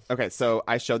of is. Okay, so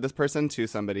I showed this person to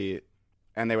somebody,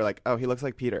 and they were like, "Oh, he looks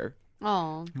like Peter,"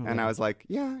 Oh, and I was like,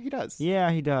 "Yeah, he does."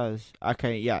 Yeah, he does.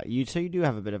 Okay, yeah. So you do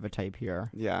have a bit of a type here.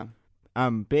 Yeah.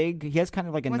 Big. He has kind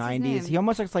of like a What's his 90s. name? He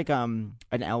almost looks like an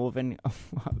Elvin.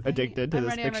 Addicted to I'm this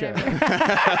ready, I'm picture. ready, I'm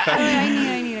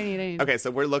ready. I need. Okay, so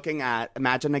we're looking at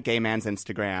imagine a gay man's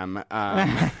Instagram.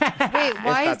 Wait,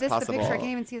 why is that's this possible. the picture? I can't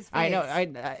even see his face. I know.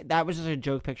 I that was just a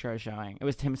joke picture I was showing. It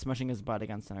was him smushing his butt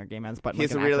against another gay man's butt. in,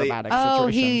 He's like an really- acrobatic Oh,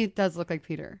 situation. he does look like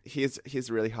Peter. he's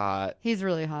really hot. He's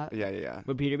really hot. Yeah.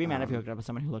 Would Peter be mad if he hooked up with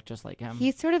someone who looked just like him?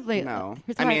 He's sort of like. No,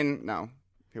 Here's I how mean, no,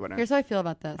 he wouldn't. here's how I feel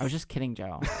about this. I was just kidding,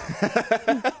 Joe.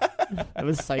 It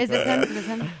was psycho. Is this him? Is this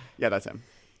him? Yeah, that's him.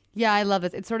 Yeah, I love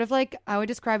this. It's sort of like I would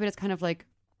describe it as kind of like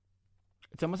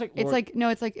It's almost like it's like no,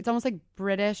 it's almost like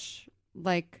British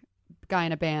like guy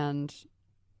in a band,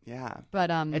 Yeah. but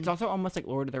it's also almost like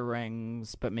Lord of the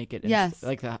Rings, but make it Yes.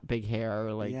 like the big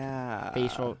hair, like yeah.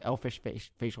 facial elfish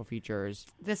facial features.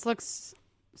 this looks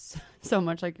so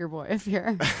much like your boy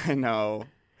here. I know.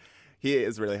 He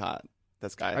is really hot.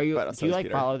 This guy. Are you? But so Do you is like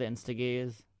Peter. follow the Insta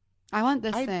gaze? I want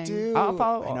this I thing. do. I'll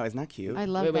follow- I know. Isn't that cute? I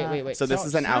love that. Wait. So this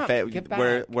is an stop. outfit. Get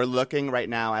We're back. we're looking right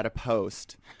now at a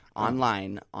post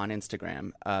online on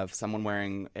Instagram of someone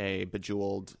wearing a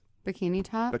bejeweled Bikini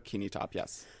top. bikini top.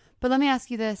 Yes. But let me ask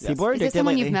you this: People are Is this addicted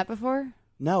someone lately. you've met before?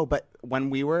 No, but when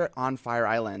we were on Fire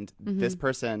Island, Mm-hmm. this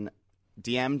person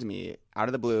DM'd me out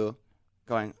of the blue,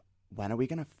 going, "When are we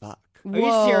gonna fuck?" Are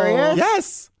you serious?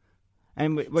 Yes.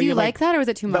 And were Do you like that, or was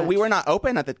it too much? But we were not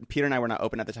open at the. Peter and I were not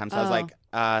open at the time, so I was Oh.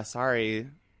 like, "Sorry,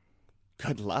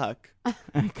 good luck."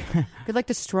 Good luck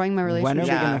destroying my relationship. When are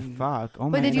Yeah. we gonna fuck? Oh But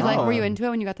my did you like? Were you God. into it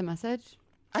when you got the message?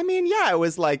 I mean, yeah, I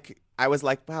was like,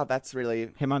 wow, that's really.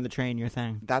 him on the train? Your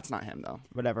thing, That's not him though.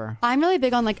 whatever. I'm really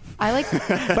big on like I like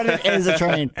But it is a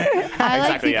train. I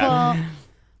like Exactly, people yeah.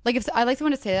 like if I like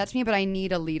someone to say that to me, but I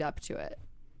need a lead up to it.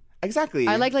 Exactly.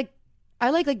 I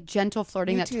like gentle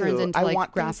flirting Me that turns too. into I like want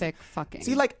things- graphic fucking.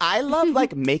 See, like I love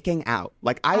like making out.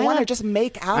 Like I want to love- just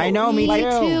make out. I know, me me too.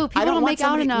 too. People I don't don't want make out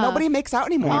somebody. enough. Nobody makes out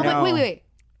anymore. Oh I my, know. wait.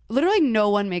 Literally,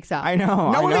 no one makes out. I know.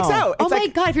 No I one know. makes out. Oh It's my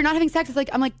like, god! If you're not having sex, it's like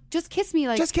I'm like, just kiss me.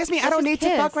 Like, just kiss me. I let's don't just need to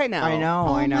kiss. fuck right now. I know.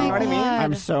 Oh I know. my You know what I mean? God.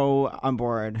 I'm so on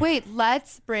board. Wait,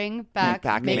 let's bring back,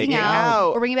 back making making out.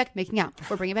 out. We're bringing back making out.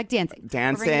 We're bringing back dancing.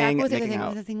 Dancing, We're bringing back, what was the other making thing? out.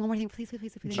 What was the thing? One more thing,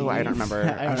 please. Oh, I don't remember.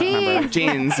 I don't Jeans. remember.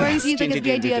 Jeans. Wearing jeans like it's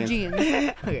the idea of jeans.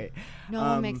 jeans. Okay. No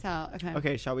one makes out. Okay.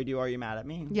 Okay. Shall we do? Are you mad at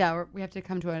me? Yeah, we have to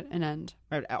come to an end.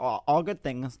 Right. All good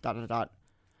things. ...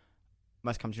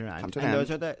 Must come to an end. Come to and an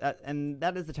those are and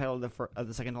that is the title of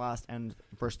the second to last and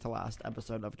first to last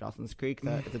episode of Jocelyn's Creek.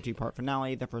 It's a 2-part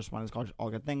finale. The first one is called All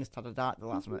Good Things. ... The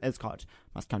last one is called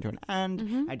Must Come to an End.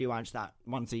 Mm-hmm. I do watch that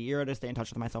once a year to stay in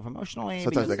touch with myself emotionally. So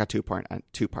it's because- like a two-part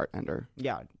ender.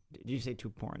 yeah. Did you say 2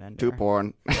 porn ender? Two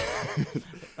porn.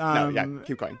 No, yeah.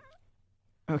 Keep going.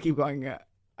 Oh, keep going.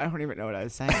 I don't even know what I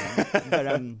was saying.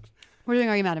 But We're doing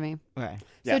Are You Mad at Me? okay. So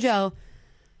Yes. Joe,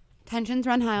 tensions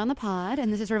run high on the pod,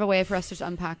 and this is sort of a way for us to just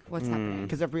unpack what's happening.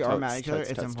 Because if we are Totes, mad at each other, totes,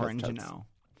 it's totes, important totes, to totes. know.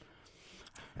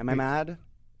 Am I mad?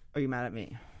 Are you mad at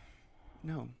me?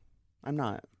 No, I'm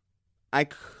not. I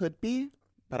could be,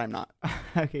 but I'm not.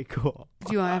 Okay, cool.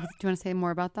 Do you want to say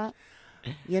more about that?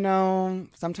 You know,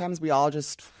 sometimes we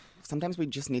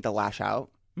just need to lash out,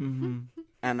 Mm-hmm.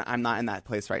 and I'm not in that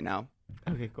place right now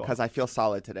Okay, cool. because I feel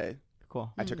solid today.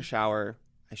 Cool. I took a shower,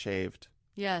 I shaved,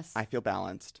 Yes. I feel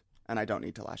balanced, and I don't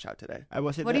need to lash out today. I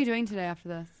will say What that are you doing today after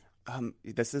this?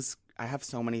 I have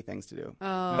so many things to do,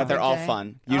 Oh, but they're all okay.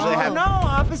 fun. Usually, I have no,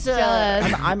 opposite.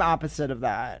 Jealous. I'm opposite of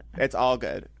that. It's all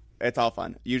good. It's all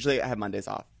fun. Usually I have Mondays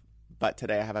off, but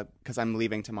today I have because I'm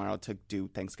leaving tomorrow to do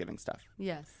Thanksgiving stuff.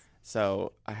 Yes.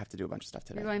 So I have to do a bunch of stuff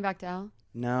today. You're going back to L?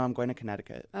 No, I'm going to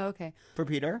Connecticut. Oh, okay. For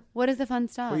Peter, What is the fun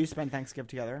stuff? will you spend Thanksgiving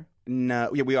together?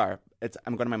 No, yeah, we are.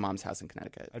 I'm going to my mom's house in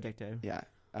Connecticut. Addicted. Yeah.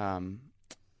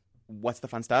 What's the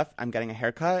fun stuff? I'm getting a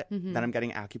haircut. Then I'm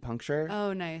getting acupuncture.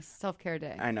 Oh, nice. Self-care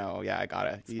day. I know. Yeah, I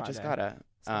gotta. You Spa just day. gotta.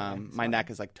 Spa day. My neck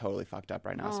is like totally fucked up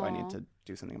right now, so I need Aw. to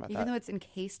do something about Even though that. it's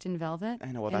encased in velvet.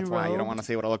 I know. Well, and that's why you don't robed. want to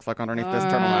see what it looks like underneath this Oh,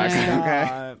 turtleneck.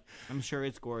 yeah. Okay. I'm sure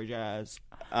it's gorgeous.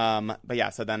 But yeah,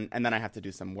 so then I have to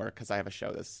do some work because I have a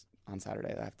show this on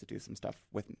Saturday. I have to do some stuff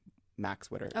with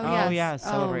Max Witter. Oh, Oh, yes. yes, Oh,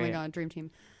 my celebrate. God. Dream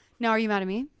team. Now, are you mad at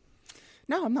me?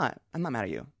 No, I'm not. I'm not mad at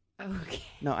you. Okay.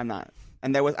 No, I'm not.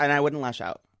 And I wouldn't lash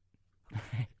out.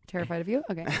 Terrified of you?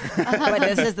 Okay. But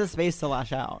this is the space to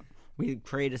lash out. We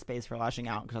create a space for lashing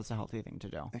out because that's a healthy thing to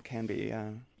do. It can be, yeah.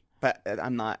 But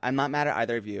I'm not mad at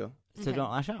either of you. So Okay.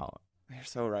 don't lash out. You're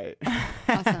so right.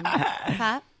 Awesome.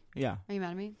 Pat, Yeah. are you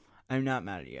mad at me? I'm not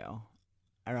mad at you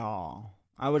at all.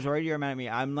 I was worried you were mad at me.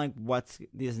 I'm like,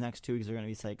 these next 2 weeks are going to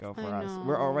be psycho for I us.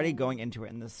 We're already know. going into it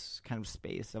in this kind of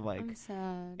space of like I'm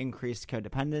sad. increased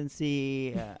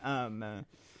codependency.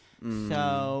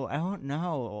 So I don't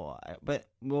know, but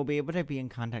we'll be able to be in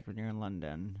contact when you're in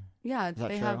London. Yeah, Is that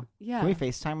they true? have. Yeah. Can we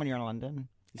FaceTime when you're in London?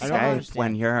 I don't Skype understand.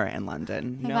 when you're in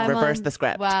London. If No. I'm Reverse on- the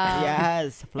script. Wow.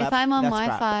 Yes. If I'm on that's crap.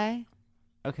 Wi-Fi,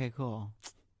 Okay, cool.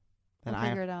 we'll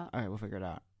figure it out. All right, we'll figure it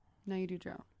out. No, you do,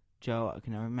 Joe. Joe, I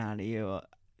can never be mad at you.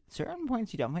 Certain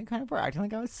points you definitely kind of were acting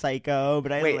like I was psycho,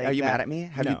 but I Wait, like are you that. mad at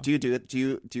me? No.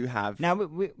 Do you have? Now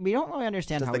we don't really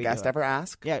understand does how the we guest do it. ever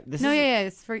ask? Yeah, this No, is. yeah,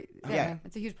 it's for. Yeah, Yeah.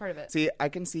 it's a huge part of it. See, I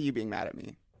can see you being mad at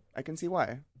me. I can see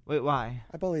why. Wait, why?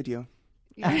 I bullied you.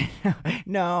 Yeah.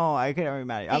 No, I could never be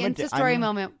mad at you. The insta-story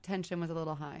moment tension was a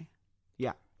little high.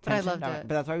 Yeah, But I tension loved down. it.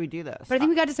 But that's why we do this. But I think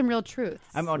we got to some real truths.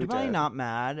 I'm ultimately did. not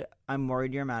mad. I'm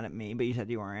worried you're mad at me, but you said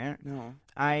you weren't. No,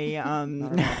 I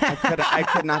not at all. I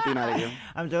could not be mad at you.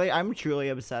 I'm truly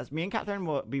obsessed. Me and Catherine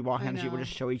will be walking I on the street. We'll know.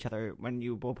 just show each other when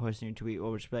you will post a new tweet.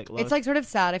 We'll just be like, look. It's like sort of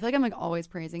sad. I feel like I'm like always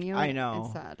praising you. I know.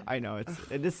 It's sad. I know.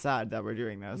 It is sad that we're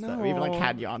doing this. That we've like No.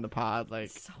 had you on the pod.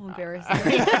 Like, So embarrassing.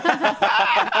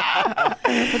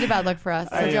 Such a bad look for us.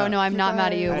 So I Joe, know. no, I'm not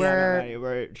mad at you. I know, We're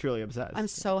we're truly obsessed. I'm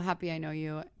so happy I know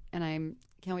you, and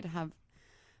can't wait to have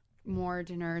more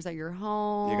dinners at your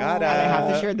home. You gotta. I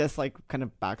have to share this like kind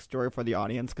of backstory for the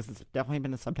audience because it's definitely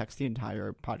been a subtext the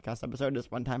entire podcast episode.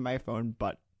 Just one time my phone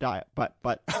but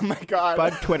Oh my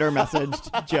god! Twitter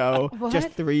messaged Joe What? just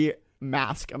 3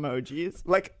 mask emojis.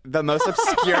 Like the most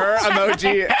obscure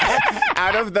emoji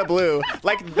out of the blue.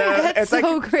 Like That's it's so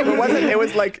like crazy. it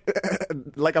was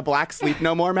like a black sleep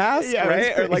no more mask, Yeah,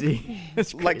 right? it was Or like crazy.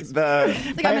 It's like crazy. the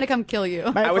It's like I'm gonna come kill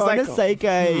you. My I was phone like, is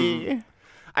psyche.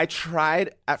 I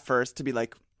tried at first to be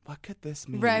like, what could this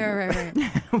mean? Right.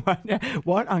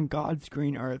 what on God's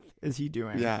green earth is he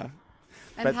doing? Yeah.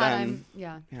 And But Pat, then- I'm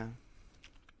Yeah.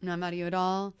 not mad at you at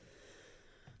all.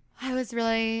 I was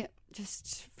really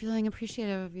just feeling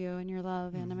appreciative of you and your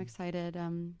love, and I'm excited.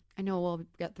 I know we'll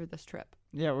get through this trip.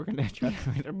 Yeah, we're gonna try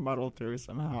to muddle through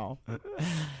somehow.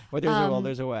 Where there's a will,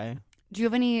 there's a way. Do you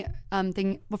have any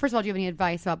Well, first of all, do you have any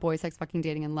advice about boys, sex, fucking,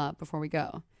 dating, and love before we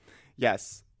go?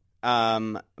 Yes.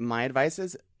 My advice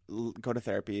is go to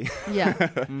therapy. Yeah.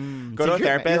 Go to a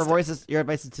therapist. Your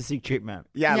advice is to seek treatment.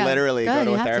 Yeah, Yeah, literally good, go to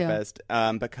you a have to. therapist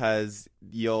because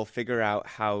you'll figure out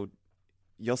how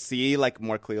you'll see like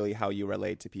more clearly how you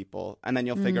relate to people, and then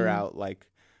you'll figure out like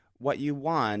what you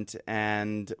want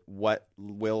and what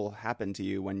will happen to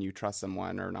you when you trust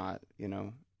someone or not, you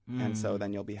know. And so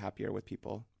then you'll be happier with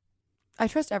people. I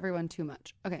trust everyone too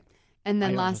much. Okay. And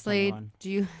then I don't trust lastly, anyone.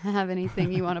 do you have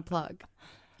anything you want to plug?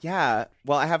 Yeah.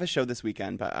 Well, I have a show this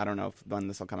weekend, but I don't know when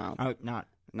this will come out. Oh, not.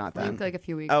 Not I then. think like a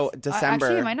few weeks. Oh, December.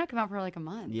 Actually, it might not come out for like a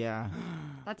month. Yeah.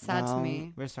 That's sad to Well,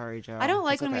 me. We're sorry, Joe. I don't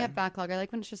like It's when we okay. have backlog. I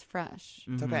like when it's just fresh.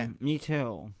 It's okay. Me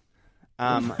too.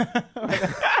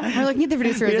 We're looking at the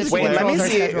producer of this. Wait, let me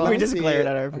see. Schedule. Let me just see. glared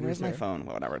at our Where's my producer. phone?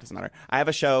 Well, whatever, it doesn't matter. I have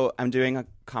a show. I'm doing a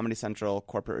Comedy Central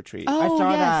corporate retreat. Oh, I saw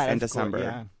yes. that In That's cool, December.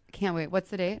 Yeah. Can't wait. What's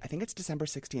the date? I think it's December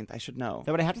 16th. I should know.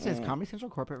 So what I have to say is Comedy Central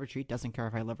Corporate Retreat doesn't care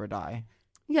if I live or die.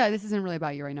 Yeah, this isn't really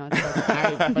about you right now. It's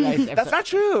about That's not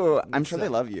true. I'm sure they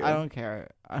love you. I don't care.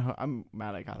 I'm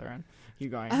mad at Catherine.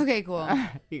 Keep going. okay, cool.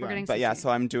 Keep We're going. getting But yeah, sushi. so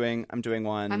I'm doing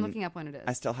one. I'm looking up when it is.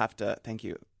 I still have to. Thank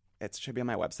you. It should be on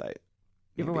my website.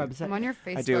 You have a Maybe. website? I'm on your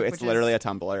Facebook. I do. It's which literally is, a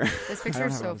Tumblr. This picture don't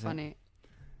is have a so website. funny.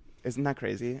 Isn't that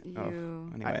crazy?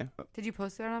 You. Anyway, Did you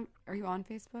post it on? Are you on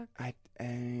Facebook? I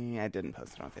didn't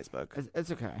post it on Facebook.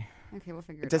 It's okay. Okay, we'll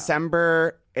figure it out.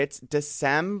 December. It's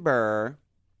December.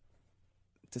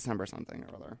 December something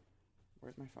or other.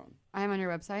 Where's my phone? I am on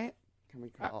your website. Can we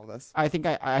cut all this? I think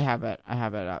I have it. I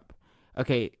have it up.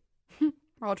 Okay.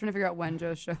 We're all trying to figure out when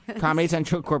Joe's show is. Comedy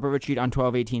Central Corporate Retreat on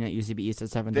 12/18 at UCB East at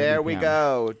 7:30 There we p.m.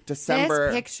 go. December.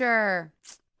 This picture.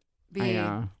 I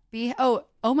know.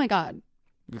 Oh my God!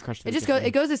 Your crush It just goes.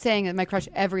 It goes to saying that my crush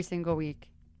every single week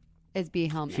is B.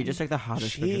 Hellman. She just like the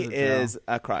hottest. She pictures of Joe. is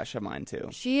a crush of mine too.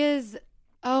 She is.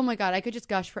 Oh my God! I could just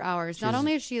gush for hours. Not She's-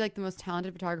 only is she like the most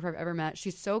talented photographer I've ever met,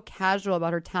 she's so casual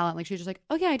about her talent. Like she's just like,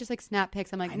 okay, I just like snap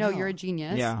pics. I'm like, no, know. you're a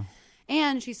genius. Yeah.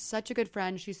 And she's such a good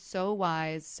friend. She's so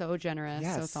wise, so generous,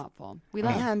 so Yes. thoughtful. We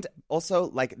love. And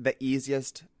also, like the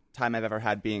easiest time I've ever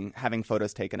had having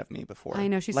photos taken of me before. I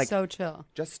know she's like, so chill.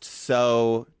 just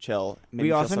so chill. Made me We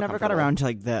feel also so never got comfortable. around to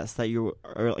like this, that you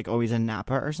are like always in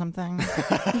Napa or something.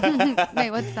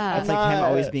 Wait, what's that? It's like him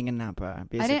always being in Napa.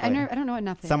 Basically. I don't know what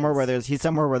Napa Somewhere is. where he's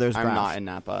somewhere where there's I'm grass. not in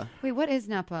Napa. Wait, what is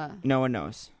Napa? No one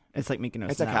knows. It's like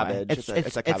Mykonos. It's a in that way. cabbage.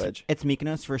 It's a cabbage. It's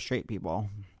Mykonos for straight people.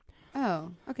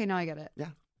 Oh, okay, now I get it.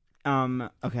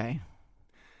 Okay.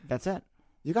 That's it.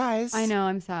 You guys. I know,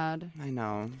 I'm sad. I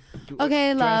know.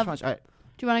 Okay, Join us love. for lunch. All right.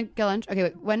 Do you want to get lunch? Okay,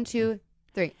 wait. 1, 2,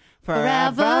 3.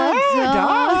 Forever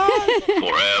dog.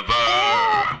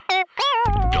 Forever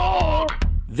Dog.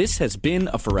 This has been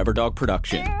a Forever Dog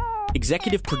production.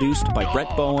 Executive produced by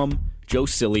Brett Boehm, Joe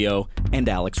Cilio, and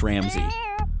Alex Ramsey.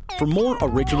 For more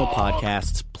original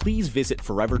podcasts, please visit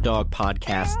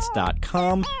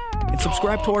foreverdogpodcasts.com and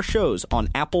subscribe to our shows on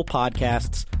Apple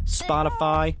Podcasts,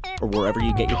 Spotify, or wherever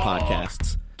you get your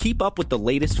podcasts. Keep up with the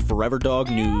latest Forever Dog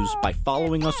news by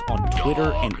following us on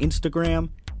Twitter and Instagram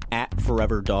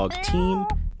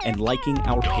 @ForeverDogTeam and liking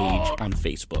our page on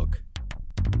Facebook.